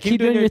 thing. man. Hey, keep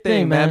doing your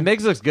thing, man.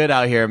 Miggs looks good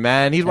out here,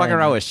 man. He's walking Hey,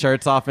 around man. with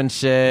shirts off and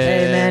shit.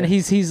 Hey, man,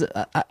 he's.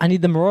 I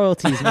need them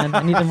royalties, man.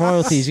 I need them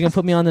royalties. You can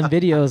put me on them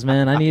videos,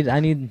 man. I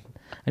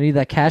need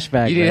that cash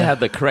back. You need to man. have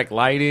the correct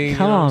lighting.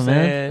 Come you know on, what I'm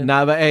man. saying?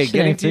 Nah, but hey, Shit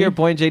getting ain't to your free.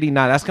 point, JD,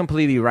 nah, that's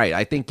completely right.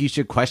 I think you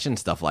should question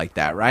stuff like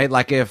that, right?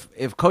 Like if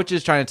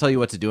coaches trying to tell you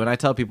what to do, and I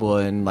tell people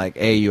in like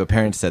AAU, a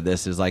parent said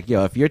this, is like,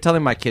 yo, if you're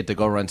telling my kid to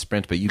go run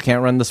sprints, but you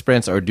can't run the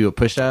sprints or do a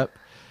push-up,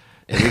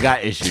 we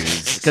got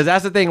issues. Because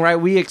that's the thing, right?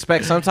 We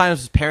expect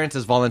sometimes parents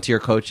as volunteer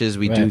coaches,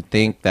 we do Right.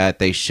 think that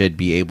they should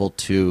be able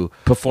to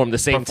Perform the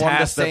same perform the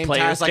task that same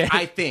players task, like can.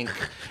 I think,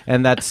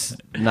 and that's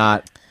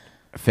not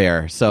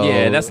fair. So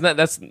Yeah, that's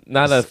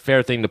not a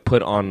fair thing to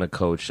put on the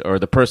coach or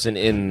the person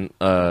in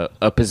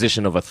a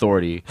position of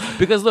authority.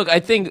 Because look, I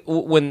think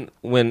when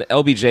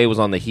LBJ was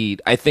on the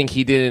Heat, I think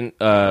he didn't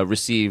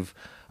receive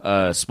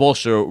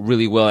Spoelstra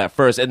really well at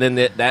first, and then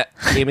that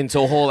came into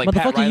a whole like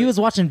Pat Motherfucker, Riley. you was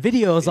watching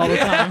videos all the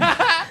time.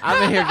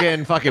 I'm in here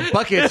getting fucking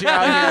buckets. You're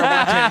out here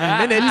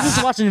watching You minutes.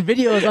 just watching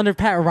videos under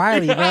Pat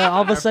Riley, bro.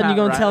 All of a sudden, you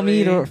Pat gonna tell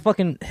me Riley. to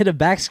fucking hit a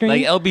back screen?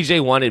 Like LBJ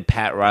wanted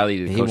Pat Riley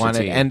to He coach wanted,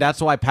 the team. and that's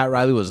why Pat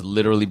Riley was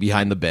literally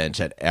behind the bench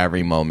at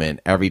every moment,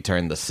 every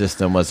turn. The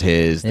system was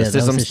his. Yeah, The that was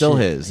system's his still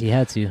shit. his. He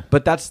had to.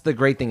 But that's the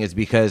great thing is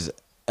because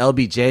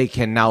LBJ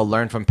can now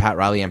learn from Pat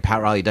Riley, and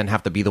Pat Riley doesn't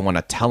have to be the one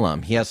to tell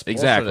him. He has Spoelstra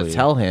Exactly. to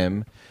tell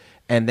him,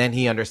 and then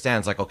he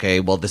understands. Like, okay,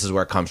 well, this is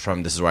where it comes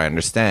from. This is where I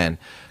understand.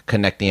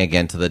 Connecting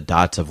again to the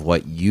dots of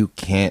what you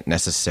can't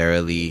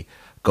necessarily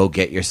go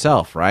get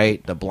yourself,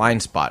 right? The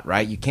blind spot,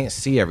 right? You can't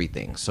see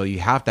everything, so you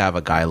have to have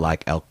a guy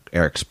like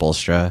Eric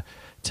Spoelstra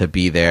to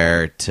be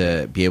there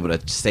to be able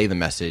to say the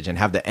message and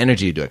have the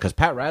energy to do it. Because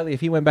Pat Riley,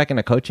 if he went back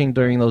into coaching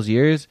during those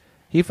years,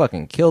 he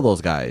fucking killed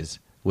those guys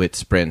with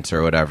sprints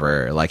or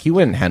whatever. Like, he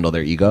wouldn't handle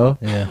their ego.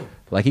 Yeah.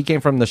 Like, he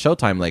came from the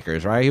Showtime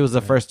Lakers, right? He was the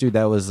first dude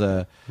that was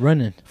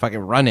Running. fucking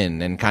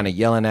running and kind of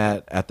yelling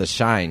at the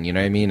shine, you know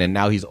what I mean? And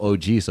now he's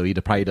OG, so he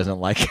probably doesn't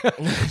like he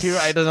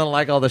probably doesn't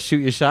like all the shoot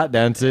your shot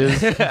dances.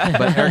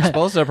 But Eric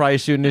Spoelstra probably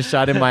shooting his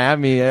shot in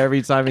Miami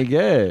every time he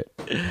get.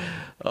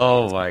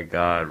 oh my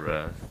god,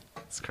 bro,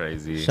 it's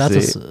crazy. Shots to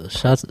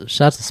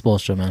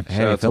Spoelstra, man.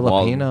 Hey, out to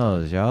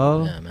Filipinos,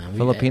 yo. Yeah, man.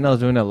 Filipinos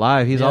doing it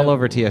live. He's Yeah. all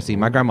over TFC.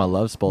 My grandma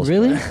loves Spoelstra.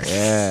 Really?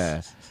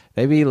 Yeah.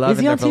 They be loving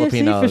he their on TFC for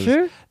Filipinos.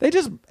 sure? They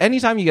just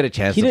anytime you get a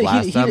chance He to do-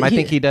 blast he- them. I he-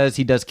 think he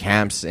does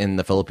camps in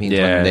the Philippines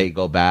Yeah. when they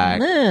go back.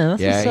 Man,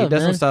 that's yeah, what's he up,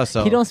 does man. some stuff.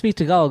 So He don't speak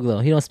Tagalog though.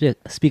 He don't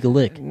speak a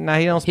lick. Nah,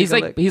 he don't speak.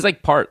 He's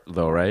like part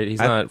though, right? He's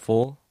not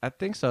full. I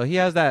think so. He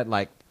has that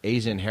like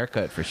Asian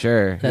haircut for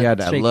sure. He That had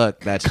that straight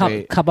look. That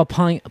straight.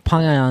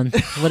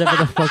 Pangayan, whatever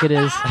the fuck it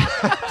is.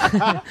 You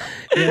know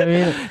what I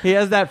mean? He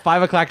has that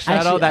 5 o'clock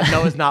shadow Actually- that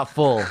no is not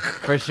full.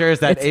 For sure,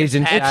 it's that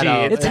Asian edgy.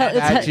 shadow.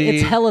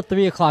 It's hella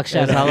 3 o'clock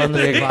shadow. It's hella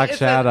 3 o'clock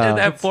shadow. And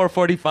that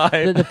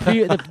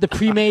 4:45. the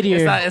pre-made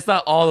It's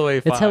not all the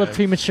way. 5. It's hella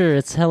premature.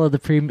 It's hella the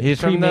He's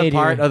from the pre-made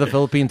part of the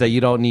Philippines that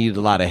you don't need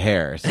a lot of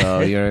hair. So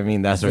you know what I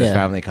mean. That's where his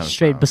family comes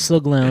straight from.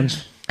 Basug Lounge.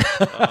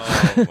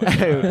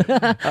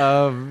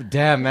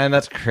 Damn, man,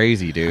 that's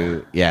crazy,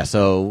 dude. Yeah,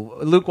 so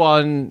Luke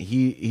Walton,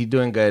 he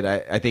doing good.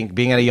 I think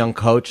being at a young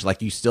coach,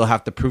 like, you still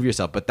have to prove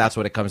yourself, but that's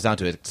what it comes down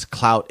to. It's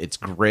clout, it's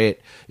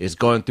grit, it's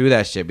going through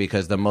that shit,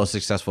 because the most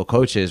successful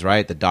coaches,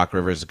 right, the Doc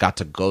Rivers, got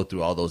to go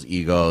through all those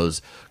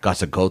egos, got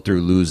to go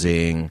through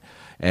losing,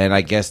 and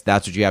I guess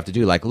that's what you have to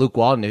do. Like Luke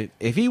Walton,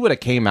 if he would have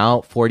came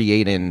out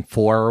 48-4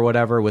 or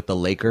whatever with the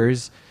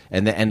Lakers,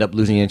 and then end up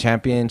losing a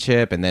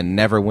championship and then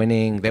never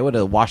winning, they would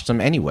have watched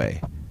him anyway.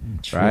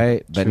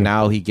 Right? But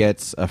now he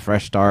gets a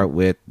fresh start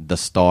with the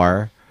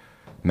star,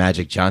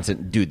 Magic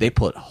Johnson. Dude, they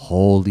put,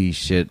 holy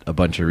shit, a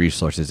bunch of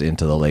resources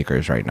into the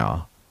Lakers right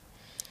now.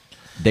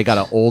 They got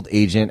an old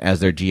agent as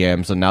their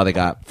GM, so now they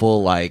got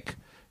full, like,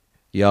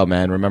 yo,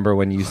 man, remember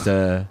when you used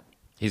to...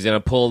 He's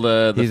gonna pull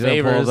the He's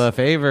favors. gonna pull the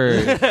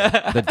favors.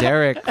 The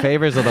Derek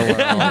favors of the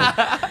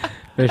world.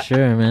 For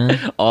sure,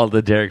 man. All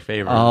the Derek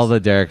favors. All the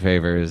Derek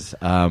favors.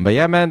 But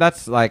yeah, man,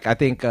 that's like, I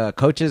think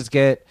coaches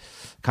get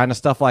kind of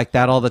stuff like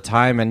that all the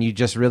time, and you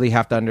just really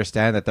have to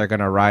understand that they're going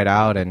to ride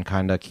out and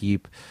kind of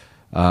keep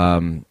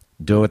doing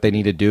what they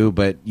need to do.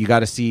 But you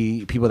got to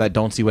see people that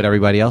don't see what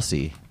everybody else see.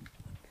 You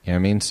know what I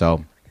mean?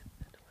 So,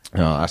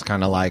 that's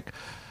kind of like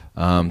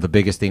the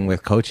biggest thing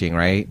with coaching,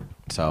 right?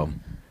 So,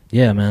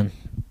 Yeah, man.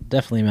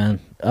 Definitely, man.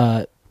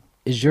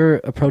 Is your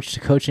approach to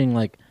coaching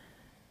like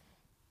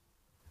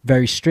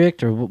very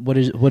strict, or what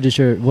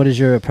is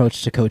your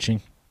approach to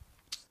coaching?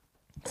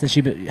 Since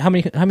you've been, how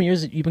many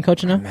years have you been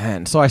coaching now?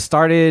 man, so I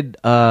started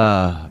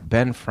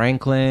Ben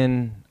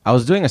Franklin. I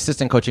was doing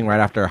assistant coaching right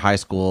after high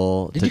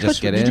school Did to you just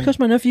coach? get Did in. you coach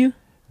my nephew,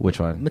 Which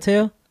one?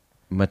 Mateo?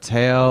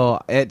 Mateo.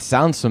 It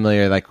sounds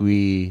familiar. Like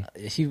He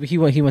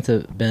went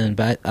to Ben,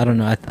 but I don't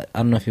know. I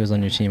don't know if he was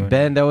on your team.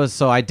 Ben.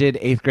 I did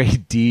 8th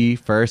grade D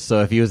first.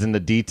 So if he was in the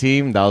D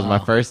team, that was my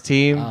first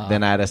team. Oh.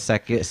 Then I had a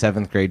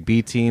 7th grade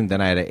B team.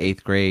 Then I had an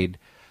 8th grade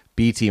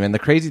B team. And the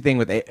crazy thing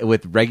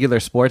with regular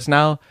sports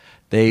now,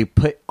 they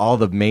put all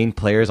the main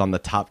players on the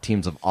top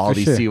teams of all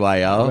these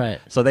CYO. Right.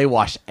 So they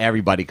wash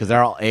everybody because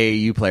they're all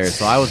AAU players.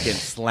 So I was getting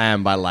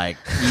slammed by like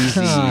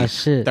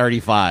easy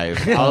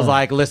 35. I was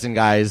like, listen,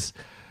 guys,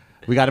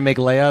 we got to make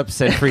layups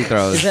and free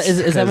throws.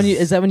 Is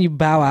that when you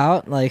bow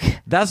out?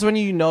 Like that's when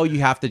you know you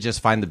have to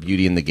just find the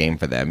beauty in the game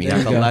for them. You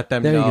have to let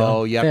them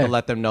know. You have to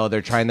let them know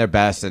they're trying their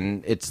best,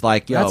 and it's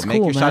like, yo, That's make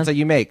cool, your shots that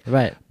you make.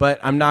 Right. But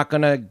I'm not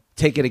gonna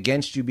take it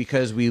against you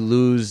because we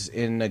lose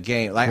in a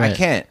game. Like Right. I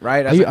can't.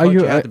 Right. As a coach,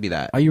 you have to be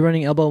that. Are you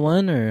running elbow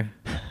one or?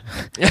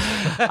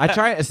 I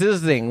try. This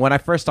is the thing. When I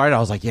first started, I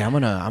was like, "Yeah, I'm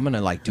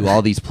gonna like do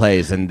all these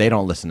plays," and they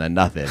don't listen to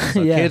nothing.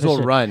 So Yeah, kids for will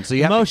sure. run. So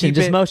you have motion, to keep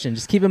just it, motion,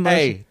 just keep it motion.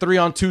 Hey,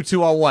 3-on-2,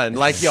 2-on-1.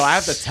 Like, yo, I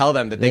have to tell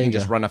them that they There can you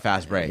just go. run a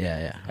fast break.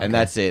 Yeah. And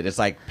that's it. It's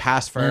like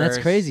pass first. Man, that's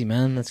crazy,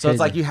 man. That's So crazy. it's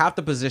like you have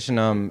to position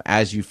them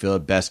as you feel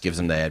best gives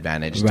them the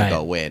advantage Right. to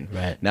go win.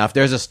 Right. Now, if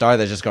there's a star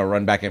that's just gonna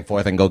run back and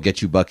forth and go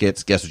get you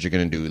buckets, guess what you're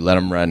gonna do? Let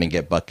them run and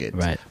get buckets.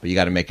 Right. But you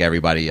got to make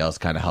everybody else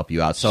kind of help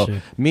you out. So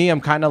Sure. me,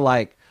 I'm kind of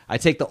like I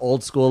take the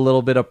old school a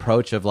little bit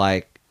approach of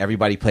like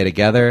everybody play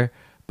together.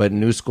 But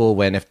new school,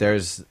 when if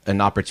there's an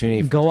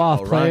opportunity, Go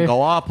off, player.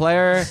 Go off,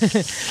 player.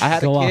 I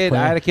had Go a off, kid.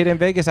 player. I had a kid in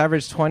Vegas,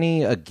 averaged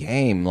 20 a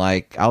game.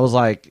 Like I was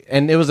like,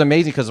 and it was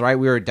amazing because we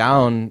were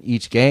down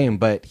each game,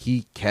 but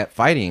he kept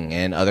fighting,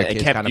 and other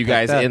kids kept kind of you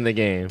guys in the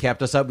game.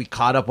 kept us up. We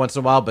caught up once in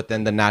a while, but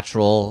then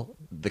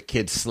the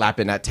kids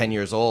slapping at 10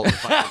 years old.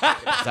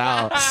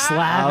 Out.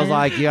 I was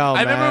like, yo,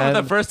 I man.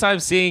 remember the first time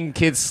seeing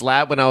kids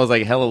slap when I was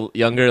like hella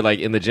younger, like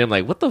in the gym.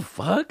 Like, what the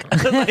fuck?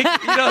 Like, you know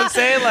what I'm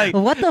saying? Like,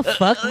 what the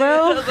fuck, I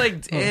bro? was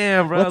like,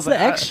 damn, bro. What's I was the like,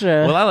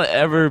 extra? Will I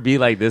ever be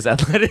like this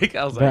athletic?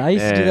 I was Bro, like, I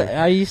used to do man.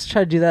 that. I used to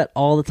try to do that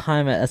all the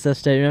time at SF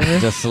State. Remember?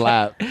 just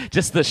slap.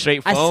 Just the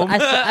straight foam.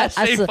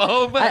 Straight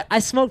foam. I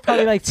smoked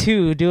probably like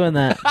 2 doing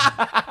that.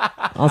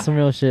 On some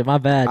real shit. My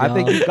bad. I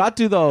think you got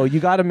to, though. You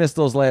got to miss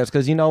those layups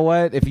because you know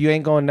what? If you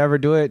ain't going to never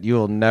do it, you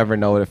will never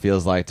know what it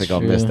feels like to go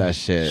miss that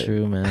shit.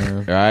 True, man.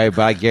 All right,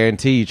 but I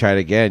guarantee you try it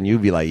again, you'll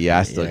be like, yeah,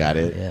 I still got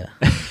it.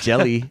 Yeah.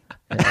 Jelly.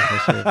 Yeah,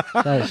 for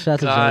sure. Shout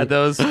to God,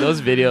 Jelly.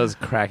 those videos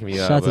crack me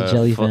up. Shout to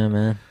Jelly fan,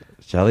 man.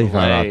 Jelly fan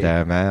out Right.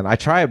 there, man. I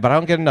try it, but I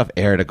don't get enough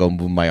air to go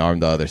move my arm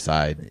the other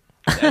side.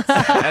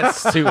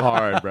 That's too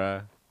hard,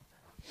 bro.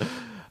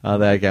 Oh,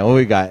 that again. What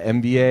we got?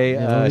 NBA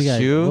what we got-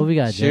 shoe? what we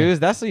got, Jay? Shoes?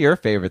 That's your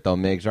favorite, though,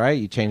 Migs, right?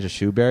 You change the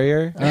shoe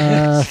barrier?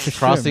 For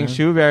Crossing sure,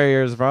 shoe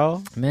barriers,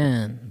 bro.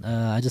 man.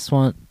 I just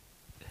want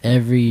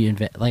every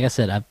like I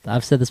said,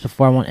 I've said this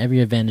before. I want every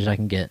advantage I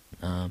can get.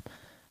 I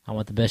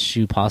want the best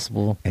shoe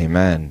possible.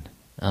 Amen.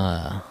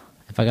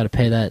 If I got to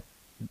pay that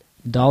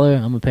 $1,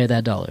 I'm gonna pay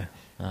that $1.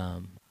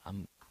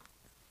 I'm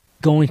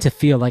going to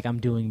feel like I'm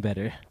doing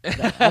better.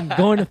 I'm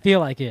going to feel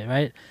like it,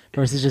 right?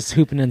 Versus just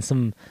hooping in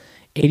some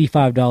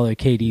 $85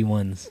 KD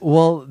ones.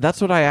 Well,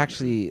 that's what I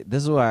actually.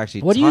 This is what I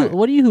actually. What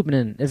are you hooping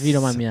in? If you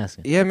don't mind me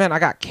asking. Yeah, man, I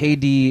got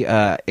KD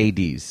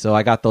ADs, so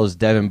I got those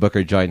Devin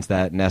Booker joints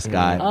that Ness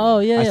got. Oh,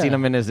 yeah, I yeah. seen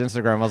him in his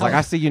Instagram. I was like,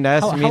 I see you,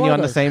 Ness. how Me and you are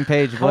on the those? same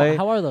page, boy.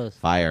 How are those?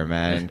 Fire,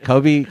 man.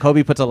 Kobe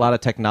puts a lot of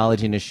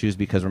technology in his shoes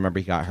because remember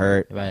he got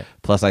hurt. Right.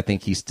 Plus, I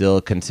think he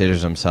still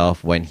considers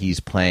himself when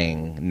he's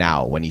playing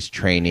now, when he's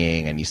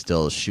training and he's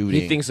still shooting.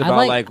 He thinks I about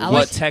like- like I what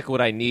like- tech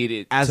would I need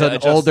it as to an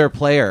adjust- older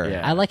player.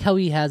 Yeah. I like how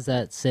he has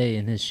that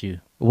say in his shoe.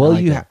 Well, I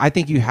like that. I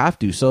think you have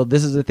to. So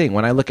this is the thing.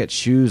 When I look at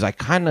shoes, I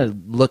kind of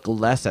look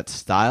less at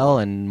style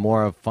and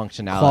more of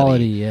functionality.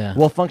 Quality, yeah.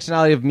 Well,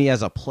 functionality of me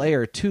as a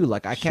player too.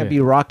 Like I can't Sure. be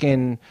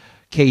rocking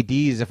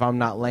KDs if I'm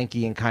not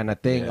lanky and kind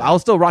of thing. I'll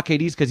still rock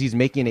KDs because he's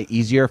making it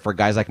easier for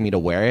guys like me to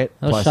wear it.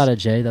 That was a shot at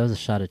Jay. That was a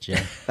shot at Jay.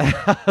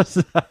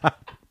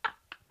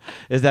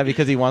 Is that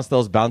because he wants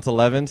those bounce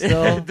 11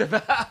 still?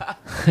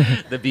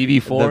 the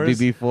BB4s.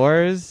 The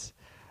BB4s.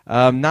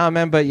 Nah,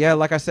 man, but yeah,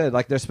 like I said,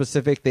 like there's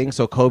specific things.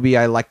 So Kobe,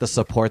 I like the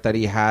support that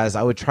he has.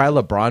 I would try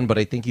LeBron, but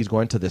I think he's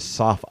going to this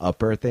soft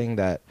upper thing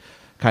that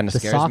kind of The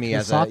scares sock- me the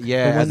as sock? a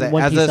yeah, The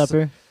one-piece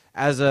upper?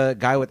 as a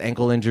guy with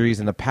ankle injuries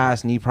in the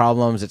past, knee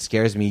problems. It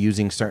scares me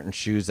using certain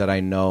shoes that I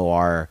know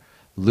are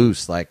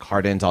loose, like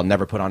Hardens. I'll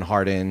never put on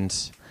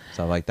Hardens,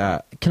 stuff like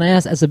that. Can I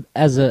ask,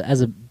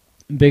 as a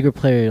bigger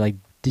player, like,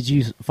 did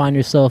you find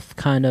yourself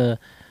kind of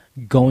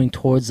going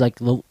towards like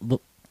the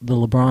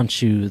LeBron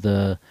shoe,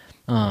 the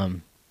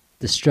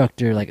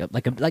Structor,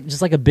 like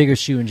just like a bigger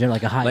shoe in general,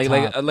 like a high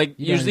top? Like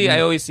You know usually what I I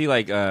mean? always see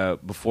like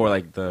before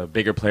like the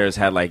bigger players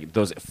had like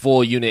those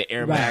full unit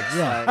Air Right, Max.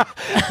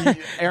 yeah.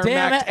 Air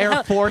Damn Max, it.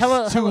 Air Force How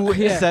about-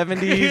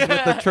 270s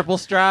with the triple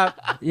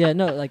strap. Yeah,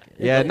 no, like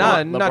Yeah,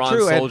 not LeBron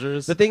true. And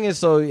soldiers. the thing is,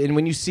 so and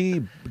when you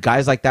see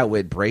guys like that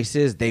with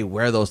braces, they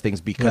wear those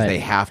things because Right. they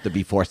have to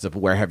be forced to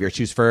wear heavier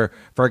shoes. For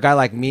a guy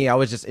like me, I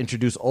was just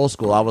introduced old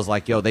school. I was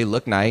like, yo, they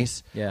look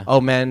nice. Yeah. Oh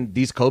man,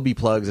 these Kobe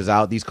plugs is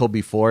out. These Kobe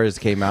 4s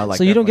came out. Like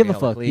so you they're don't give a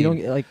hella fuck. You don't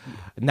clean. like.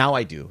 Now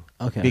I do.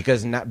 Okay.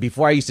 Because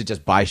before I used to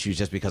just buy shoes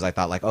just because I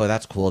thought like, oh,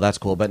 that's cool.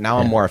 But now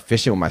I'm more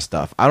efficient with my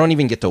stuff. I don't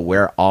even get to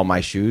wear all my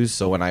shoes.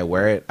 So when I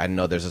wear it, I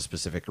know there's a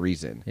specific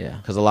reason. Yeah.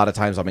 Because a lot of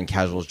times I'm in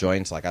casuals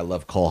joints. Like I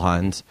love Cole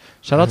Haans.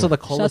 Shout out to the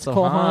Cole Shout out to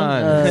Cole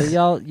Haan.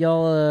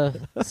 Y'all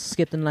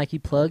skipped the Nike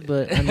plug,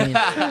 but I mean,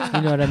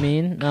 you know what I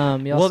mean.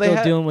 Y'all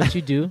still doing what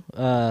you do.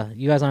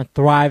 You guys aren't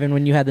thriving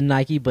when you had the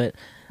Nike, but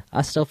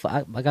I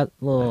got a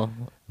little.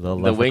 The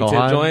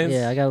wingtip joints.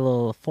 Yeah, I got a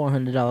little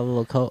 $400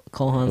 little Cole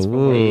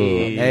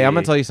Haans. Hey, I'm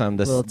gonna tell you something.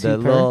 The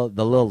Little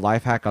little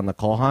life hack on the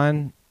Cole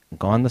Haan,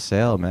 go on the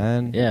sale,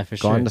 man. Yeah, for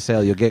Go sure. on the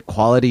sale. You'll get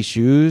quality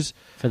shoes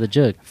For the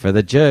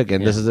jug.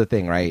 And this is the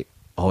thing, right?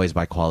 Always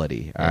buy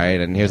quality. All right.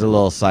 And here's a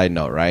little side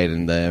note, right?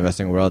 In the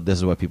investing world, this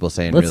is what people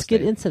say in real Let's estate.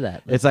 get into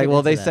that. It's like,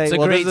 well, they say, It's a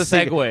well, great this is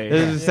a segue.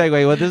 This is a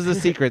segue. Well, this is the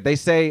secret. They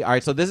say, all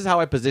right, so this is how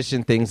I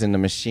position things in the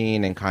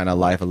machine and kind of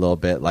life a little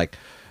bit. Like,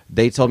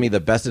 they told me the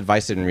best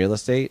advice in real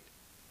estate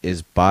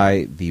is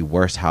buy the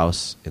worst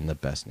house in the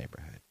best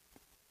neighborhood.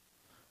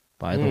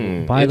 Buy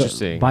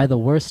interesting. Buy the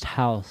worst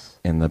house.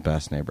 In the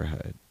best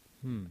neighborhood.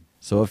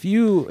 So if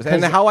you,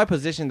 and how I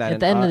position that. At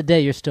the end of the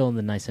day, you're still in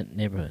the nice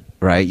neighborhood.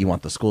 Right, you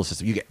want the school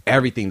system. You get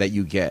everything that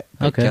you get.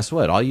 But Okay. guess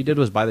what? All you did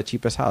was buy the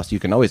cheapest house. You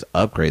can always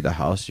upgrade the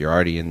house. You're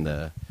already in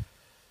the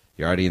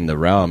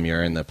realm.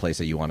 You're in the place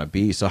that you want to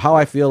be. So how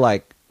I feel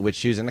like with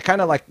shoes, and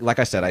kind of like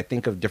I said, I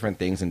think of different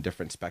things in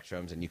different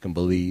spectrums, and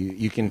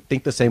you can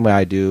think the same way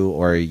I do,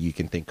 or you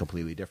can think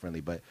completely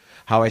differently. But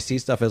how I see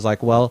stuff is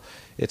like, well,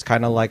 it's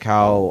kind of like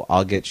how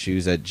I'll get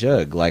shoes at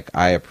Jug. Like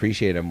I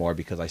appreciate it more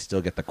because I still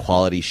get the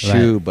quality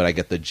shoe, but I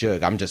get the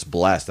Jug. I'm just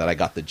blessed that I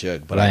got the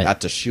Jug, but I got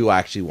the shoe I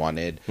actually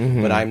wanted.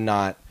 But I'm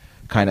not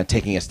kind of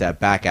taking a step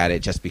back at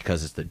it just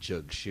because it's the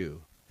Jug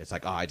shoe. It's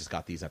like, oh, I just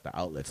got these at the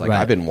outlets. Like,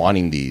 I've been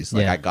wanting these.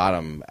 Like, I got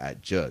them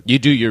at Jug. You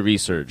do your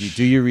research. You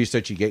do your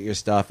research. You get your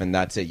stuff, and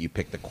that's it. You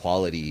pick the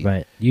quality.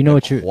 Right. You know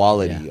what you're...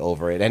 quality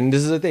over it. And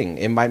this is the thing.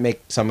 It might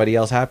make somebody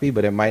else happy,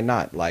 but it might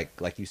not. Like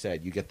you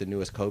said, you get the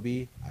newest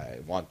Kobe. I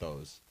want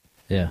those.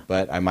 Yeah.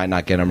 But I might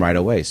not get them right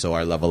away. So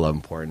our level of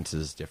importance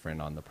is different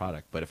on the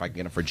product. But if I can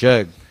get them for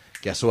Jug,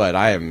 guess what?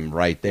 I am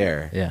right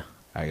there. Yeah.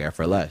 I get it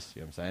for less.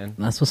 You know what I'm saying?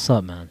 That's what's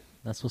up, man.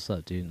 That's what's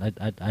up, dude.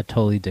 I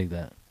totally dig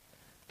that.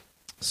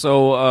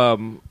 So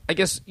I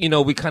guess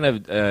we kind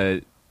of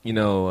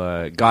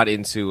got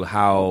into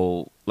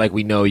how like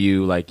we know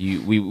you, like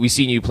we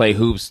seen you play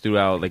hoops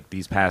throughout like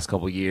these past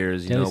couple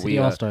years. We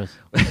All-Stars.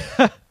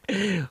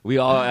 We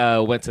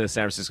all went to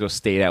San Francisco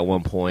State at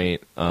one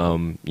point. You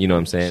know what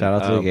I'm saying?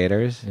 Shout out to the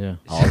Gators. Yeah.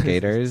 All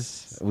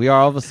Gators. We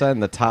are all of a sudden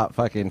the top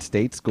fucking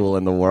state school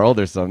in the world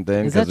or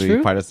something Is that because true?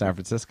 we're part of San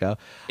Francisco.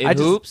 In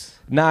hoops?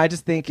 No, I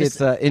just think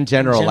it's in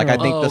general. Like I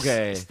think Oh, the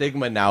okay.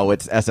 stigma now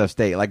it's SF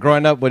State. Like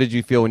growing up, what did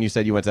you feel when you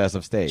said you went to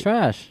SF State?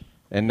 Trash.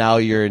 And now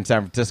you're in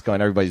San Francisco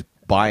and everybody's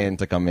buying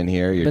to come in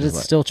here. You're But just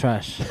it's still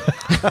trash.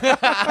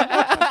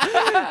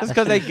 it's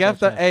because they get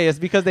it's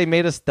because they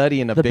made a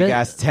study in a The big be-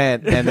 ass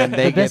tent and then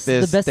they get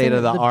this state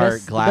of the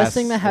art glass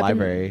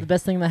library. The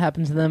best thing that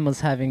happened to them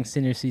was having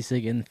Senior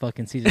Seasick in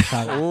fucking Caesar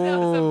Palace.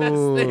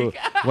 Ooh,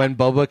 when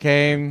Boba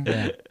came,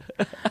 Yeah.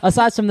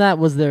 Aside from that,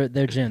 was their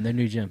gym, their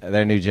new gym.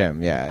 their new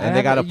gym, yeah, and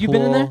they got a pool. You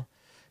been in there?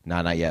 No,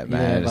 not yet, Yeah,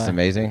 man. It's but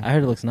amazing. I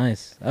heard it looks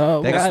nice.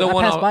 Oh, They That's got- the I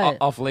one passed by it.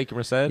 off Lake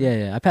Merced.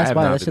 Yeah, I passed have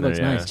by. not That shit been looks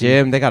there, yeah. nice.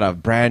 Gym, they got a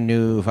brand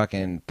new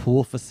fucking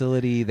pool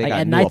facility. They Like,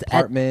 got new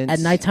apartments. At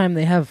nighttime,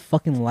 they have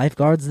fucking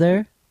lifeguards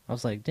there. I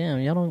was like, damn,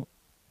 y'all don't.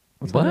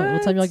 What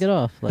time y'all get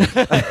off? Like,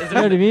 you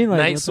know what I mean? Like,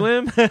 Night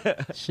swim?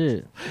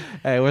 Shit.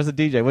 Hey, where's the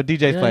DJ? What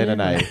DJ's playing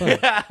tonight?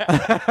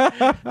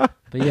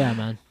 But yeah,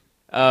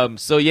 man.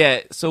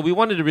 So we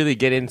wanted to really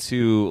get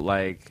into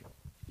like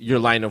your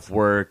line of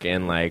work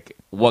and like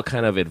what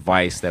kind of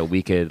advice that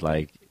we could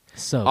like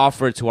So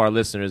offer to our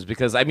listeners,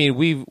 because I mean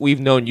we've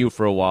known you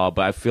for a while,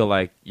 but I feel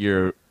like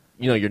your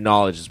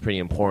knowledge is pretty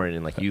important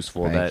and like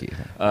useful Thank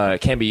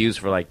that can be used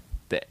for like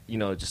the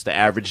just the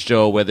average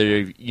Joe, whether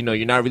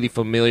you're not really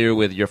familiar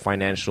with your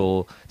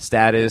financial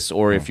status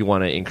or if you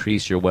want to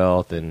increase your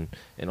wealth and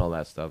all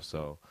that stuff.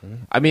 So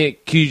I mean,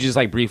 can you just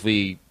like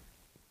briefly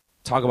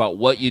talk about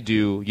what you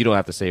do? You don't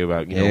have to say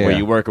about where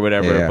you work or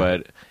whatever,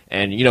 but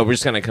we're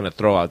just gonna kind of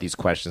throw out these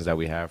questions that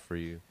we have for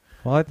you.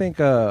 Well, I think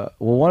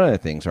one of the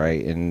things,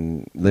 right,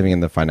 in living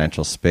in the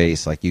financial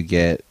space, like you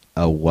get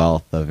a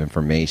wealth of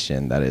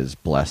information that is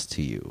blessed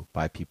to you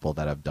by people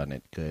that have done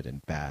it good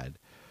and bad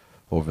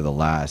over the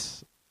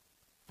last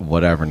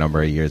whatever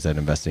number of years that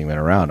investing been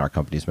around. Our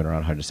company's been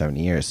around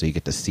 170 years, so you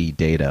get to see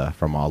data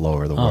from all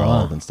over the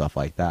world and stuff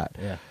like that.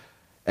 yeah.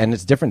 And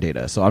it's different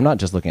data. So I'm not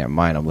just looking at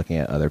mine. I'm looking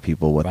at other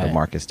people, what the Right.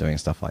 market's doing,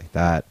 stuff like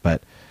that.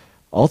 But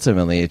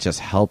ultimately, it just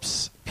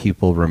helps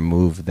people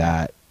remove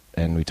that.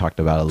 And we talked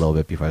about it a little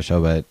bit before the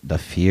show, but the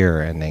fear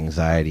and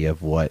anxiety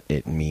of what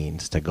it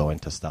means to go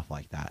into stuff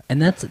like that.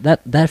 And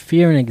that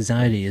fear and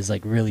anxiety is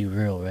like really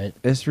real, right?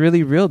 It's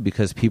really real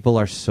because people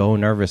are so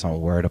nervous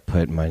on where to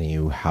put money,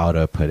 how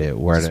to put it,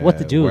 what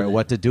to do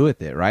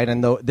with it, right?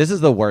 And this is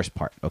the worst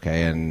part,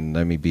 okay? And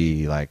let me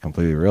be like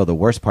completely real. The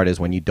worst part is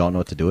when you don't know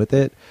what to do with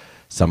it,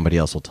 somebody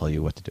else will tell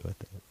you what to do with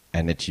it.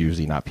 and it's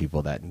usually not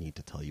people that need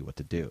to tell you what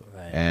to do.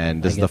 Right.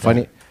 And this is the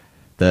funny.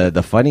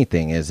 The funny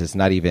thing is, it's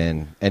not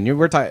even, and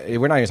we're not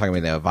even talking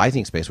about the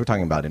advising space. We're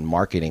talking about in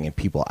marketing and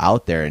people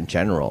out there in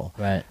general.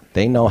 Right.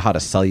 They know how to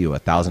sell you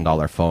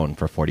 $1,000 phone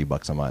for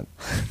 $40 a month.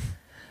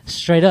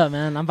 Straight up,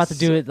 man. I'm about to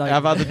do it. Like, I'm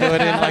about to do it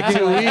in like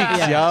 2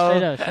 weeks,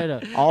 yo. Straight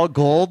up. All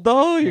gold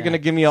though? You're Yeah. gonna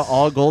give me an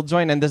all gold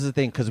joint? And this is the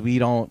thing, because we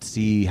don't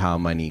see how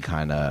money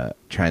kind of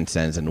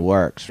transcends and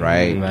works,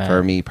 right? Right.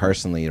 For me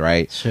personally,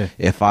 right? Sure.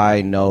 If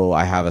I know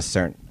I have a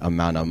certain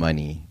amount of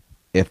money,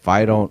 if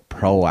I don't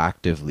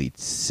proactively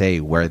say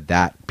where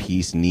that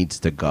piece needs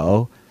to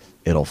go,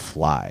 it'll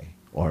fly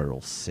or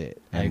it'll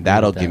sit. I agree And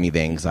that'll with that. give me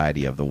the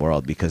anxiety of the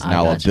world, because I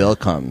now a gotcha. bill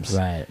comes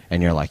Right.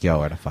 and you're like, yo,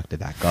 where the fuck did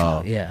that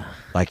go? Yeah.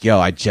 Like, yo,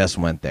 I just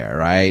went there,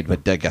 right?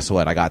 But guess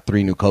what? I got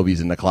 3 new Kobe's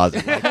in the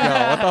closet. Like, yo,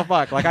 what the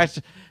fuck? Like,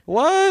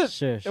 what?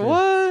 Sure.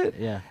 What?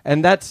 Yeah.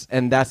 And that's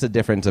the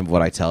difference of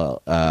what I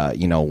tell,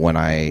 when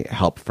I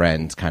help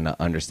friends kind of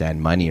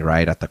understand money,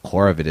 right? At the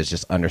core of it is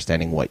just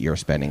understanding what you're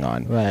spending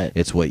on. Right.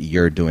 It's what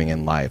you're doing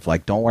in life.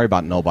 Like, don't worry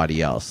about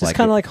nobody else. It's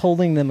kind of like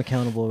holding them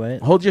accountable,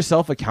 right? Hold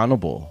yourself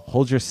accountable.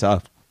 Hold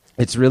yourself.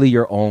 It's really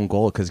your own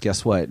goal, because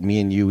guess what? Me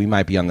and you, we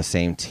might be on the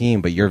same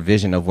team, but your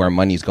vision of where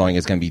money's going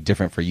is going to be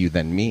different for you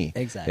than me.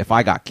 Exactly. If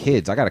I got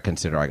kids, I got to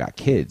consider I got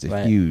kids. If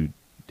Right. you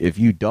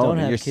don't, Don't and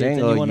have you're kids and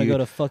single, you wanna go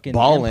to fucking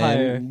balling,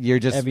 Empire you're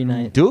just every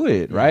night. do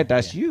it, right? Yeah,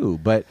 That's yeah. you.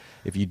 But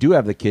if you do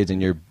have the kids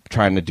and you're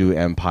trying to do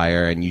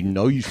Empire and you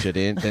know you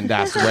shouldn't, then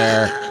that's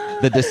where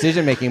the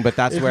decision making. But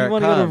that's If where you it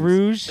want to comes. go to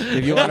Rouge,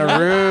 If you want to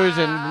rouge,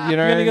 and you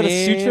know, you're gonna what go I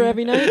to mean? Sutra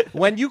every night.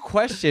 When you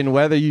question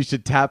whether you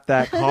should tap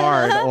that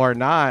card or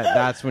not,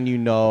 that's when you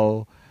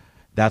know.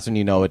 That's when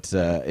you know it's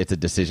a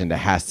decision that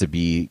has to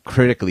be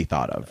critically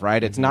thought of,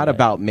 right? It's not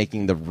about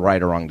making the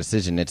right or wrong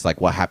decision. It's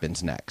like, what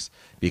happens next?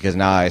 Because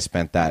now I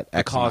spent that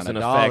X Cause amount and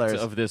of effect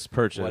dollars. of this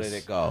purchase. Where did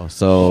it go?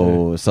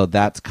 So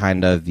that's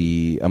kind of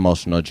the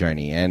emotional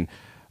journey, and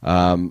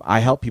I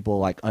help people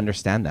like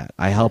understand that.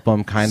 I help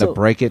them kind So- of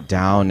break it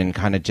down and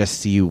kind of just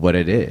see what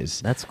it is.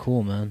 That's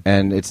cool, man.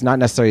 And it's not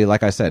necessarily,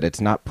 like I said, it's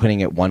not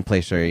putting it one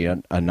place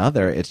or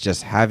another. It's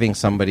just having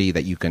somebody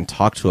that you can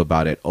talk to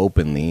about it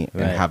openly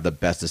and Right. have the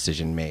best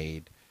decision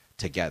made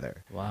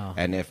together. Wow.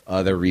 And if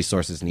other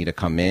resources need to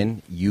come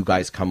in, you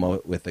guys come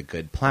up with a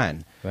good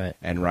plan. Right.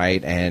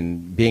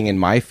 And being in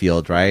my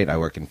field, right, I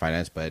work in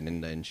finance, but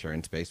in the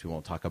insurance space, we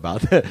won't talk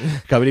about the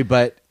company,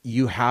 but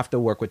you have to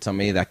work with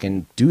somebody that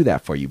can do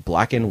that for you.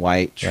 Black and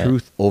white,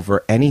 truth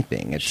over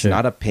anything. It's Sure.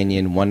 not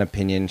opinion. One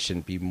opinion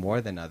shouldn't be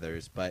more than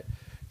others, but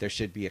there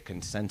should be a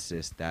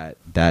consensus that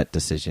that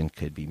decision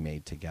could be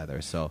made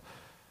together. So,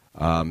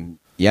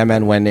 yeah,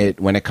 man, when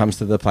it comes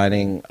to the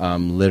planning,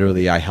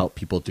 literally I help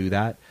people do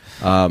that.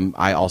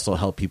 I also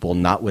help people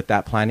not with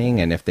that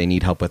planning, and if they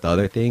need help with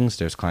other things,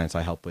 there's clients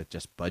I help with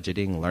just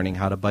budgeting, learning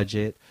how to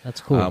budget. That's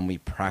cool. We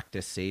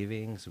practice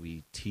savings.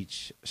 We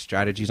teach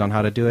strategies on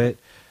how to do it.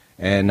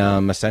 And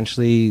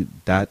essentially,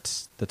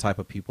 that's the type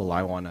of people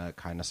I want to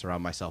kind of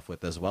surround myself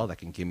with as well, that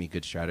can give me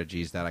good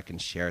strategies, that I can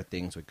share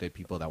things with good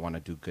people that want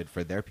to do good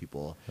for their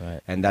people.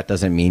 Right. And that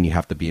doesn't mean you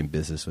have to be in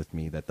business with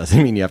me. That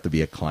doesn't mean you have to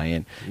be a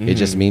client. It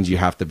just means you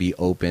have to be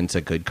open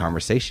to good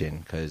conversation,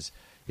 because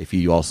if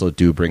you also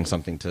do bring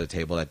something to the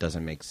table that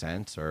doesn't make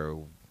sense, or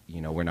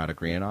we're not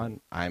agreeing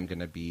on, I'm going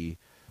to be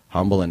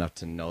humble enough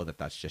to know that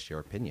that's just your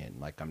opinion.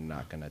 Like, I'm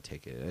not going to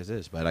take it as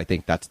is. But I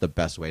think that's the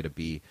best way to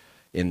be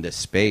in this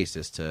space,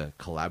 is to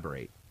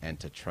collaborate and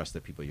to trust the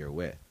people you're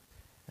with.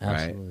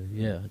 Absolutely.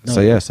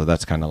 Yeah. So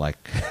that's kind of like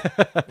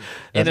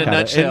In a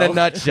nutshell. In a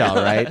nutshell,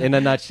 right? In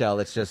a nutshell,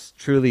 it's just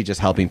truly just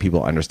helping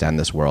people understand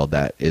this world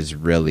that is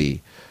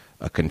really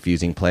a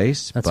confusing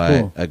place, That's but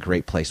cool. a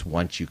great place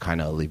once you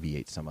kind of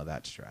alleviate some of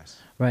that stress.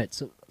 Right.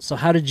 So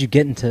how did you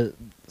get into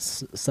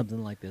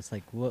something like this?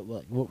 Like,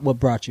 what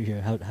brought you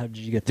here? How did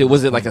you get?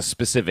 Was it like a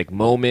specific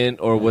moment,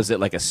 or was it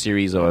like a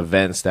series of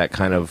events that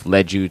kind of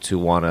led you to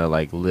want to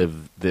like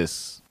live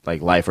this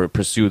like life or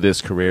pursue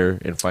this career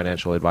in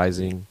financial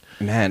advising?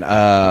 Man,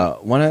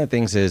 one of the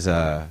things is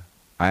I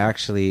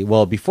actually,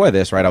 before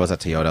this, right, I was at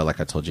Toyota, like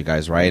I told you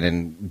guys, right?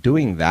 And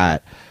doing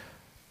that,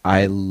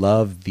 I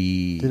love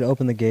Did it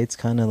open the gates?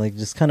 Kind of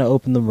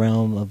open the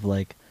realm of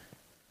like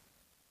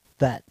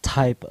that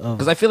type of.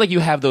 Because I feel like you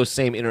have those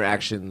same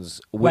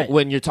interactions Right.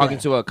 when you're talking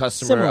Yeah. to a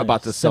customer Similar.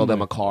 about to sell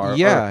them a car.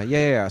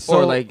 Yeah.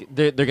 Or like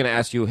they're going to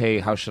ask you, hey,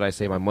 how should I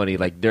save my money?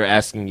 Like they're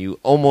asking you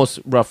almost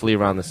roughly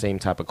around the same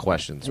type of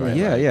questions, right?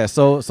 Yeah.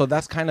 So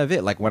that's kind of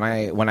it. Like when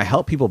I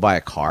help people buy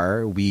a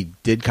car, we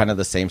did kind of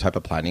the same type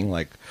of planning.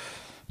 Like,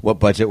 what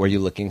budget were you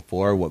looking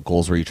for? What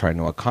goals were you trying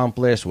to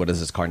accomplish? What does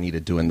this car need to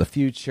do in the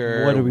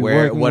future? What are we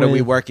What are we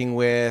with? working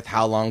with?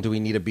 How long do we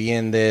need to be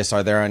in this?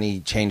 Are there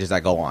any changes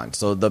that go on?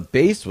 So the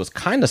base was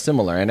kind of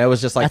similar, and it was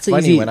just like That's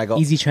funny easy, when I go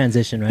easy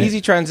transition, right? Easy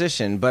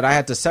transition, but I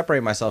had to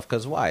separate myself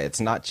because why? It's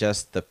not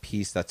just the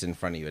piece that's in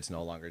front of you. It's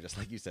no longer just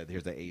like you said,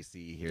 here's the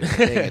AC, here's the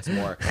thing.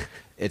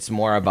 It's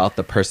more about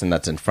the person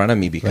that's in front of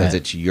me, because Right.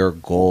 it's your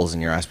goals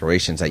and your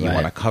aspirations that you Right.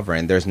 want to cover.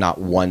 And there's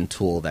not one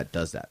tool that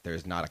does that.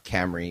 There's not a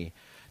Camry.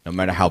 no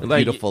matter how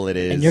Like, beautiful it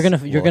is. And you're we'll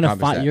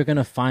accomplish that.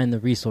 gonna find the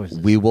resources.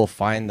 We will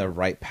find the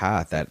right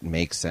path that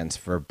makes sense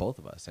for both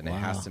of us, and it Wow.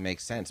 has to make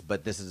sense.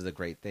 But this is the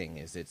great thing: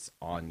 is it's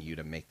on you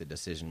to make the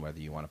decision whether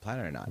you want to plan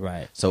it or not.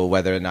 Right. So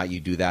whether or not you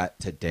do that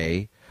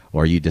today,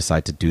 or you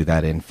decide to do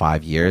that in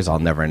 5 years, I'll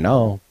never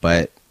know.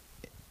 But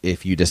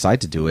if you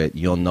decide to do it,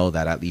 you'll know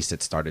that at least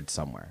it started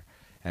somewhere.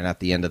 And at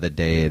the end of the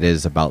day, it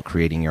is about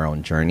creating your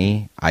own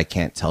journey. I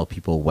can't tell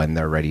people when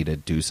they're ready to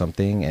do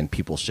something, and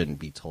people shouldn't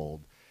be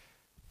told,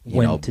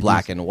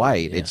 black and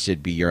white. Yeah. It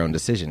should be your own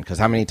decision. Because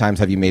how many times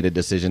have you made a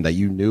decision that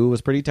you knew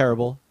was pretty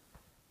terrible,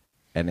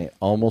 and it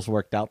almost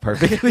worked out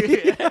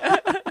perfectly?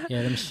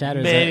 Yeah, them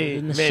shatters. Many.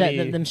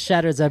 Them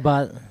shatters I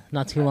bought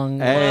not too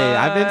long ago. Hey,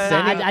 I've been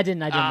sending. I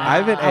didn't.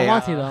 I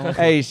want to though.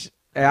 Hey,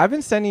 I've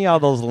been sending y'all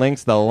those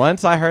links though.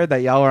 Once I heard that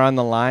y'all were on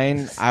the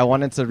line, I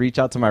wanted to reach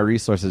out to my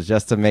resources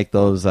just to make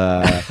those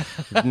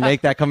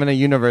make that come in the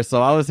universe.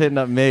 So I was hitting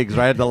up Migs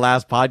right at the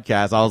last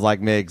podcast. I was like,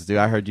 Migs, dude,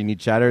 I heard you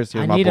need chatters.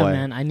 Here's I my need boy. him,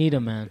 man. I need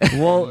him, man.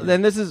 Well,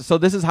 then this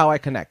is how I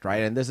connect,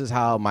 right? And this is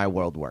how my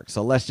world works.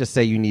 So let's just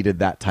say you needed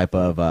that type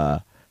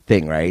of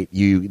thing, right?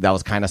 That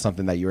was kind of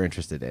something that you were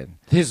interested in.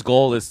 His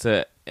goal is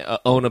to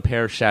own a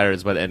pair of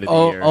shatters by the end of the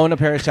year. Own a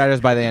pair of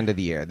shatters by the end of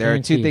the year. There are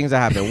two things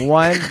that happen.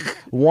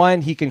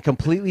 One, he can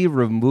completely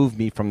remove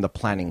me from the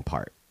planning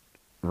part,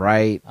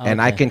 right? Okay.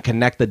 And I can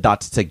connect the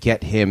dots to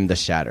get him the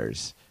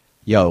shatters.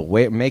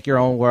 Make your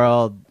own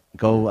world.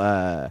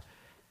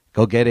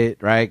 Go get it,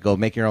 right? Go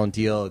make your own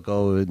deal.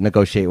 Go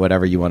negotiate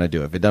whatever you want to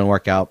do. If it doesn't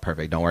work out,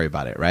 perfect. Don't worry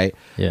about it, right?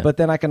 Yeah. But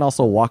then I can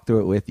also walk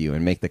through it with you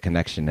and make the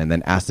connection and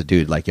then ask the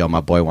dude, like, yo,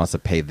 my boy wants to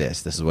pay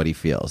this. This is what he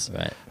feels.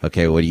 Right.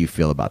 Okay, what do you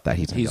feel about that?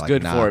 He's like,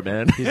 good nah. for it,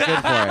 man. He's good for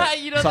it.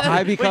 You know So that? I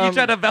When become... you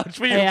try to vouch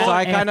for your Hey, boy. So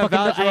I kind of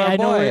vouch for our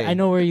boy. I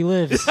know where he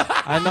lives.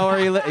 I know where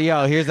he lives.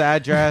 Yo, here's the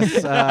address.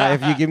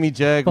 If you give me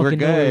Jug, we're Fucking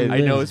know where he good. I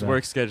know lives, his bro.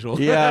 work schedule.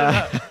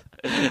 Yeah.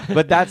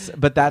 but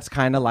that's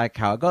kind of like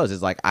how it goes.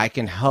 It's like I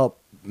can help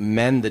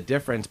mend the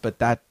difference, but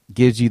that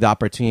gives you the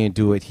opportunity to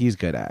do what he's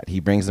good at. He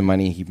brings the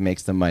money, he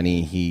makes the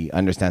money, he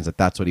understands that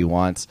that's what he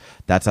wants.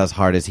 That's as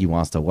hard as he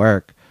wants to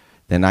work.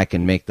 Then I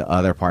can make the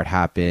other part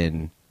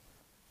happen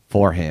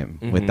for him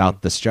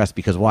without the stress,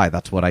 because why?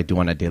 That's what I do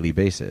on a daily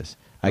basis.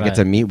 I get Right.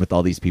 to meet with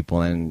all these people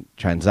and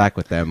transact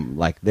with them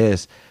like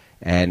this.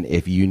 And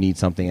if you need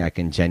something, I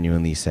can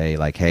genuinely say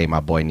like, hey, my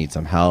boy needs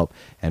some help.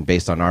 And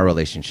based on our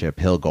relationship,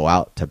 he'll go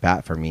out to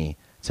bat for me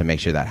to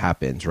make sure that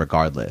happens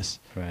regardless.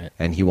 Right.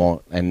 And he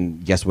won't.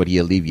 And guess what? He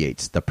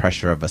alleviates the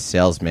pressure of a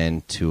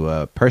salesman to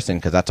a person,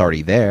 because that's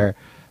already there.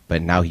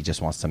 But now he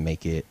just wants to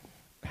make it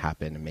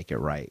happen and make it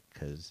right,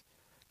 because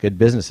good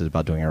business is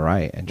about doing it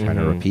right and trying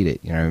to repeat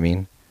it. You know what I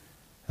mean?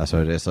 That's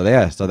what it is. So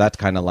yeah, so that's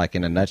kind of like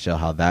in a nutshell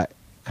how that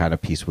kind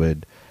of piece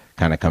would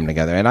kind of come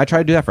together. And I try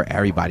to do that for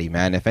everybody,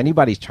 man. If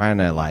anybody's trying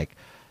to like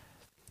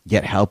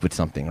get help with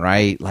something,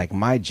 right? Like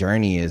my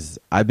journey is,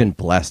 I've been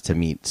blessed to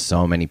meet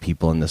so many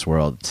people in this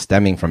world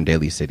stemming from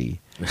Daly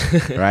City,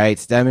 right?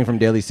 Stemming from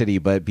Daly City,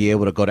 but be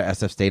able to go to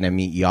SF State and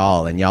meet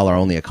y'all, and y'all are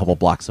only a couple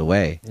blocks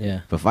away.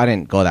 Yeah. But if I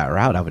didn't go that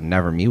route, I would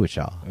never meet with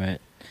y'all. Right.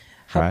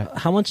 Right.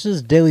 How much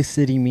does Daly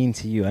City mean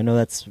to you? I know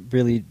that's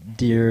really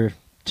dear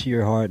to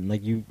your heart, and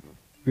like you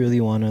really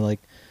want to like.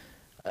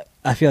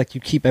 I feel like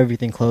you keep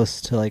everything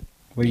close to like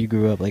where you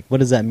grew up. Like, what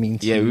does that mean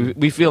to you? Yeah,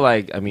 we feel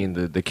like, I mean,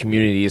 the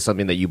community is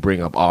something that you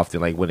bring up often,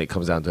 like when it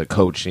comes down to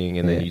coaching,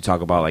 and then Yeah. you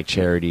talk about like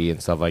charity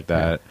and stuff like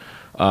that.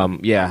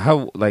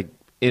 How like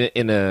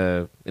in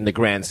the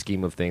grand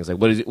scheme of things, like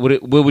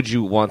what would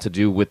you want to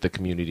do with the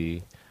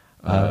community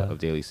of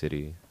Daly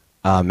City?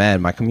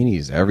 Man, my community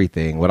is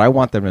everything. What I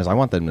want them is, I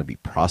want them to be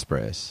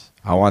prosperous.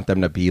 I want them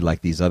to be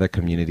like these other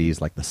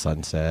communities, like the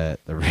Sunset,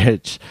 the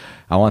Rich.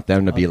 I want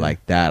them to be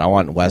like that. I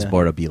want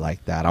Westport to be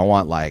like that. I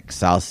want like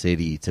South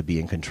City to be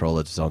in control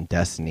of its own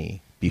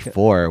destiny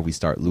before we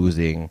start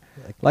losing.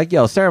 Like,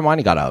 yo,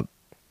 Ceremony got a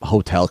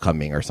hotel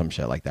coming or some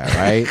shit like that,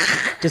 right?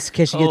 Just in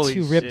case you get Holy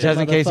too ripped. shit. Just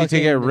in case you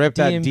get ripped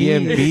at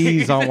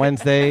DMBs on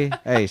Wednesday.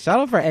 Hey, shout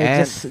out for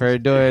Ant for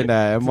doing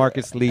that. And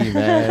Marcus Lee,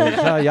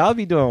 man. Y'all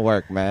be doing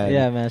work, man.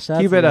 Yeah, man. Shout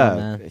out Keep to it them,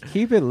 up. man.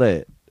 Keep it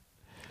lit.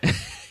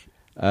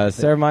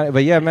 Ceremony,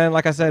 but yeah, man,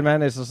 like I said,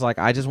 man, it's just like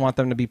I just want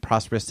them to be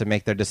prosperous to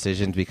make their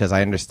decisions, because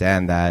I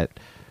understand that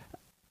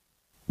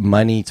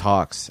money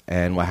talks,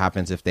 and what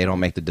happens if they don't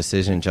make the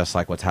decision, just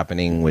like what's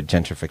happening with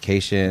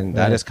gentrification,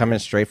 that Right. is coming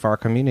straight for our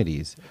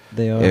communities.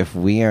 They are. If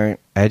we aren't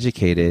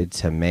educated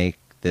to make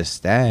this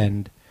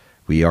stand,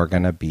 we are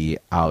going to be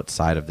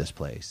outside of this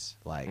place,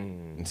 like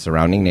in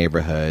surrounding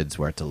neighborhoods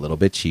where it's a little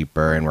bit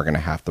cheaper, and we're going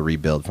to have to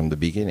rebuild from the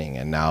beginning.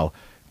 And now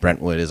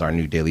Brentwood is our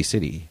new Daly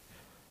City.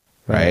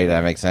 Right,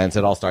 that makes sense.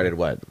 It all started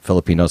what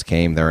Filipinos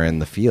came, they were in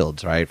the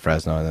fields, right,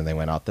 Fresno, and then they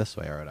went out this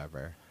way or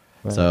whatever.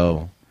 Right.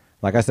 So,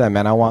 like I said,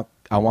 man, I want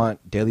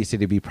Daly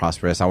City to be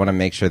prosperous. I want to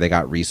make sure they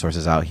got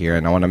resources out here,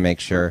 and I want to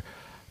make sure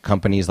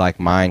companies like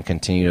mine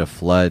continue to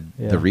flood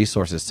the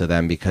resources to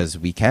them, because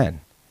we can,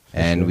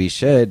 and we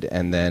should.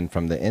 And then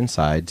from the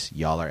insides,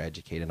 y'all are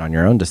educated on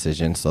your own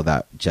decisions, so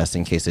that just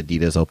in case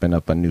Adidas open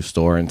up a new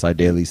store inside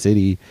Daly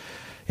City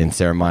in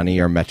Ceremony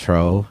or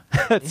Metro,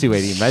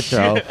 280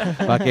 Metro.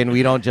 Fucking,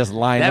 we don't just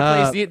line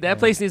up. That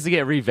place needs to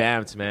get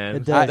revamped, man.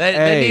 It does.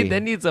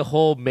 That needs a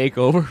whole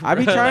makeover. I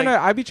be trying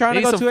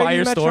to go some 280 fire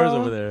Metro. stores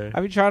over there.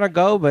 I be trying to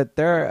go, but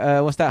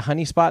they're what's that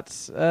Honey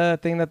Spots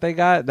thing that they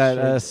got?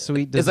 That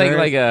sweet dessert.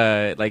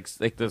 It's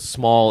like the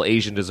small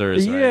Asian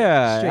desserts. Right?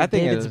 Yeah, Straight I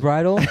think David's it's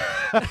Bridal.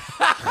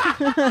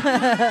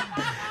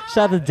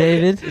 Shout out to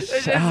David.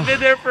 It's been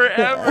there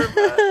forever,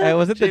 bro. Hey,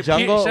 was it the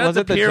jungle? Shout Was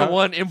out it to the Pier jungle?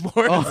 1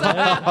 Imports.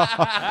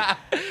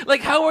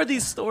 Like, how are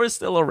these stores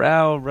still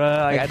around, bro? Like,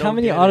 I Like, don't how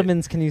many get it.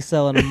 ottomans can you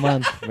sell in a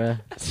month, bro?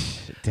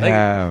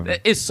 Damn.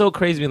 Like, it's so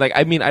crazy. Like,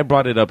 I mean, I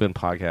brought it up in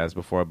podcasts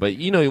before, but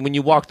you know, when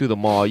you walk through the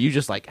mall, you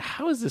just like,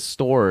 how is this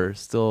store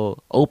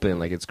still open?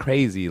 Like, it's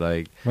crazy.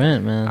 Like,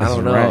 Rent, man. I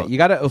don't know. Right. You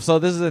gotta. So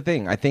this is the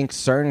thing. I think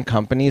certain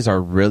companies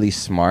are really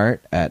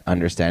smart at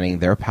understanding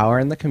their power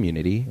in the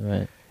community.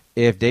 Right.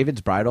 If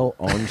David's Bridal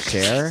owns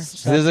share,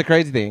 this is a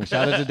crazy thing.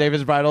 Shout out to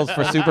David's Bridals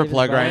for super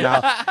plug right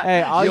now.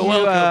 Hey, all You're you,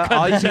 welcome.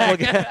 all you people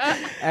get.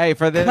 Hey,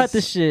 for this, Cut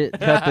the shit.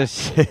 cut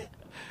this shit.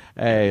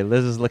 Hey,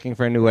 Liz is looking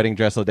for a new wedding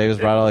dress. So David's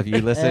Bridal, if you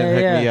listen, Hey,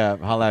 hook yeah. me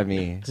up. Holla at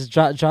me. Just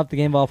drop the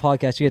Game Ball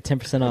podcast. You get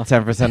 10% off.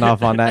 10%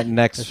 off on that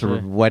next sure.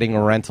 wedding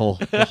rental.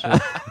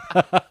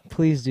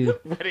 Please do.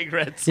 wedding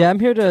rents. Yeah, I'm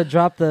here to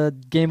drop the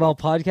Game Ball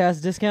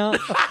podcast discount.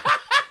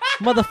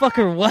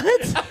 Motherfucker, what?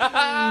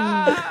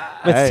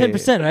 But it's Hey.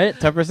 10%, right?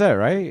 10%,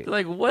 right?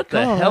 Like, what the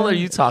Come on, hell man. are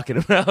you talking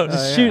about?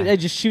 Just shoot. Hey,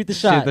 just shoot the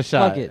shot. Shoot the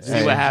shot. Fuck it. See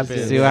Hey, what just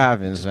happens. See what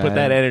happens, man. Put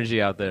that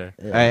energy out there.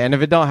 Hey, and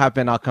if it don't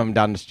happen, I'll come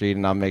down the street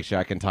and I'll make sure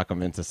I can talk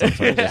them into some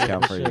sort of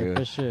discount for you.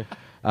 For sure.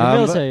 You're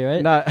military,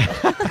 right? No.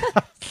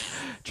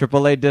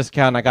 AAA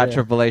discount. I got Yeah.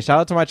 AAA. Shout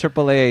out to my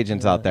AAA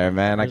agents out there,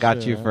 man. I for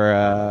got sure, you man.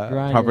 for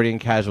Grinding. property and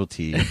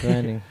casualty.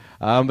 Grinding.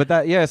 But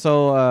that, yeah.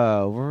 So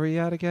where were we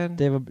at again?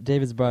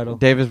 David's Bridal.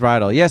 David's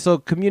Bridal. Yeah. So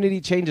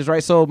community changes,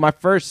 right? So my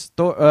first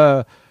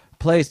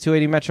place,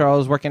 280 Metro. I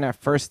was working at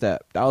First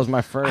Step. That was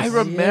my first. I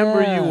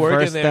remember Yeah. you working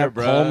First there, Step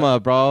bro. Colma,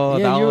 bro.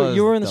 Yeah, That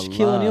you were in the was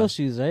Shaquille O'Neal love.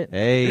 shoes, right?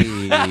 Hey.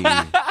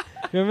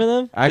 Remember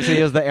them? Actually,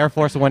 it was the Air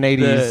Force 180s.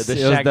 The it was the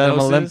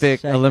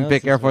Shaq-Noses?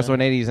 Olympic Air Force right.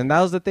 180s, and that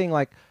was the thing.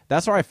 Like,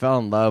 that's where I fell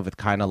in love with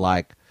kind of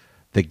like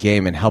the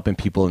game and helping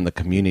people in the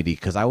community,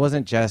 because I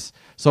wasn't just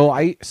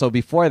so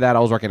before that I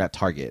was working at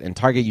Target, and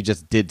Target you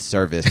just did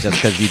service just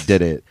because you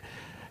did it.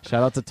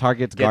 Shout out to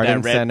Target's Get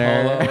Garden that red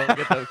Center.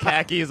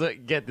 polo,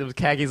 get those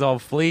khakis on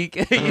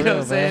fleek. You know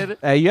what I'm saying?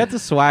 Hey, you had to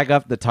swag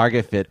up the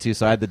Target fit too,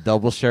 so I had the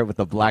double shirt with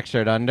the black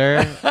shirt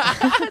under.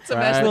 To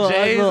match Little- the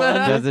J's. little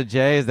There's the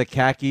J's, the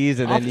khakis,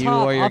 and then you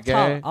wore your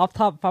gay. Off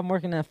top, if I'm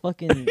working at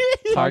fucking Target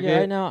Target?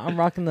 right now, I'm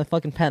rocking the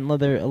fucking patent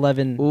leather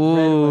 11. red one.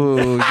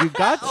 Ooh, you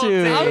got to.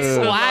 I'm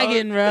Damn.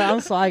 swagging, bro. I'm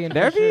swagging.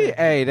 There for sure.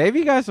 be, they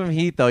be got some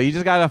heat though. You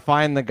just gotta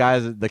find the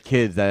guys, the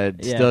kids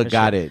that Yeah, still for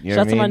got sure. it. You know Shout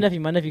out what to I my mean? nephew.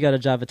 My nephew got a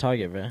job at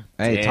Target, bro.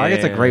 Hey,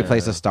 Target's a great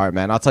place to Damn. start,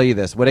 man. I'll tell you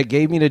this: what it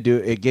gave me to do,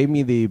 it gave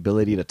me the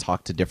ability to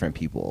talk to different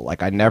people.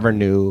 Like I never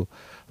knew,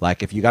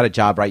 like if you got a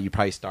job, right, you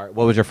probably start.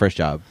 What was your first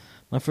job?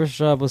 My first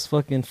job was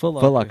fucking Foot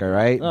Locker. Foot Locker,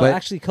 right? No, but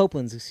actually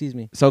Copeland's. Excuse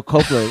me. so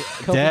Copeland,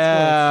 Copeland's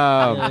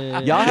damn, clothes. Yeah.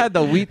 y'all had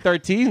the Wheat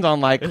 13s on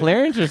like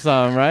clearance or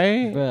something,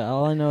 right? Bro,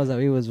 all I know is that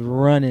we was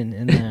running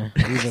in there.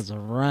 We was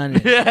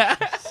running.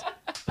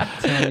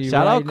 Telling you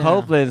Shout right out now.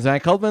 Copeland's, man.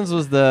 Copeland's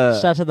was the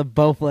Shout out to the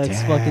Bowflex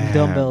fucking Damn.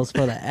 dumbbells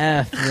for the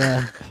F,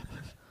 bro.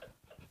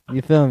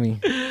 You feel me?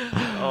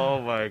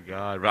 Oh my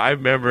god, bro. I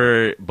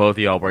remember both of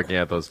y'all working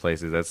at those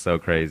places. That's so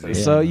crazy.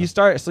 So you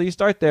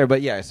start there,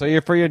 but yeah.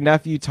 So for your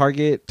nephew,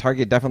 Target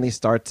definitely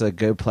starts a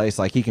good place.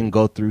 Like he can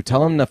go through.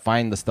 Tell him to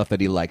find the stuff that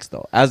he likes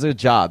though. As a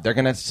job, they're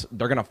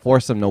gonna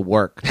force him to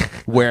work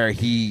where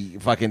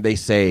they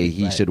say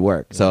he should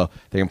work. So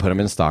they're gonna put him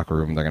in the stock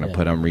room. They're gonna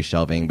put him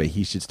reshelving, but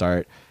he should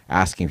start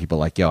asking people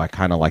like, "Yo, I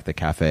kind of like the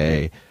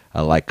cafe. I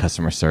like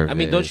customer service." I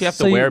mean, don't you have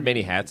to So wear you-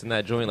 many hats in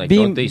that joint? Like, Be-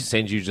 don't they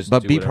send you just?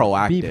 But do be whatever?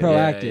 proactive. Be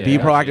proactive. Be Yeah,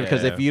 proactive yeah,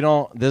 because yeah. if you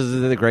don't, this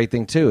is the great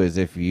thing too. Is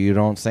if you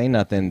don't say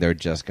nothing, they're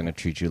just gonna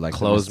treat you like the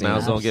Closed most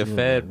mouths don't get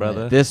Absolutely. fed,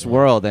 brother. this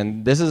world,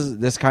 and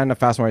this kind of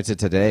fast forward to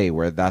today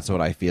where that's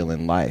what I feel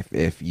in life.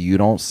 If you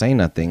don't say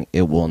nothing,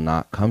 it will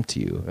not come to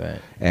you. Right.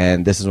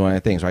 And this is one of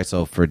the things, right?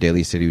 So for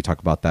Daly City, we talk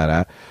about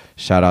that.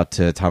 Shout out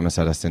to Thomas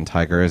Edison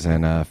Tigers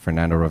and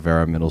Fernando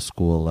Rivera Middle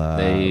School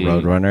Hey.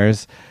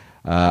 Roadrunners.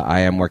 I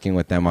am working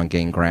with them on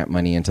getting grant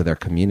money into their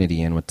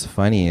community, and what's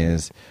funny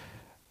is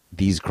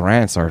these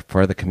grants are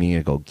for the community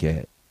to go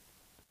get,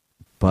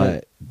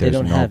 but they there's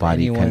don't have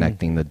nobody anyone-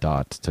 connecting the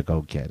dots to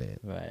go get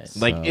it. Right.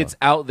 Like So- it's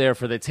out there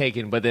for the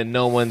taking, but then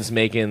no one's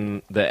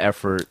making the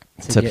effort.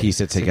 To piece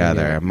it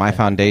together. My Yeah.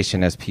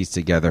 foundation has pieced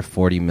together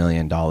 $40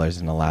 million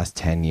in the last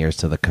 10 years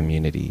to the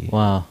community.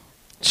 Wow.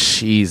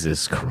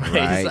 Jesus Christ!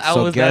 Right, I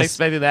so was not guess-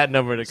 expecting that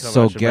number to come.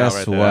 So out your mouth guess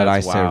right there. what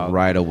That's I said wild.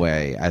 right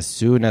away? As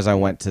soon as I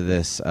went to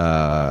this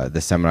the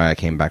seminar, I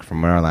came back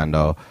from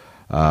Orlando.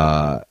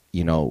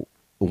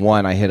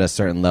 One, I hit a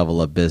certain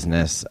level of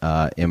business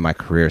in my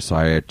career, so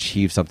I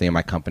achieved something in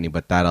my company.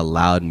 But that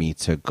allowed me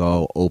to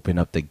go open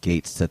up the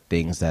gates to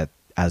things that,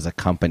 as a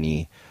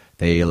company,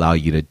 they allow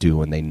you to do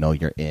when they know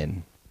you're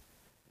in.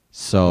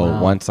 So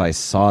Wow. once I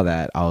saw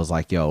that, I was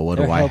like, yo, what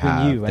They're do I helping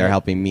have? you, right? They're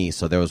helping me.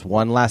 So there was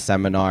one last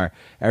seminar.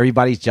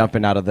 Everybody's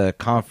jumping out of the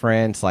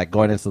conference, like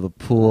going into the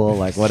pool,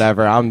 like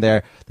whatever. I'm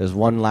there. There's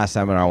one last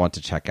seminar I want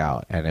to check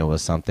out. And it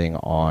was something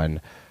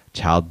on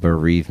child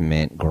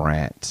bereavement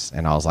grants.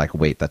 And I was like,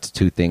 wait, that's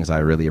two things I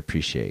really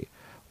appreciate.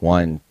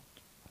 One,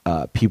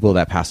 people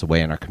that pass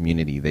away in our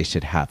community, they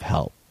should have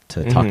help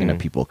to talking to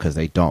people because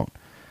they don't.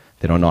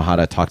 They don't know how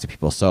to talk to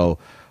people. So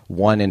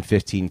 1 in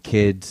 15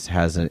 kids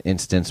has an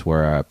instance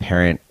where a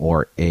parent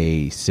or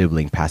a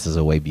sibling passes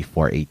away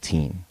before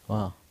 18.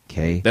 Wow.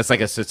 Okay. That's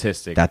like a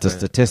statistic. That's a right?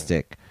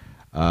 statistic.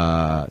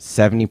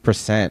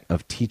 70%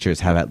 of teachers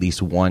have at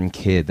least one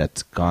kid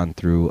that's gone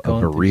through a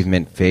Going through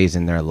bereavement phase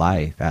in their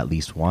life at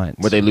least once.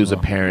 Where they lose a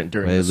parent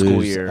during Where the they school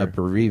lose year. a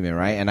bereavement,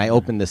 right? And I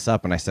opened this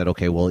up and I said,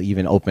 okay, we'll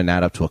even open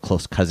that up to a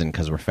close cousin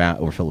because we're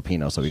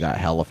Filipino, so we got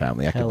hella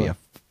family. That could be Hella.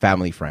 a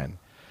family friend.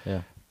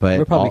 Yeah. But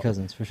We're probably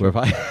cousins, for sure. We're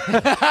probably for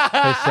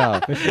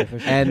sure. For sure, for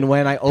sure. And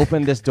when I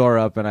opened this door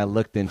up and I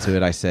looked into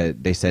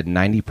it, they said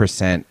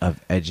 90% of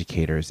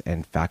educators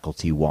and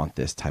faculty want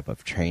this type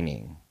of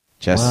training.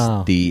 Just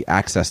Wow. the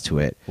access to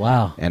it.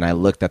 Wow. And I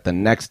looked at the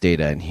next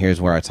data, and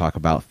here's where I talk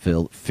about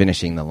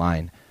finishing the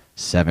line.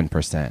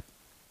 7%.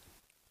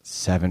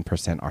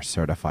 7% are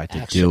certified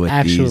to deal with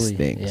these actually,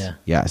 things. yeah.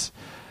 Yes.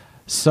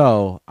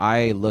 So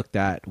I looked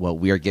at what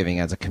we are giving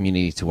as a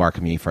community to our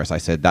community first. I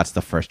said, that's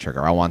the first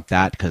trigger. I want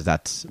that because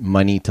that's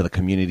money to the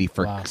community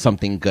for Wow.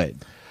 something good.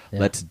 Yeah.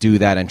 Let's do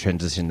that and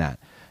transition that.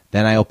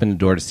 Then I opened the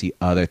door to see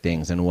other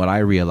things. And what I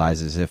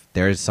realized is if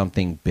there's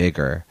something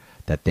bigger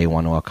that they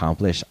want to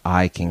accomplish,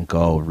 I can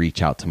go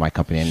reach out to my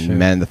company and Sure.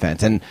 mend the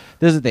fence. And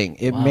this is the thing.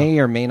 It Wow. may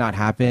or may not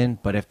happen,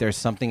 but if there's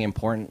something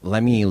important,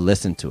 let me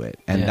listen to it.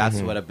 And Yeah.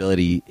 that's what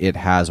ability it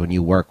has when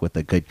you work with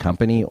a good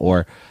company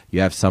or you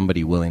have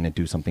somebody willing to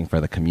do something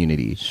for the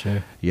community.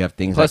 Sure. You have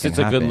things Plus, that it's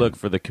can a good happen. look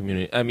for the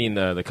community. I mean,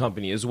 the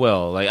company as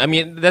well. Like,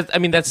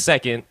 that's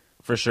second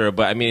for sure.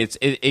 But I mean,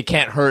 it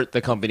can't hurt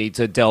the company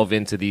to delve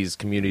into these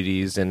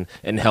communities and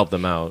help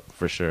them out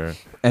for sure.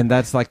 And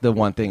that's like the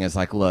one thing is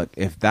like, look,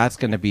 if that's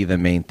going to be the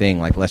main thing,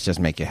 like, let's just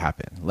make it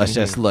happen. Let's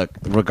just look,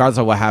 regardless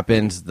of what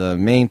happens, the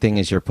main thing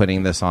is you're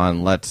putting this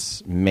on.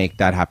 Let's make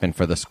that happen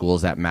for the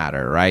schools that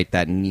matter, right?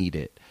 That need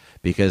it.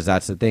 Because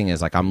that's the thing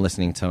is like, I'm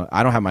listening to,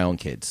 I don't have my own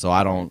kids, so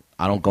I don't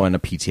go into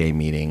PTA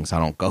meetings. I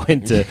don't go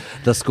into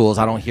the schools.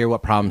 I don't hear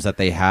what problems that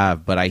they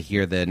have, but I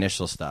hear the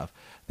initial stuff.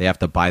 They have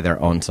to buy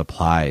their own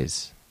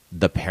supplies.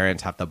 The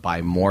parents have to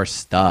buy more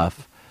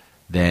stuff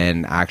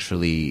than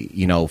actually,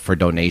 for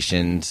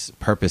donations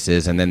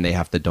purposes, and then they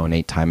have to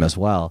donate time as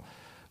well.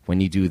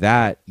 When you do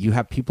that, you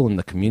have people in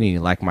the community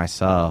like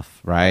myself,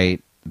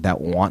 right,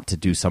 that want to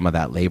do some of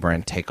that labor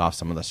and take off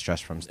some of the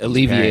stress from these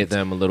Alleviate parents.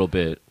 them a little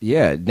bit.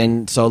 Yeah,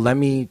 then so let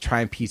me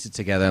try and piece it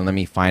together and let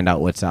me find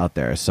out what's out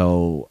there.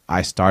 So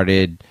I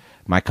started,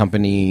 my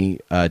company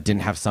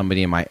didn't have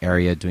somebody in my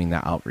area doing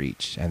the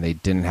outreach, and they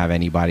didn't have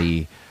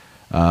anybody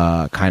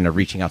kind of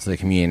reaching out to the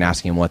community and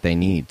asking them what they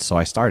need. So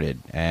I started,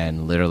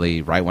 and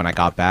literally right when I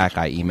got back,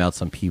 I emailed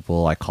some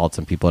people, I called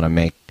some people to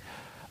make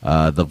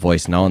the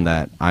voice known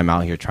that I'm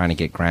out here trying to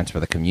get grants for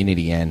the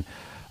community. And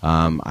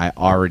I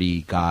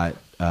already got,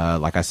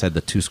 like I said, the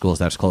 2 schools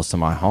that's close to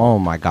my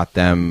home, I got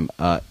them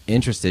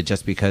interested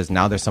just because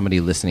now there's somebody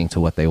listening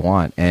to what they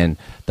want. And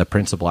the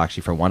principal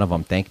actually for one of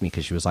them thanked me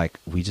because she was like,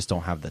 we just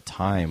don't have the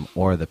time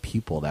or the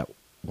people that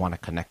want to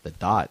connect the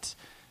dots.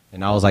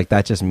 And I was like,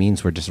 that just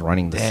means we're just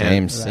running the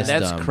same And system.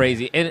 that's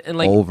crazy. And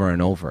like over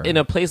and over. in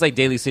a place like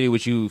Daly City,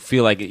 which you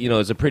feel like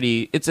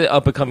it's an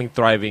up and coming,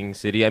 thriving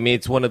city. I mean,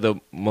 it's one of the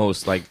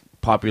most like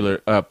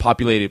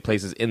populated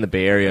places in the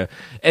Bay Area,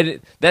 and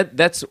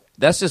that's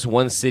just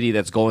one city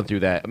that's going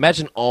through that.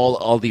 Imagine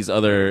all these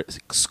other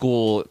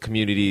school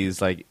communities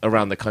like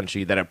around the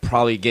country that are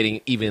probably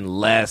getting even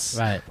less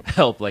Right.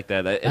 help like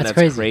that. And that's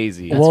crazy.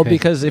 crazy. That's Well, crazy.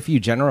 because if you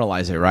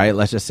generalize it, right?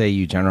 Let's just say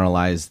you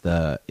generalize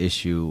the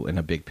issue in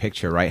a big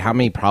picture, right? How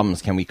many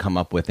problems can we come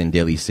up with in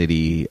Daly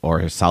City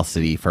or South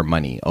City for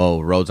money?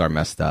 Oh, roads are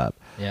messed up.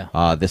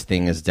 Yeah. This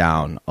thing is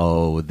down.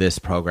 Oh, this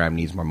program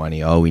needs more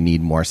money. Oh, we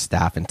need more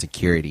staff and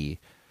security.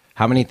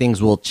 How many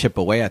things will chip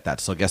away at that?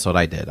 So guess what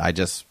I did? I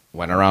just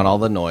went around all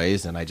the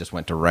noise and I just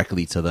went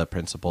directly to the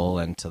principal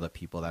and to the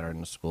people that are in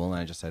the school,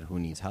 and I just said, who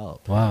needs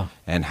help? Wow.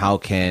 And how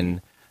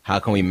can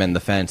we mend the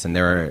fence? And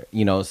there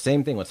are,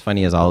 same thing. What's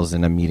funny is I was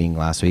in a meeting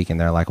last week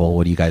and they're like, well,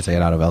 what do you guys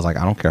get out of it? I was like,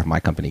 I don't care if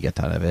my company gets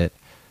out of it.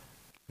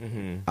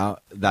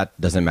 That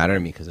doesn't matter to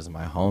me because it's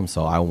my home.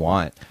 So I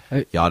want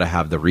y'all to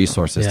have the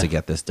resources Yeah. to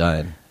get this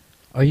done.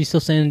 Are you still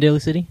staying in Daly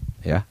City?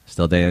 Yeah,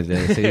 still Daly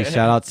City.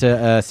 Shout out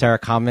to Sarah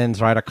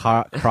Commons right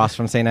across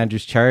from St.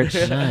 Andrew's Church.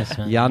 Nice,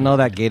 man. Y'all know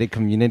that gated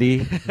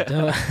community.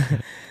 Dope.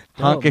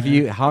 Honk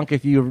Dope,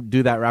 if you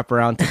do that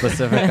wraparound to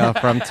Pacifica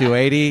from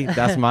 280.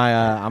 That's my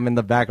I'm in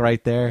the back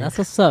right there. That's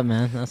what's up,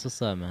 man. That's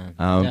what's up, man.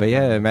 But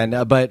yeah,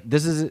 man. But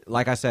this is,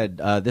 like I said,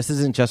 this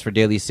isn't just for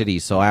Daly City.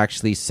 So I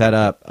actually set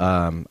up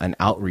an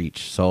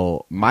outreach.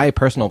 So my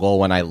personal goal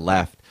when I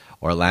left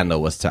Orlando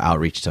was to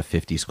outreach to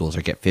 50 schools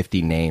or get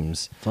 50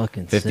 names,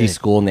 Fucking 50 sick.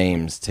 school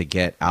names to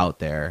get out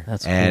there.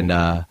 That's and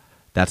cool.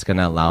 that's going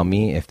to allow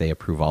me, if they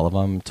approve all of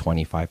them,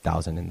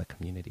 $25,000 in the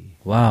community.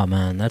 Wow,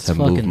 man, that's to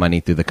fucking move money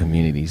through the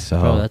community. So,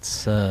 bro,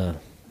 that's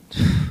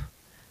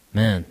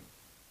man.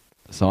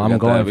 So I'm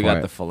going. We for got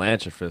it. the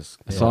philanthropist.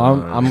 So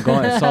I'm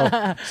going.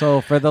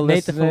 So for the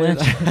Nate the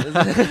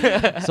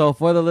listeners, so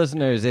for the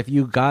listeners, if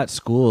you got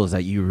schools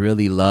that you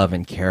really love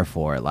and care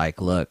for,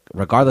 like, look,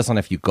 regardless on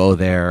if you go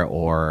there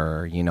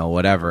or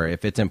whatever,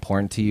 if it's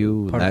important to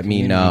you, let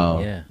me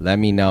know. Yeah. Let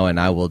me know, and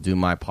I will do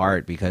my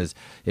part. Because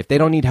if they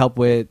don't need help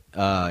with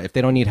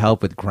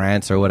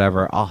grants or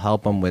whatever, I'll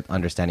help them with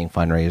understanding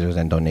fundraisers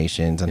and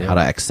donations and how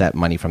to accept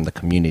money from the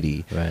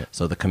community. Right.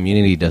 So the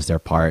community does their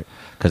part.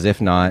 Because if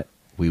not,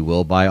 we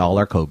will buy all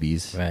our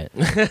Kobe's. Right.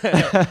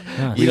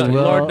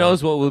 Lord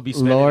knows what we'll be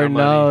spending our Lord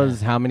money.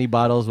 knows how many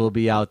bottles will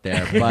be out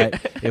there. But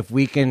if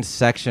we can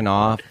section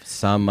off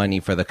some money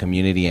for the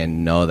community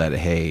and know that,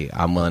 hey,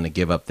 I'm willing to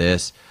give up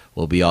this,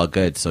 we'll be all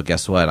good. So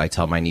guess what? I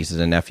tell my nieces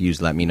and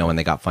nephews, let me know when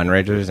they got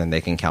fundraisers, and they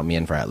can count me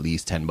in for at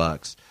least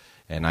 $10.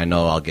 And I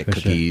know I'll get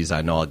cookies. Sure.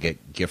 I know I'll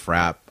get gift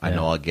wrap. Yeah. I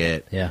know I'll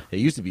get. Yeah. It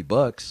used to be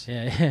books.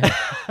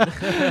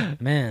 Yeah.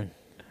 Man.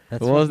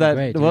 That's what was that?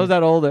 great, what was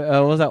that old?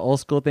 What was that old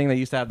school thing that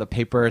used to have the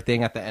paper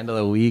thing at the end of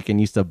the week and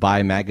used to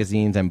buy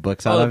magazines and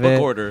books out of book it?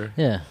 Order.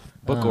 Yeah.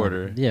 Book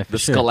order. Yeah, for the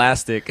sure.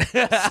 Scholastic.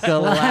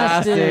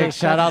 Scholastic.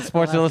 Shout out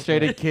Sports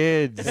Illustrated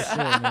Kids. Sure,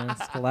 man.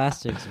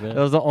 Scholastics, bro. It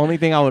was the only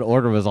thing I would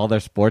order was all their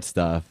sports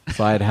stuff.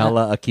 So I had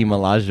hella Akeem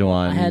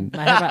Olajuwon.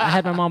 I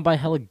had my mom buy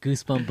hella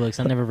Goosebump books.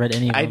 I never read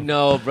any of them. I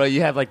know, bro.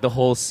 You have like the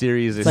whole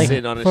series is Like,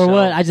 sitting on a for shelf.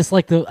 what? I just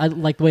like the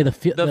way the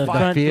front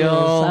feel.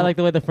 feels. I like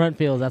the way the front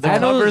feels. That's The all.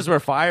 covers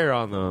were fire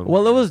on them.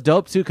 Well, it was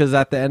dope too because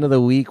at the end of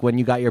the week when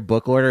you got your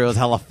book order, it was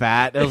hella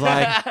fat. It was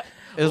like.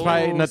 It was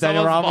probably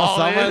Nathaniel Ramos.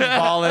 Someone's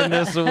balling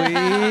this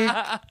week.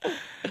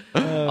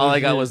 All I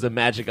got was the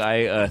Magic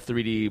Eye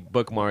 3D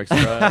bookmarks,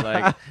 bro.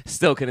 Like,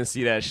 still couldn't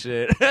see that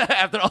shit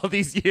after all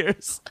these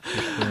years.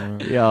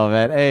 Yo,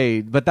 man.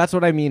 Hey, but that's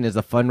what I mean is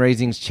the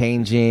fundraising's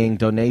changing,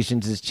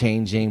 donations is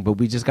changing, but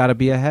we just got to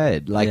be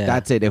ahead. Like,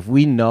 that's it. If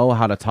we know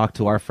how to talk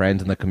to our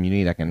friends in the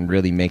community that can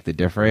really make the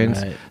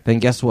difference, then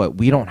guess what?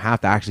 We don't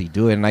have to actually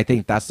do it. And I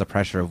think that's the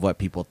pressure of what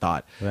people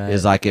thought.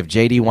 Is like if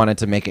JD wanted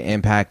to make an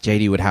impact,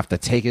 JD would have to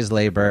take his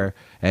labor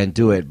and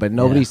do it. But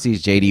nobody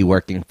sees JD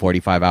working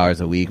 45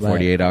 hours a week,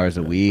 48 hours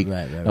a week.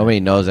 Nobody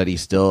knows that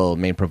he's still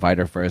main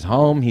provider for his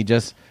home. He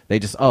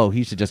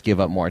should just give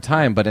up more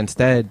time. But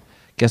instead,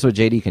 guess what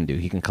JD can do?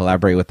 He can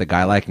collaborate with a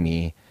guy like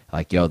me.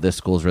 Like, yo, this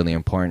school's really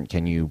important.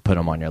 Can you put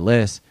them on your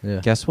list?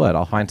 Guess what?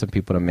 I'll find some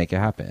people to make it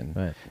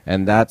happen.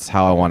 And that's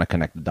how I want to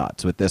connect the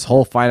dots. With this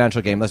whole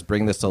financial game, let's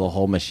bring this to the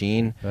whole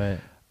machine.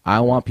 I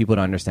want people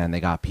to understand they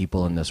got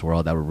people in this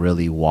world that will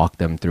really walk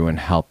them through and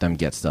help them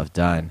get stuff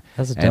done.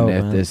 That's and dope,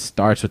 if man. this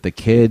starts with the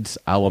kids,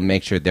 I will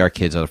make sure their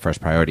kids are the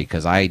first priority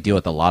because I deal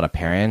with a lot of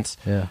parents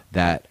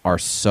that are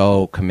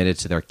so committed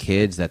to their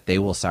kids that they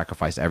will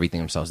sacrifice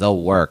everything themselves.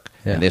 They'll work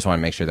and they just want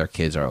to make sure their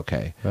kids are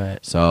okay.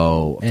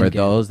 So for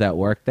those that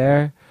work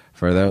there,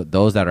 for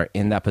those that are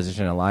in that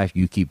position in life,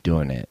 you keep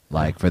doing it.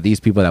 Like for these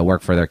people that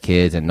work for their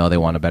kids and know they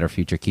want a better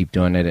future, keep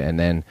doing it. And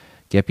then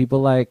get people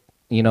like,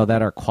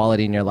 that are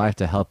quality in your life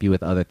to help you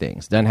with other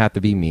things. Doesn't have to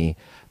be me,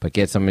 but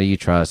get somebody you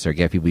trust or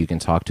get people you can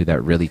talk to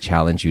that really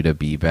challenge you to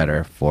be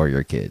better for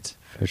your kids.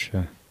 For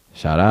sure.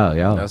 Shout out,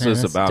 yo. That's what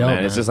it's about, dope,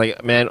 man. It's just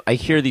like, man, I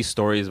hear these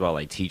stories about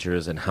like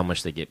teachers and how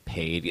much they get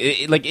paid.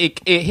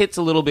 It hits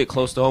a little bit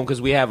close to home because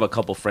we have a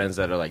couple friends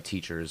that are like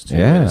teachers too.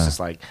 Yeah. And it's just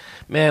like,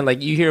 man,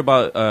 like you hear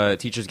about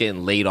teachers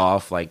getting laid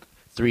off, like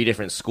 3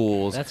 different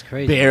schools. That's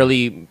crazy.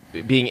 Barely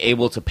being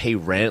able to pay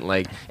rent.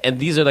 Like, and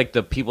these are like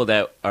the people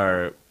that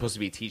are supposed to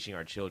be teaching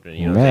our children.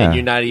 You know, and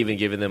you're not even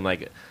giving them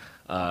like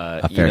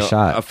a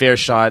fair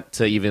shot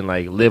to even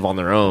like live on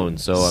their own.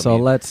 So I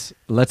mean,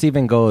 let's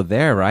even go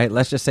there, right?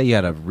 Let's just say you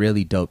had a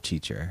really dope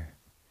teacher.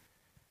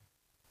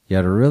 You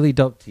had a really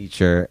dope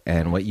teacher,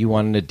 and what you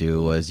wanted to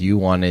do was you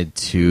wanted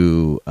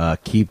to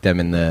keep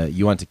them in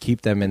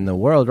the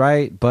world,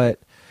 right? But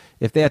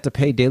if they have to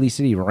pay Daly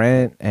City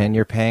rent and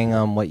you're paying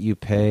them what you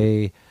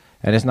pay,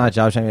 and it's not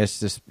job sharing, it's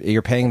just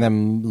you're paying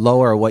them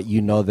lower what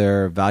you know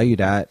they're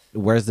valued at,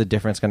 where's the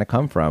difference going to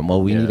come from?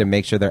 Well, we need to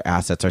make sure their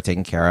assets are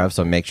taken care of.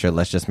 So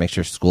let's just make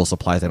sure school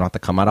supplies, they don't have to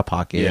come out of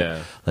pocket.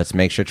 Yeah. Let's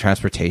make sure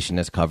transportation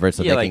is covered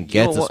so they can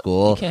get to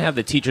school. You can't have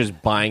the teachers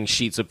buying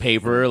sheets of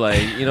paper,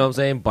 like, you know what I'm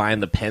saying?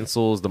 Buying the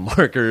pencils, the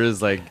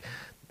markers, like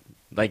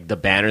the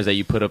banners that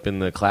you put up in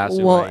the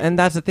classroom. Well, like, and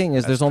that's the thing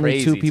is there's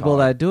only 2 people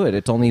that do it.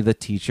 It's only the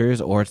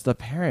teachers or it's the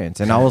parents.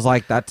 And I was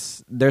like,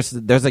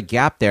 there's a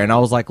gap there. And I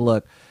was like,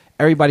 look,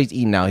 everybody's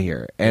eating out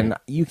here. And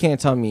you can't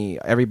tell me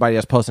everybody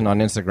that's posting on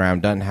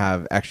Instagram doesn't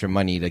have extra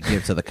money to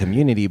give to the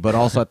community. But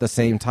also at the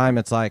same time,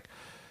 it's like,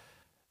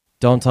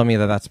 don't tell me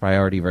that that's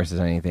priority versus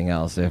anything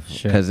else.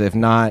 Because if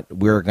not,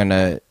 we're going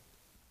to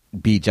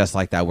be just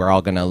like that. We're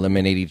all going to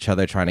eliminate each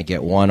other, trying to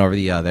get one over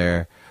the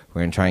other.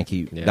 We're gonna try and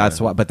keep.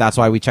 That's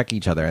why we check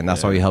each other, and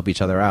that's why we help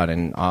each other out.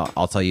 And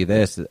I'll tell you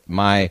this: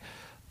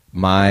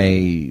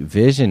 my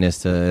vision is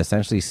to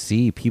essentially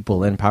see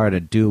people in power to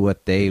do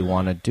what they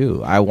want to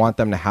do. I want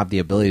them to have the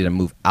ability to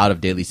move out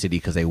of Daly City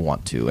because they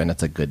want to, and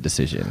it's a good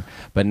decision,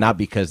 but not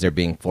because they're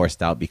being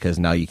forced out because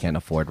now you can't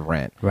afford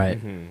rent. Right.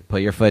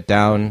 Put your foot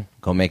down,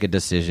 go make a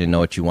decision, know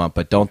what you want,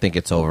 but don't think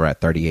it's over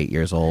at 38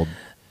 years old.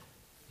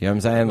 You know what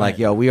I'm saying? Like,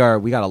 yo, we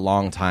got a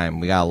long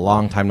time. We got a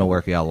long time to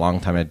work. We got a long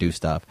time to do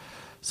stuff.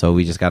 So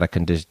we just got to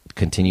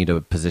continue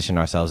to position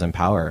ourselves in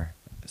power.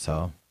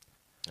 So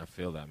I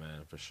feel that,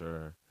 man, for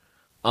sure.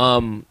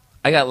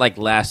 I got like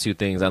last two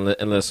things,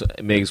 unless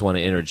Migs want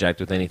to interject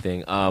with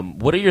anything.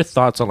 What are your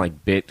thoughts on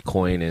like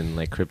Bitcoin and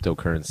like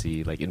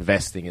cryptocurrency, like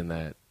investing in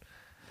that?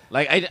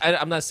 Like,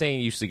 I'm not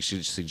saying you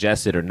should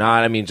suggest it or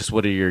not. I mean, just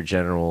what are your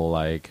general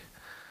like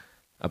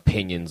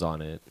opinions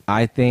on it?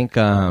 I think,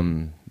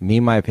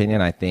 my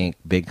opinion, I think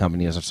big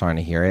companies are starting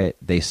to hear it.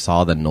 They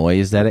saw the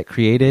noise that it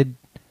created,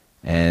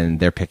 and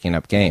they're picking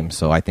up game.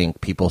 So I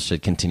think people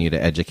should continue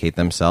to educate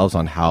themselves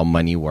on how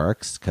money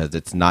works, because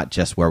it's not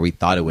just where we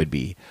thought it would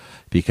be.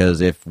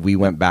 Because if we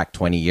went back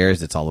 20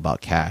 years, it's all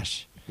about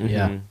cash.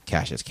 Yeah.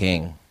 Cash is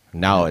king.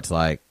 Now it's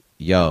like,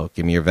 yo,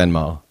 give me your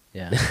Venmo.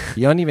 Yeah.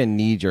 You don't even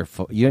need your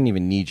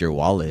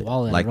wallet.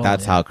 Like, roll,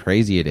 that's how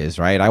crazy it is,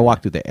 right? I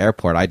walk through the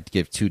airport, I'd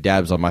give 2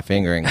 dabs on my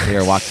finger and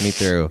Clear walks me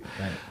through.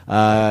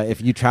 Right.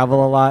 If you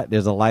travel a lot,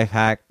 there's a life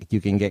hack. You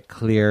can get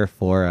Clear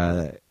for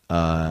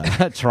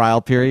a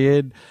trial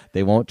period.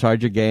 They won't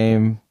charge your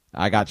game.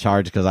 I got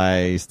charged because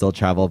I still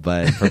travel,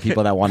 but for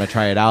people that want to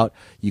try it out,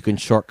 you can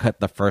shortcut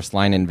the first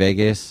line in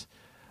Vegas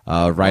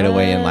right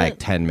away in like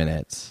 10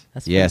 minutes.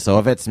 That's yeah, cool. so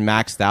if it's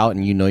maxed out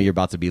and you know you're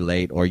about to be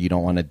late, or you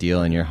don't want to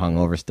deal and you're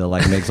hungover still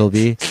like Migs will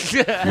be,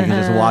 you can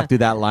just walk through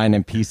that line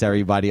and piece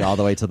everybody all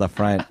the way to the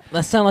front.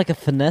 That sounds like a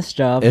finesse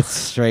job. It's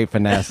straight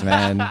finesse,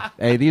 man.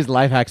 Hey, these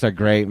life hacks are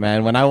great,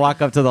 man. When I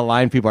walk up to the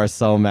line, people are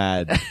so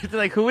mad. They're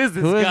like, who is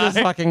this Who guy? is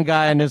this fucking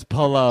guy in his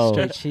polo?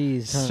 Straight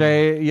cheese. Huh?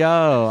 Straight,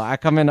 yo, I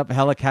come in up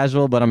hella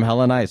casual, but I'm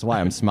hella nice. Why?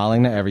 I'm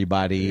smiling to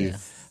everybody. Yeah.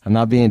 I'm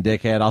not being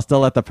dickhead. I'll still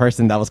let the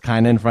person that was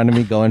kind of in front of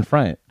me go in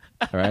front.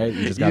 All right?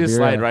 You You just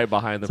slide right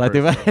behind the Slide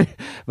person. through-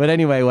 But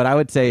anyway, what I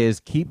would say is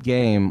keep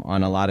game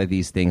on a lot of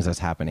these things that's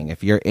happening.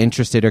 If you're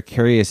interested or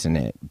curious in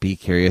it, be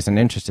curious and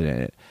interested in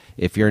it.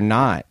 If you're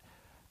not,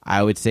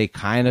 I would say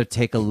kind of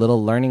take a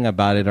little learning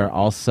about it,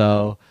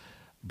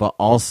 but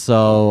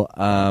also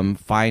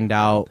find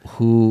out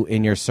who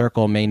in your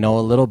circle may know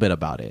a little bit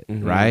about it,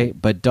 right?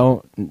 But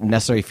don't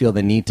necessarily feel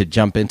the need to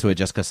jump into it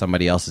just because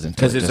somebody else is into it.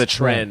 Because it's Just a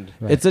trend.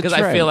 Right. It's a Because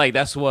trend. I feel like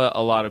that's what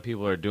a lot of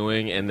people are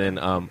doing. And then,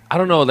 I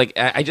don't know, like,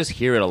 I just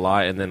hear it a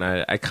lot. And then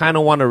I kind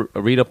of want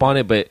to read up on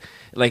it. But,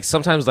 like,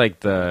 sometimes, like,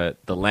 the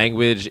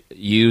language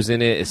used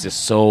in it is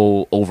just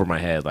so over my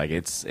head. Like,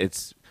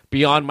 it's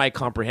beyond my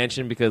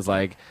comprehension because,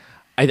 like,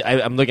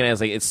 I'm looking at it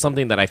as like it's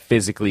something that I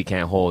physically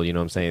can't hold. You know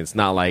what I'm saying? It's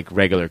not like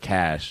regular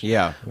cash.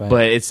 Yeah. Right.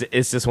 But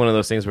it's just one of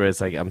those things where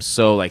it's like I'm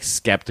so like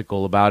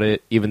skeptical about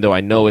it, even though I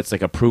know it's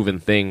like a proven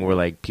thing where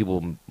like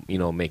people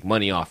make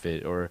money off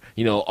it or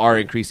are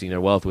increasing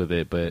their wealth with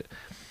it. But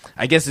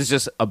I guess it's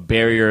just a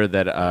barrier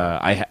that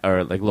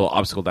or like a little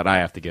obstacle that I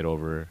have to get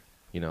over.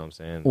 You know what I'm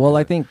saying? Well,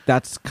 I think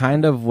that's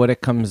kind of what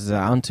it comes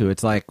down to.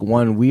 It's like,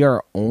 one, we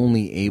are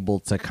only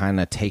able to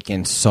kind of take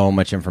in so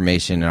much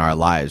information in our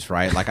lives,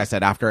 right? Like I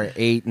said, after an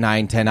 8,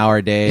 9,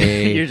 10-hour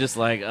day, You're just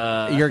like,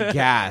 you're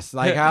gassed.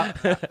 Like,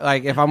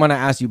 like if I'm going to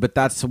ask you, but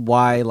that's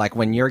why, like,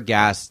 when you're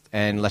gassed,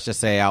 and let's just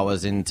say I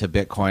was into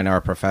Bitcoin or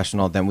a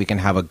professional, then we can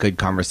have a good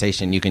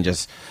conversation. You can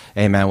just,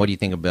 hey, man, what do you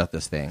think about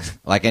this thing?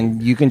 Like,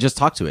 and you can just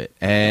talk to it.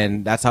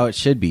 And that's how it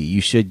should be.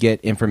 You should get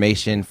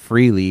information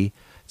freely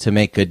to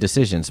make good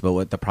decisions. But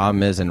what the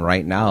problem is, and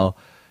right now,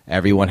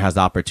 everyone has the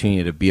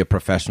opportunity to be a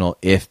professional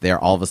if they're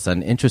all of a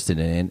sudden interested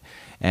in it.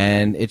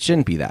 And it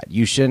shouldn't be that.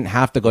 You shouldn't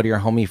have to go to your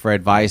homie for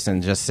advice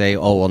and just say,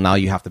 oh, well, now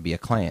you have to be a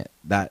client.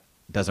 That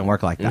doesn't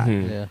work like that.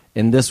 Yeah.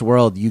 In this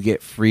world, you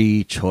get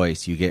free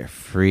choice. You get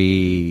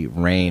free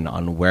reign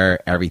on where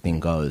everything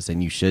goes.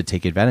 And you should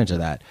take advantage of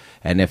that.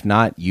 And if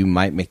not, you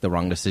might make the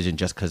wrong decision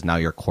just because now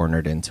you're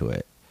cornered into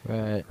it.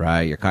 Right.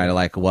 Right? You're kind of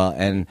like, well,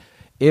 and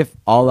if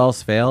all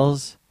else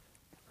fails,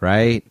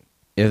 right?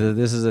 If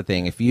this is the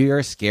thing. If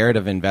you're scared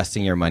of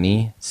investing your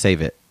money, save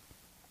it.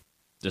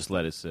 just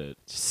let it sit.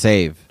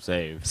 Save.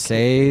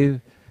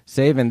 Save.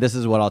 And this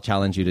is what I'll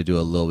challenge you to do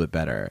a little bit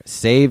better.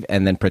 Save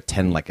and then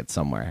pretend like it's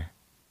somewhere.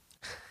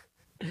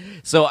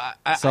 So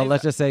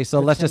Let's just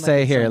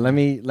say here. Let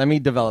me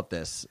develop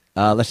this.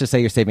 Let's just say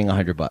you're saving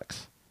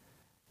 $100,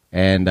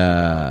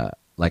 and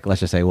like let's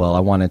just say, well, I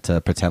wanted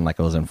to pretend like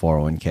it was in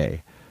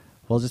 401k.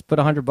 Well, just put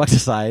 $100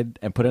 aside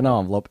and put it in an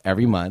envelope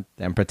every month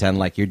and pretend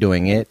like you're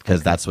doing it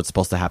because that's what's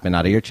supposed to happen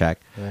out of your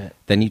check. Right.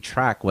 Then you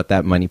track what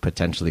that money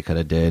potentially could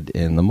have did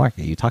in the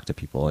market. You talk to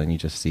people and you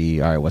just see,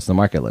 all right, what's the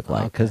market look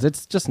like? Because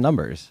it's just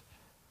numbers.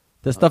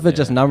 This stuff is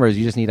just numbers.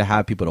 You just need to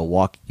have people to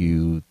walk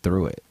you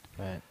through it.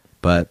 Right.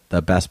 But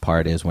the best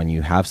part is when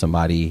you have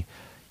somebody,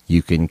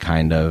 you can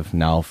kind of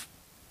now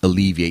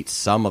alleviate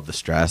some of the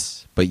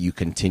stress, but you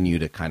continue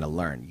to kind of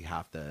learn. You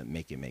have to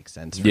make it make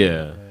sense for you.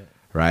 Yeah.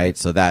 Right?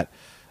 So that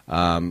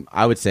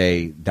I would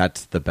say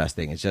that's the best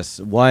thing. It's just,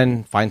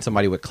 one, find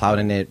somebody with clout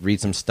in it, read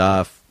some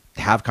stuff,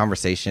 have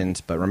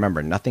conversations. But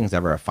remember, nothing's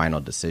ever a final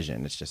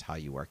decision. It's just how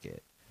you work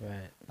it.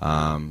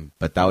 Right.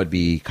 But that would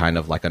be kind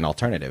of like an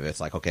alternative. It's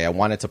like, okay, I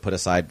wanted to put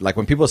aside, like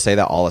when people say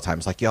that all the time,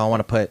 it's like, yo, I want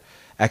to put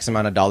X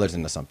amount of dollars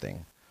into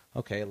something.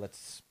 Okay,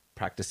 let's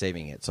practice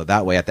saving it. So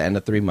that way, at the end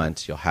of 3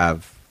 months, you'll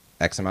have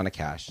X amount of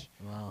cash.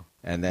 Wow.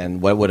 And then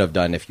what would have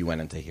done if you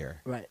went into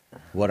here? Right.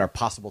 What are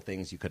possible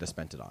things you could have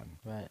spent it on?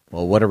 Right.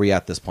 Well, what are we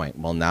at this point?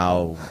 Well,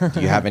 now,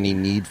 do you have any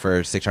need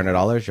for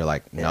 $600? You're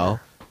like, no. Yeah.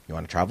 You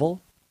want to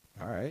travel?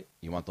 All right.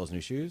 You want those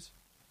new shoes?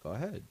 Go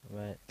ahead.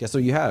 Right. Guess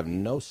what? You have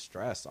no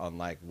stress on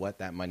like what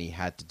that money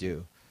had to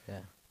do. Yeah.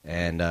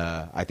 And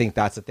I think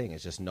that's the thing,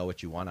 is just know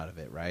what you want out of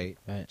it, right?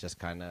 Right. Just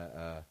kind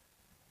of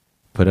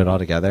put it all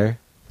together,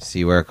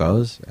 see where it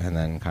goes, and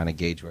then kind of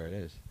gauge where it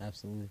is.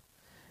 Absolutely.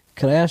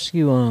 Could I ask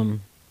you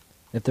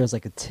if there's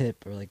like a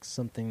tip or like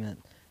something that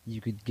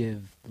you could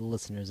give the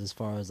listeners as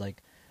far as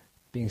like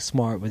being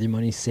smart with your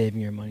money,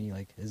 saving your money?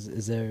 Like,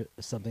 is there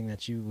something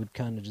that you would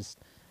kind of just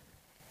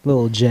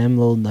little gem,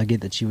 little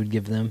nugget that you would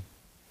give them?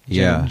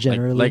 Yeah.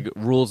 Generally, like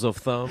rules of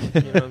thumb.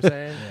 You know what I'm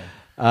saying?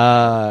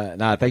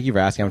 Nah, thank you for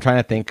asking. I'm trying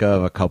to think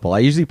of a couple. I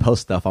usually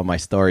post stuff on my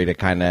story to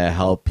kind of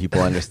help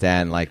people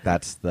understand, like,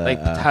 that's the Like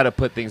how to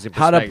put things in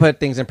how perspective. to put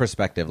things in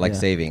perspective, like Yeah.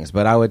 savings.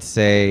 But I would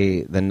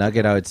say the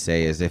nugget I would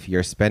say is, if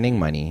you're spending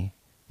money,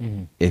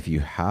 Mhm. if you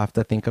have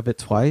to think of it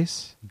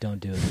twice, Don't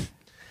do it.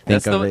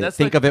 That's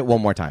think of it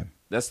one more time.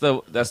 That's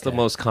the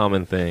most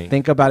common thing.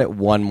 Think about it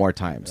one more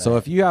time. So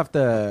if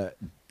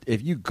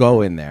you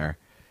go in there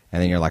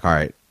and then you're like, all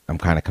right, I'm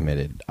kind of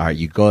committed. All right,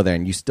 you go there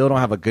and you still don't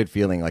have a good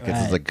feeling like this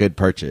is Right. a good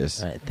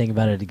purchase. All right, think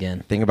about it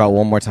again. Think about it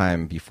one more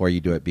time before you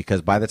do it,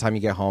 because by the time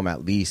you get home,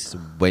 at least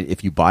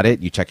if you bought it,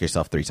 you check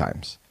yourself 3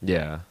 times.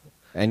 Yeah.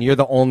 And you're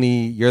the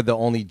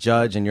only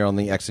judge and you're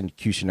only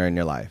executioner in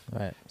your life.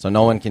 Right. So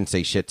no one can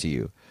say shit to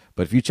you.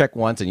 But if you check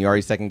once and you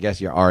already second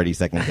guess, you're already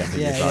second guessing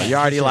Yeah, yourself. yeah. You're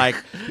already like,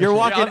 you're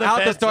walking on the out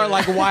the fence, store right?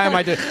 like, why am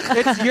I doing?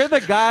 You're the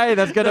guy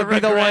that's gonna be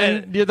the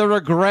regret. one. You're the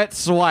regret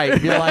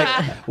swipe. You're like,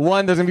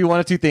 one, there's gonna be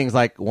one of two things.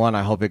 Like, one,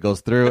 I hope it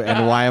goes through,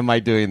 and why am I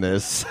doing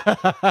this?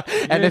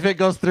 And if it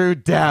goes through,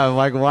 damn,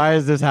 like, why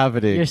is this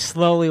happening? You're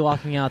slowly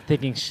walking out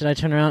thinking, should I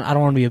turn around? I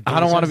don't want to be a bitch. I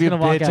don't want to be a I'm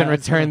just gonna bitch walk and out.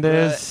 return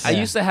this. I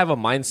used to have a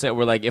mindset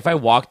where, like, if I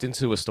walked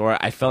into a store,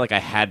 I felt like I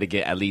had to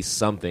get at least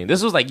something.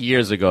 This was like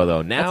years ago,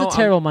 though. Now That's a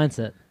terrible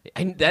mindset.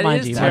 that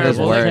Mind is you, That is terrible. That's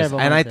a worse. terrible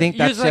And I mindset. think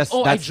You're that's just like, just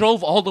oh, that's I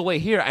drove all the way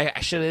here. I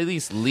should at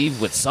least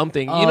leave with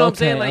something. You Oh, know what I'm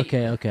saying?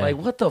 okay, Like, okay. like,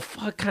 what the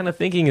fuck kind of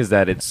thinking is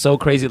that? It's so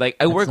crazy. Like,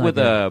 I work not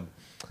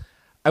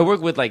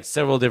with like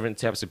several different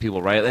types of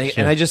people, right? Like,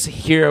 Sure. and I just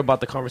hear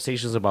about the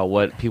conversations about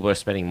what people are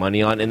spending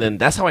money on, and then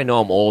that's how I know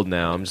I'm old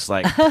now. I'm just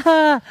like,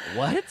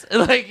 what?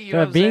 Like, you know, Bro,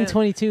 what I'm being saying?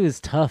 22 is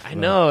tough. I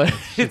bro. know.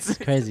 It's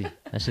crazy.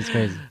 That shit's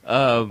crazy.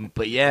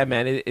 But yeah,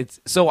 man, it's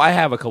so I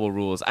have a couple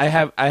rules. I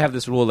have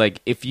this rule, like,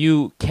 if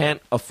you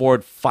can't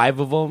afford 5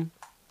 of them,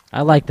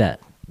 I like that.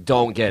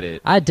 don't get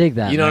it. I dig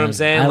that. You know what man. I'm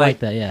saying? I like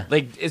that. Yeah.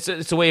 Like,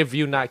 it's a way of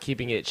you not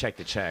keeping it check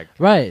to check.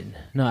 Right.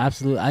 No,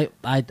 absolutely.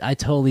 I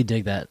totally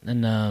dig that.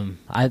 And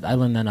I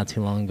learned that not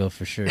too long ago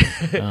for sure.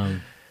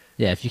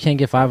 Yeah, if you can't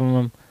get 5 of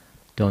them,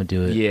 don't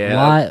do it.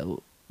 Yeah.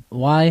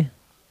 Why?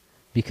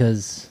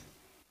 Because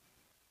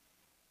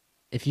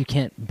if you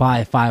can't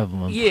buy 5 of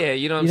them, Yeah,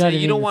 you know what I'm You know what I saying. You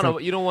mean? don't It's want to.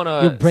 like You don't want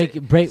to.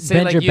 you'll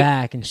bend your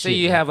back and say shit.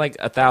 you have like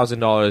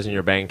 $1,000 in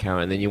your bank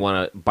account, and then you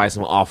want to buy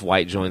some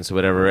off-white joints or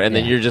whatever, and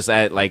then Yeah. you're just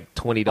at like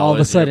 $20 all of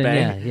a sudden, in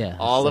your bank. yeah.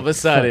 All It's of like, a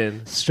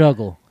sudden.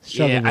 struggle.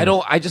 Yeah,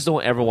 with I just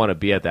don't ever want to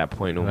be at that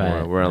point no more.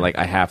 Right, Where right. like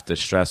I have to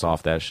stress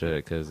off that shit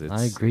because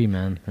I agree,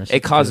 man. That It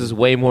shit's causes crazy.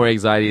 way more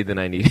anxiety than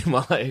I need in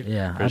my life.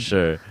 Yeah, for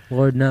sure.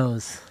 Lord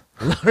knows.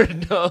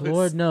 Lord knows.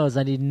 Lord knows.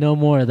 I need no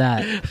more of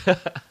that.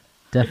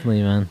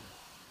 Definitely, man.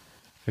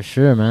 For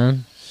sure,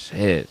 man.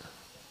 Shit.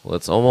 Well,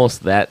 it's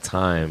almost that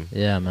time.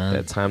 Yeah, man.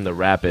 That time to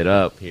wrap it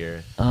up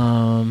here.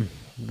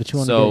 But you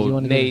want So,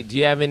 to Nate, do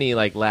you have any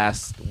like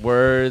last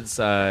words?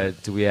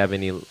 Do we have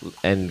any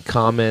end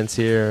comments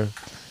here?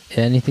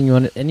 anything you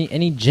want?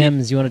 Any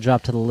gems you want to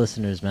drop to the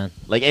listeners, man?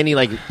 Like any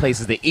like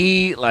places to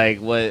eat? Like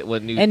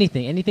what new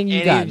Anything you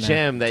any got, man.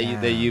 gem that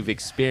you've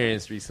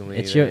experienced recently?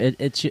 It's that- your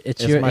it's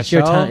It's your my it's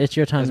your show. time. It's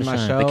your time It's to my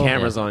shine. show. the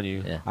camera's on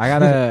you. Yeah.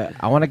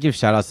 I want to give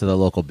shout outs to the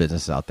local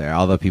businesses out there.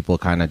 All the people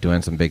kind of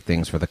doing some big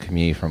things for the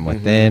community from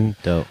within.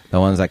 Dope. The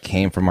ones that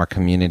came from our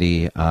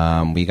community.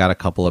 We got a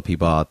couple of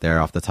people out there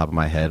off the top of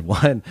my head.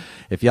 One,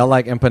 if y'all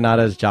like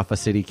empanadas, Jaffa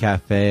City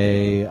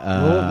Cafe.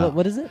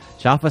 What is it?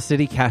 Jaffa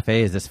City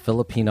Cafe is this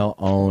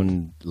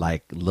Filipino-owned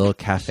like little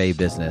cafe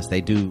business.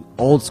 They do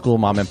old school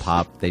mom and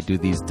pop. They do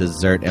these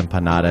dessert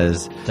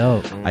empanadas.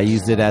 Dope. I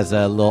used it as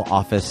a little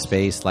office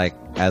space, like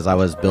as I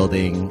was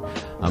building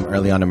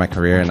early on in my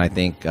career, and I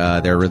think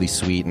they're really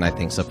sweet. And I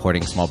think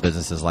supporting small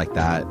businesses like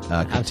that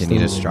continue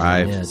to Absolutely.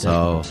 strive. Yeah,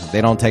 so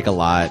they don't take a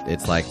lot.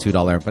 It's like $2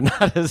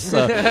 empanadas,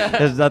 so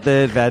there's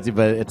nothing fancy,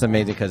 but it's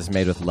amazing because it's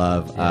made with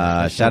love.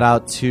 Shout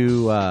out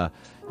to.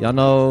 Y'all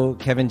know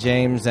Kevin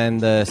James and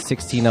the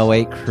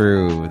 1608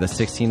 crew, the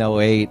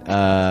 1608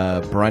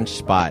 brunch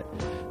spot.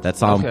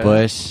 That's on Okay.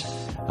 Bush.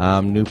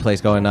 New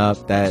place going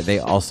up. That they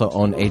also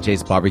own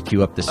AJ's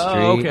Barbecue up the street.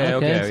 Oh, okay.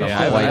 Okay, so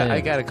Yeah, yeah.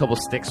 I got a couple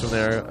sticks from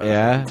there.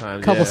 Yeah?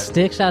 Times, Couple yeah.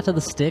 sticks. Shout out to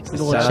the sticks.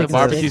 Little Shout out to chicken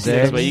Barbecue sticks.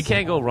 sticks, but you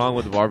can't go wrong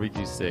with the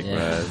barbecue stick, Yeah.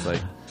 bro. It's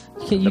like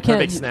You the can't.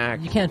 perfect snack.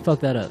 You can't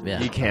fuck that up.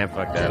 Yeah. you can't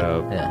fuck that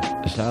up.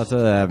 Yeah. Shout out to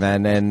them,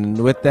 man. And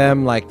with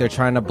them, like, they're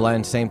trying to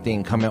blend, same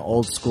thing, coming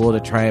old school to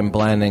try and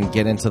blend and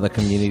get into the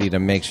community to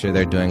make sure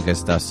they're doing good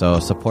stuff. So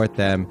support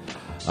them.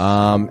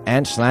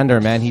 Ant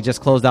Schlander, man, he just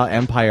closed out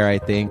Empire, I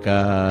think,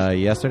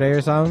 yesterday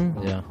or something.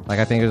 Yeah. Like,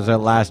 I think it was their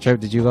last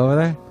trip. Did you go over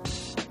there?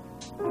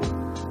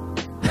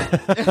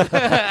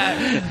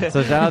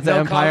 So shout out to No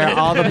Empire, comment.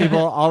 all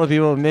the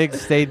people. Migs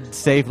stayed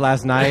safe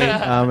last night.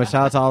 A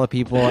shout out to all the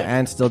people,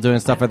 and still doing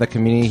stuff for the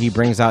community. He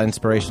brings out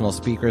inspirational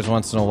speakers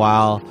once in a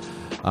while.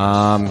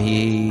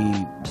 He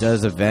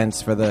does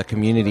events for the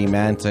community,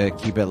 man, to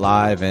keep it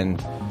live,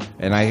 and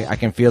I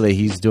can feel it.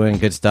 He's doing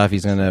good stuff.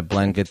 He's gonna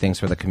blend good things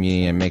for the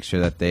community and make sure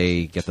that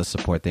they get the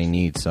support they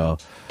need. So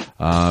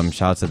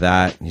shout out to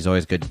that. He's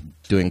always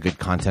doing good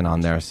content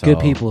on there. So Good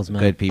peoples,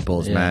 man. Good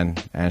peoples, Yeah. man.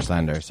 And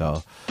Schlander.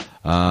 So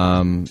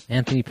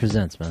Anthony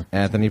presents, man.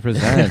 Anthony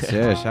presents.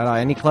 Yeah, shout out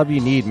any club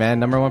you need, man.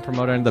 #1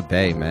 promoter in the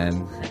Bay,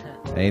 man.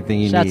 Anything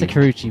you Shout out need. to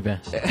Carucci, man.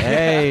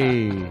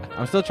 Hey,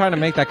 I'm still trying to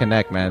make that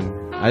connect, man.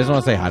 I just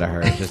want to say hi to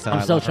her. Just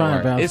I'm still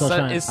trying, bro. I'm still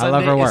trying. Is I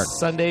love her work. Is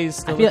Sundays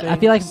still I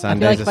feel like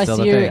Sundays if I is still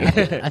see a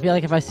her, thing. I feel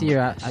like if I see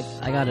her,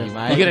 I gotta.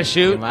 You gonna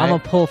shoot? I'm gonna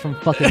pull from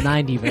fucking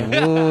 90, bro.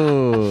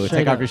 Ooh, Straight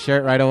take off up. your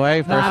shirt right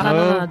away. First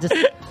No. move.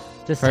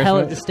 Just First hell,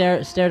 move. just stare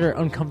at her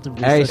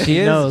uncomfortably. Hey, so she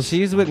is. knows.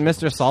 She's with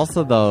Mr.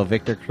 Salsa though,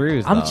 Victor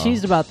Cruz. I'm though.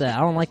 cheesed about that. I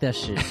don't like that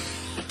shit.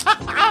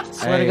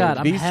 Swear to Hey, God,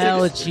 I'm B6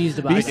 hella cheesed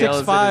about it. Yells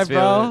in B65, his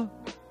bro.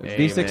 Hey,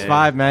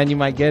 B65, man. You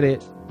might get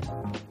it.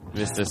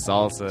 Mr.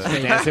 Salsa,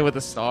 Dancing with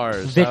the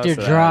Stars. Victor Shout out to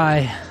that.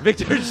 Dry.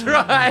 Victor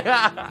Dry.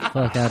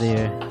 Fuck out of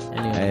here.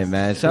 Anyways. Hey,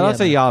 man. Shout out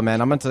to man. y'all,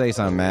 man. I'm going to tell you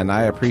something, man.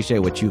 I appreciate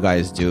what you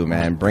guys do,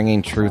 man.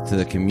 Bringing truth to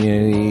the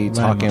community,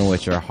 talking man.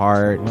 with your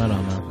heart. Right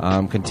on,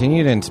 man.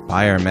 Continue to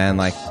inspire, man.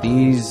 Like,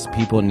 these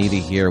people need to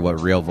hear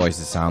what real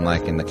voices sound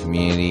like in the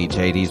community.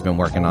 JD's been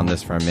working on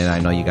this for a minute. I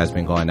know you guys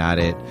been going at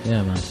it.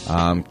 Yeah,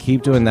 man.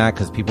 Keep doing that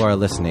because people are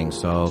listening.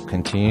 So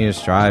continue to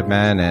strive,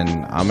 man.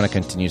 And I'm going to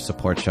continue to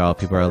support y'all.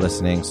 People are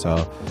listening.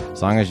 So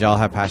as long as y'all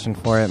have passion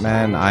for it,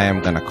 man, I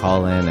am going to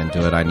call in and do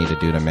what I need to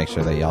do to make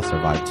sure that y'all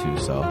survive too.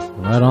 So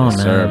Right on, Yes,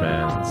 man. sir,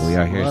 man. we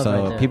are here. Love So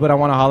right there. people that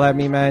want to holler at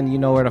me, man, you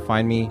know where to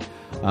find me.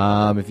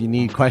 If you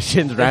need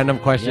questions, random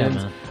questions,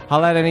 man.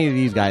 holler at any of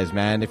these guys,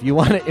 man. If you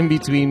want to in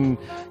between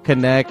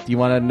connect, you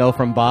want to know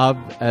from Bob,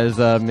 as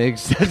Mig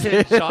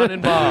said, Sean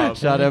and Bob.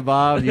 Sean and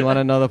Bob, you want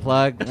to know the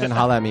plug, then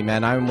holler at me,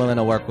 man. I'm willing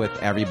to work with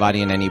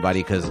everybody and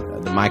anybody because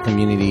my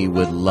community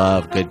would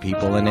love good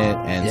people in it.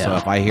 And so Yeah.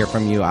 if I hear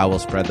from you, I will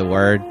spread the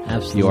word. If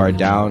Absolutely. you are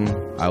down,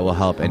 I will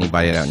help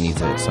anybody that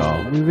needs it.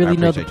 So We really I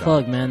know the appreciate y'all.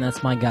 plug, man.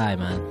 That's my guy,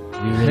 man.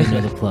 We really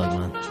know the plug,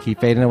 man.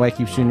 Keep fading away,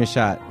 keep shooting your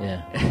shot.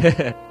 Yeah.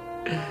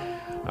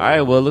 All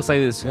right, well, it looks like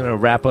this is going to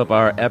wrap up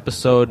our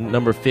episode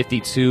number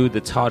 52, the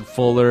Todd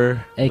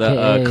Fuller, the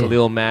AKA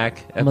Khalil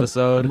Mack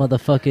episode.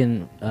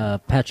 Motherfucking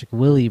Patrick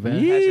Willie, bro.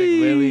 Patrick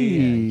Willie,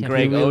 Yee. Can't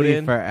Greg Willie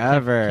Oden,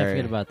 forever. Can't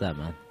forget about that,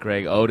 man.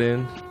 Greg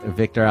Oden.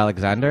 Victor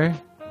Alexander.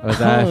 Was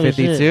that Oh,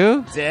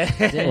 52?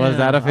 Damn, Was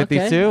that a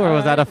 52 okay. or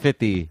was that a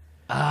 50?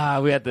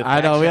 We had to.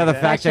 I know we had to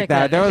fact check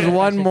that. There was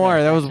one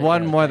more. There was Fact check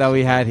one that. more that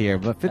we had here,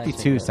 but check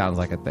 52 that. sounds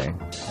like a thing.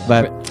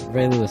 But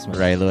Ray Lewis, man.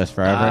 Ray Lewis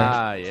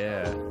forever.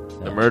 Yeah.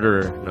 The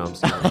murderer. No, I'm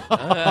sorry.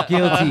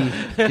 Guilty.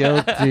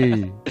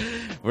 Guilty.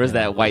 Where's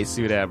that white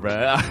suit at,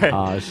 bro?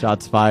 All right.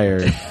 Shots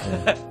fired.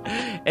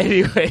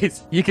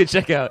 Anyways, you can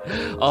check out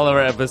all of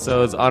our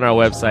episodes on our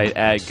website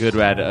at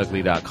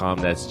goodradugly.com.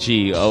 That's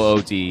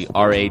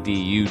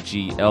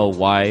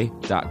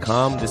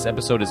GOODRADUGLY.com. This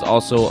episode is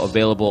also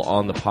available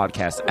on the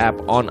podcast app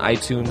on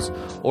iTunes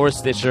or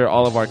Stitcher.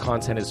 All of our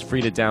content is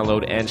free to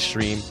download and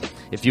stream.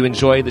 If you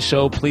enjoy the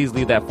show, please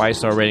leave that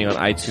 5-star rating on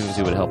iTunes.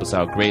 It would help us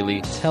out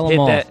greatly. Tell 'em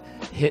all.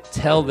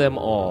 Tell them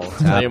all. Tell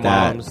Tap your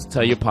that. moms,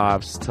 tell your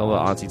pops, tell the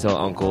auntie, tell the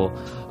uncle.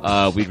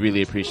 We'd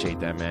really appreciate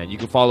that, man. You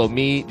can follow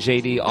me,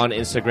 JD, on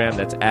Instagram.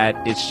 That's at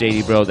It's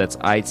JD Bro. That's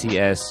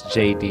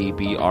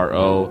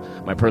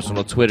ITSJDBRO. My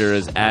personal Twitter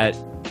is at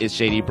It's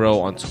JD Bro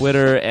on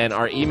Twitter. And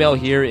our email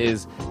here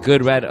is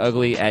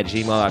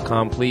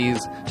goodradugly@gmail.com.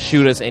 Please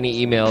shoot us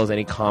any emails,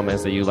 any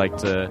comments that you'd like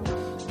to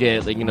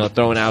get,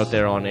 thrown out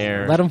there on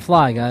air. Let them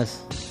fly,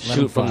 guys. Let 'em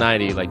Shoot from fly.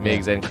 90, like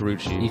Migs and You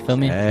Carucci. feel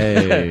me?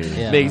 Hey.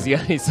 Yeah, Migs, man. you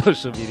got any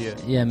social media?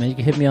 Yeah, man. You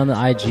can hit me on the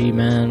IG,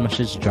 man. My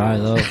shit's dry,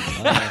 though.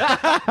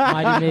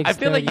 Mighty Mix I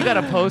feel like you 30.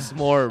 gotta post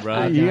more,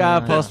 bro. You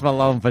got Post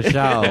Malone for sure.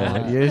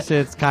 Yeah. Your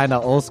shit's kind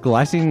of old school.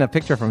 I seen a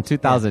picture from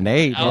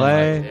 2008, Oh,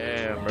 boy.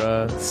 damn,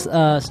 bro.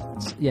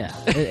 Yeah.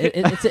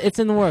 It's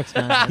in the works,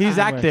 man. It's in He's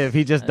the active. works.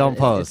 He just don't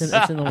post. It's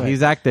in the works.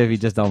 He's active. He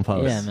just don't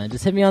post. Yeah, man.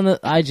 Just hit me on the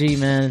IG,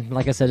 man.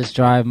 Like I said, it's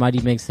Drive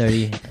Mighty Mix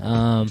 30.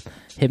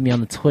 Hit me on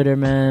the Twitter,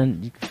 man.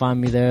 You can find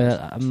me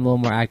there. I'm a little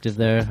more active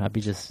there. I'll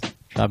be just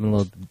dropping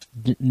little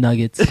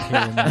nuggets here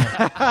and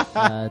there.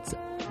 It's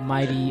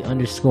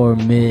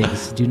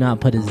 @mighty_migs. Do not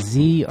put a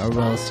Z or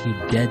else you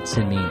dead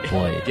to me,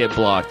 boy. Get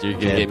blocked. You're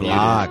gonna get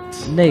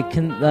blocked. Nate,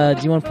 do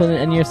you want to put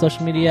any of your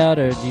social media out,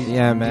 or do you?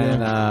 Yeah, man.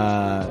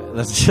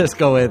 Let's just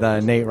go with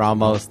Nate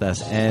Ramos.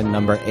 That's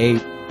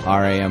N8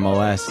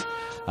 RAMOS.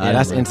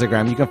 That's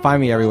Instagram. You can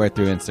find me everywhere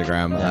through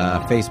Instagram,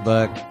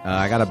 Facebook.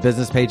 I got a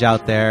business page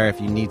out there.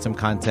 If you need some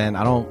content,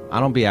 I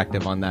don't be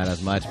active on that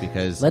as much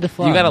because Let it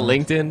fly. You got a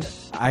LinkedIn?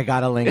 I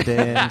got a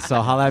LinkedIn.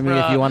 So holla at me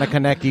if you want to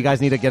connect. You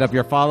guys need to get up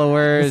your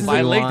followers.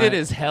 My LinkedIn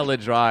is hella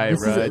dry,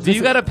 bro. Do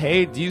you gotta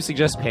pay? Do you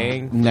suggest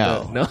paying?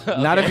 No, No.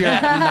 not if you're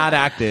not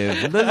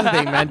active. This is the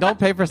thing, man. Don't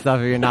pay for stuff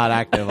if you're not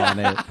active on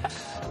it.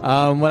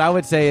 What I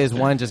would say is,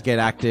 one, just get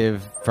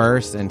active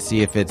first and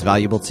see if it's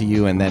valuable to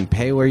you, and then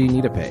pay where you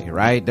need to pay,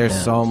 right? There's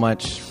so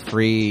much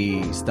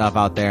free stuff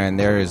out there, and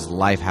there's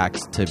life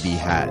hacks to be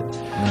had.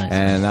 Nice.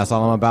 And that's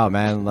all I'm about,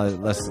 man.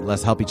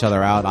 Let's help each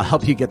other out. I'll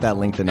help you get that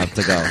LinkedIn up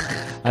to go.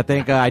 I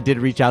think I did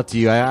reach out to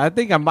you. I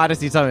think I might have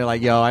seen something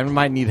like, yo, I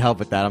might need help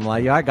with that. I'm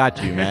like, yo, I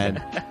got you,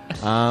 man.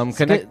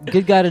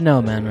 Good guy to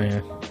know, man, right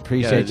here.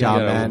 Appreciate y'all,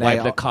 man.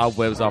 Wipe the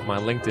cobwebs off my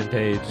LinkedIn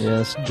page. Yeah,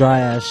 it's dry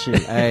ass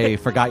shit. Hey,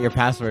 forgot your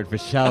password for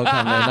show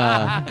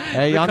coming.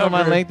 Hey, y'all know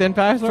my LinkedIn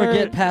password?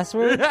 Forget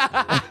password?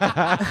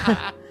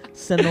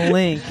 Send the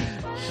link.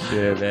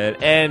 Yeah, man.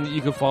 And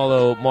you can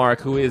follow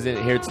Mark, who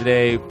isn't here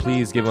today.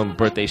 Please give him a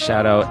birthday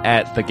shout out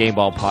at the Game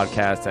Ball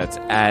Podcast. That's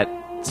at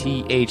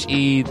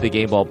THE, the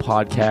Game Ball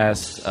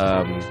Podcast.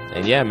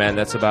 And yeah, man,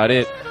 that's about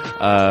it.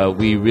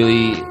 We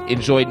really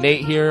enjoyed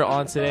Nate here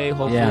on today.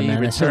 Hopefully Yeah, man,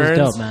 he that shit returns.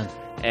 was dope, man.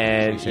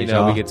 And, Appreciate you know,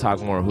 y'all. we could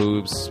talk more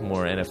hoops,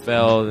 more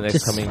NFL the next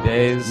Just- coming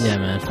days. Yeah,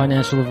 man.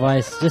 Financial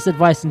advice. Just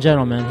advice in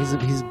general, man. He's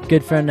a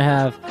good friend to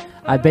have.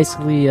 I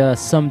basically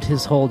summed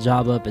his whole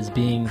job up as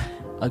being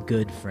a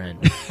good friend.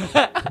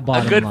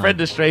 A good friend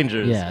to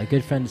strangers. Yeah, a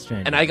good friend to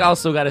strangers. And I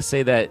also got to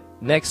say that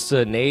next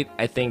to Nate,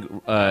 I think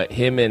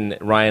him and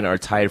Ryan are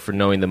tied for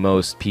knowing the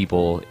most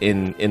people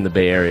in the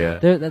Bay Area.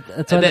 They're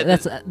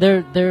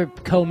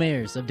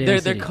co-mayors of Daly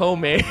City. They're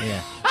co-mayors.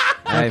 Yeah.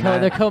 Hey, man.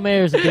 They're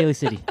co-mayors of Daly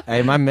City.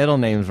 Hey, my middle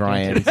name's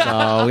Ryan,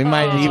 so we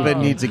might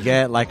even need to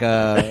get like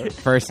a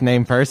first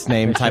name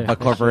type of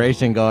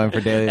corporation going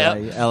for Daily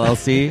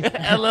LLC.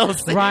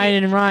 LLC.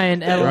 Ryan and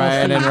Ryan, LLC.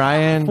 Ryan and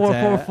Ryan.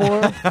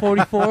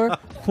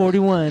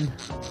 444-44-41.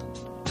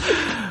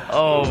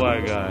 Oh my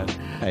God.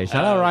 Hey,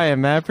 shout out Ryan,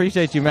 man.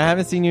 Appreciate you, man. I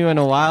haven't seen you in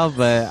a while,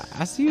 but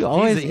I see you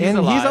always He's in.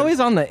 alive. He's always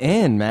on the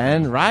end,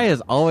 man. Ryan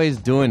is always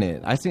doing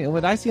it.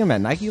 Would I see him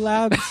at Nike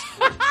Labs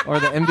or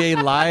the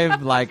NBA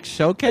Live like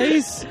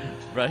showcase?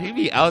 Bro, he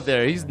be out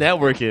there. He's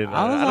networking.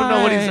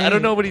 I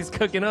don't know what he's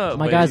cooking up.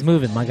 My but guy's he's-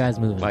 moving. My guy's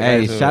moving. My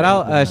Hey, guys shout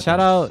are-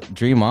 out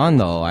Dream On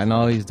though. I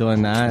know he's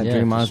doing that. Yeah,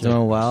 Dream for On's sure.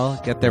 doing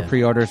well. Get their Yeah.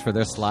 pre-orders for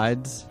their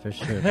slides. For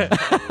sure.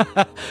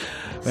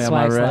 Man,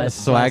 my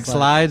swag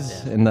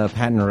slides Yeah. in the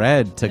patent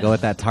red to go with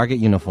that Target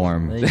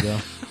uniform. There you go.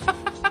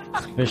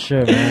 For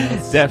sure, man.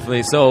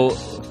 Definitely. So,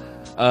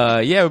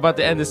 yeah, we're about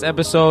to end this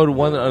episode.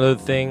 One other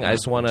thing, I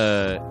just want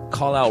to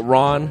call out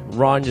Ron.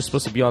 Ron, you're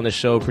supposed to be on the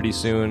show pretty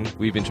soon.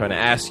 We've been trying to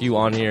ask you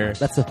on here.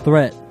 That's a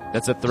threat.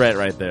 That's a threat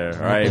right there. All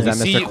right. Is that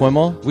We see Mr. you-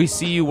 Quimmel? We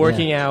see you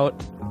working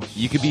out.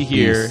 You could be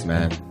here. Peace,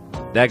 man.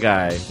 That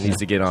guy needs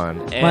to get on.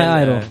 And,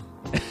 My idol.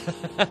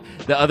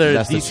 The other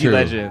That's the DC truth.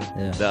 legend.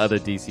 Yeah. The other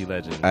DC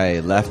legend.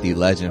 Hey, lefty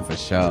legend for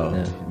sure.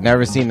 Yeah.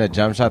 Never seen a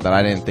jump shot that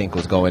I didn't think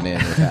was going in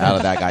out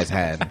of that guy's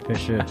hand. For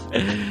sure.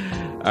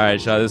 All right,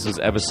 Shaw. This was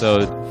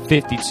episode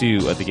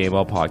 52 of the Game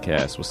Ball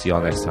Podcast. We'll see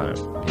y'all next time.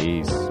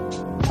 Peace.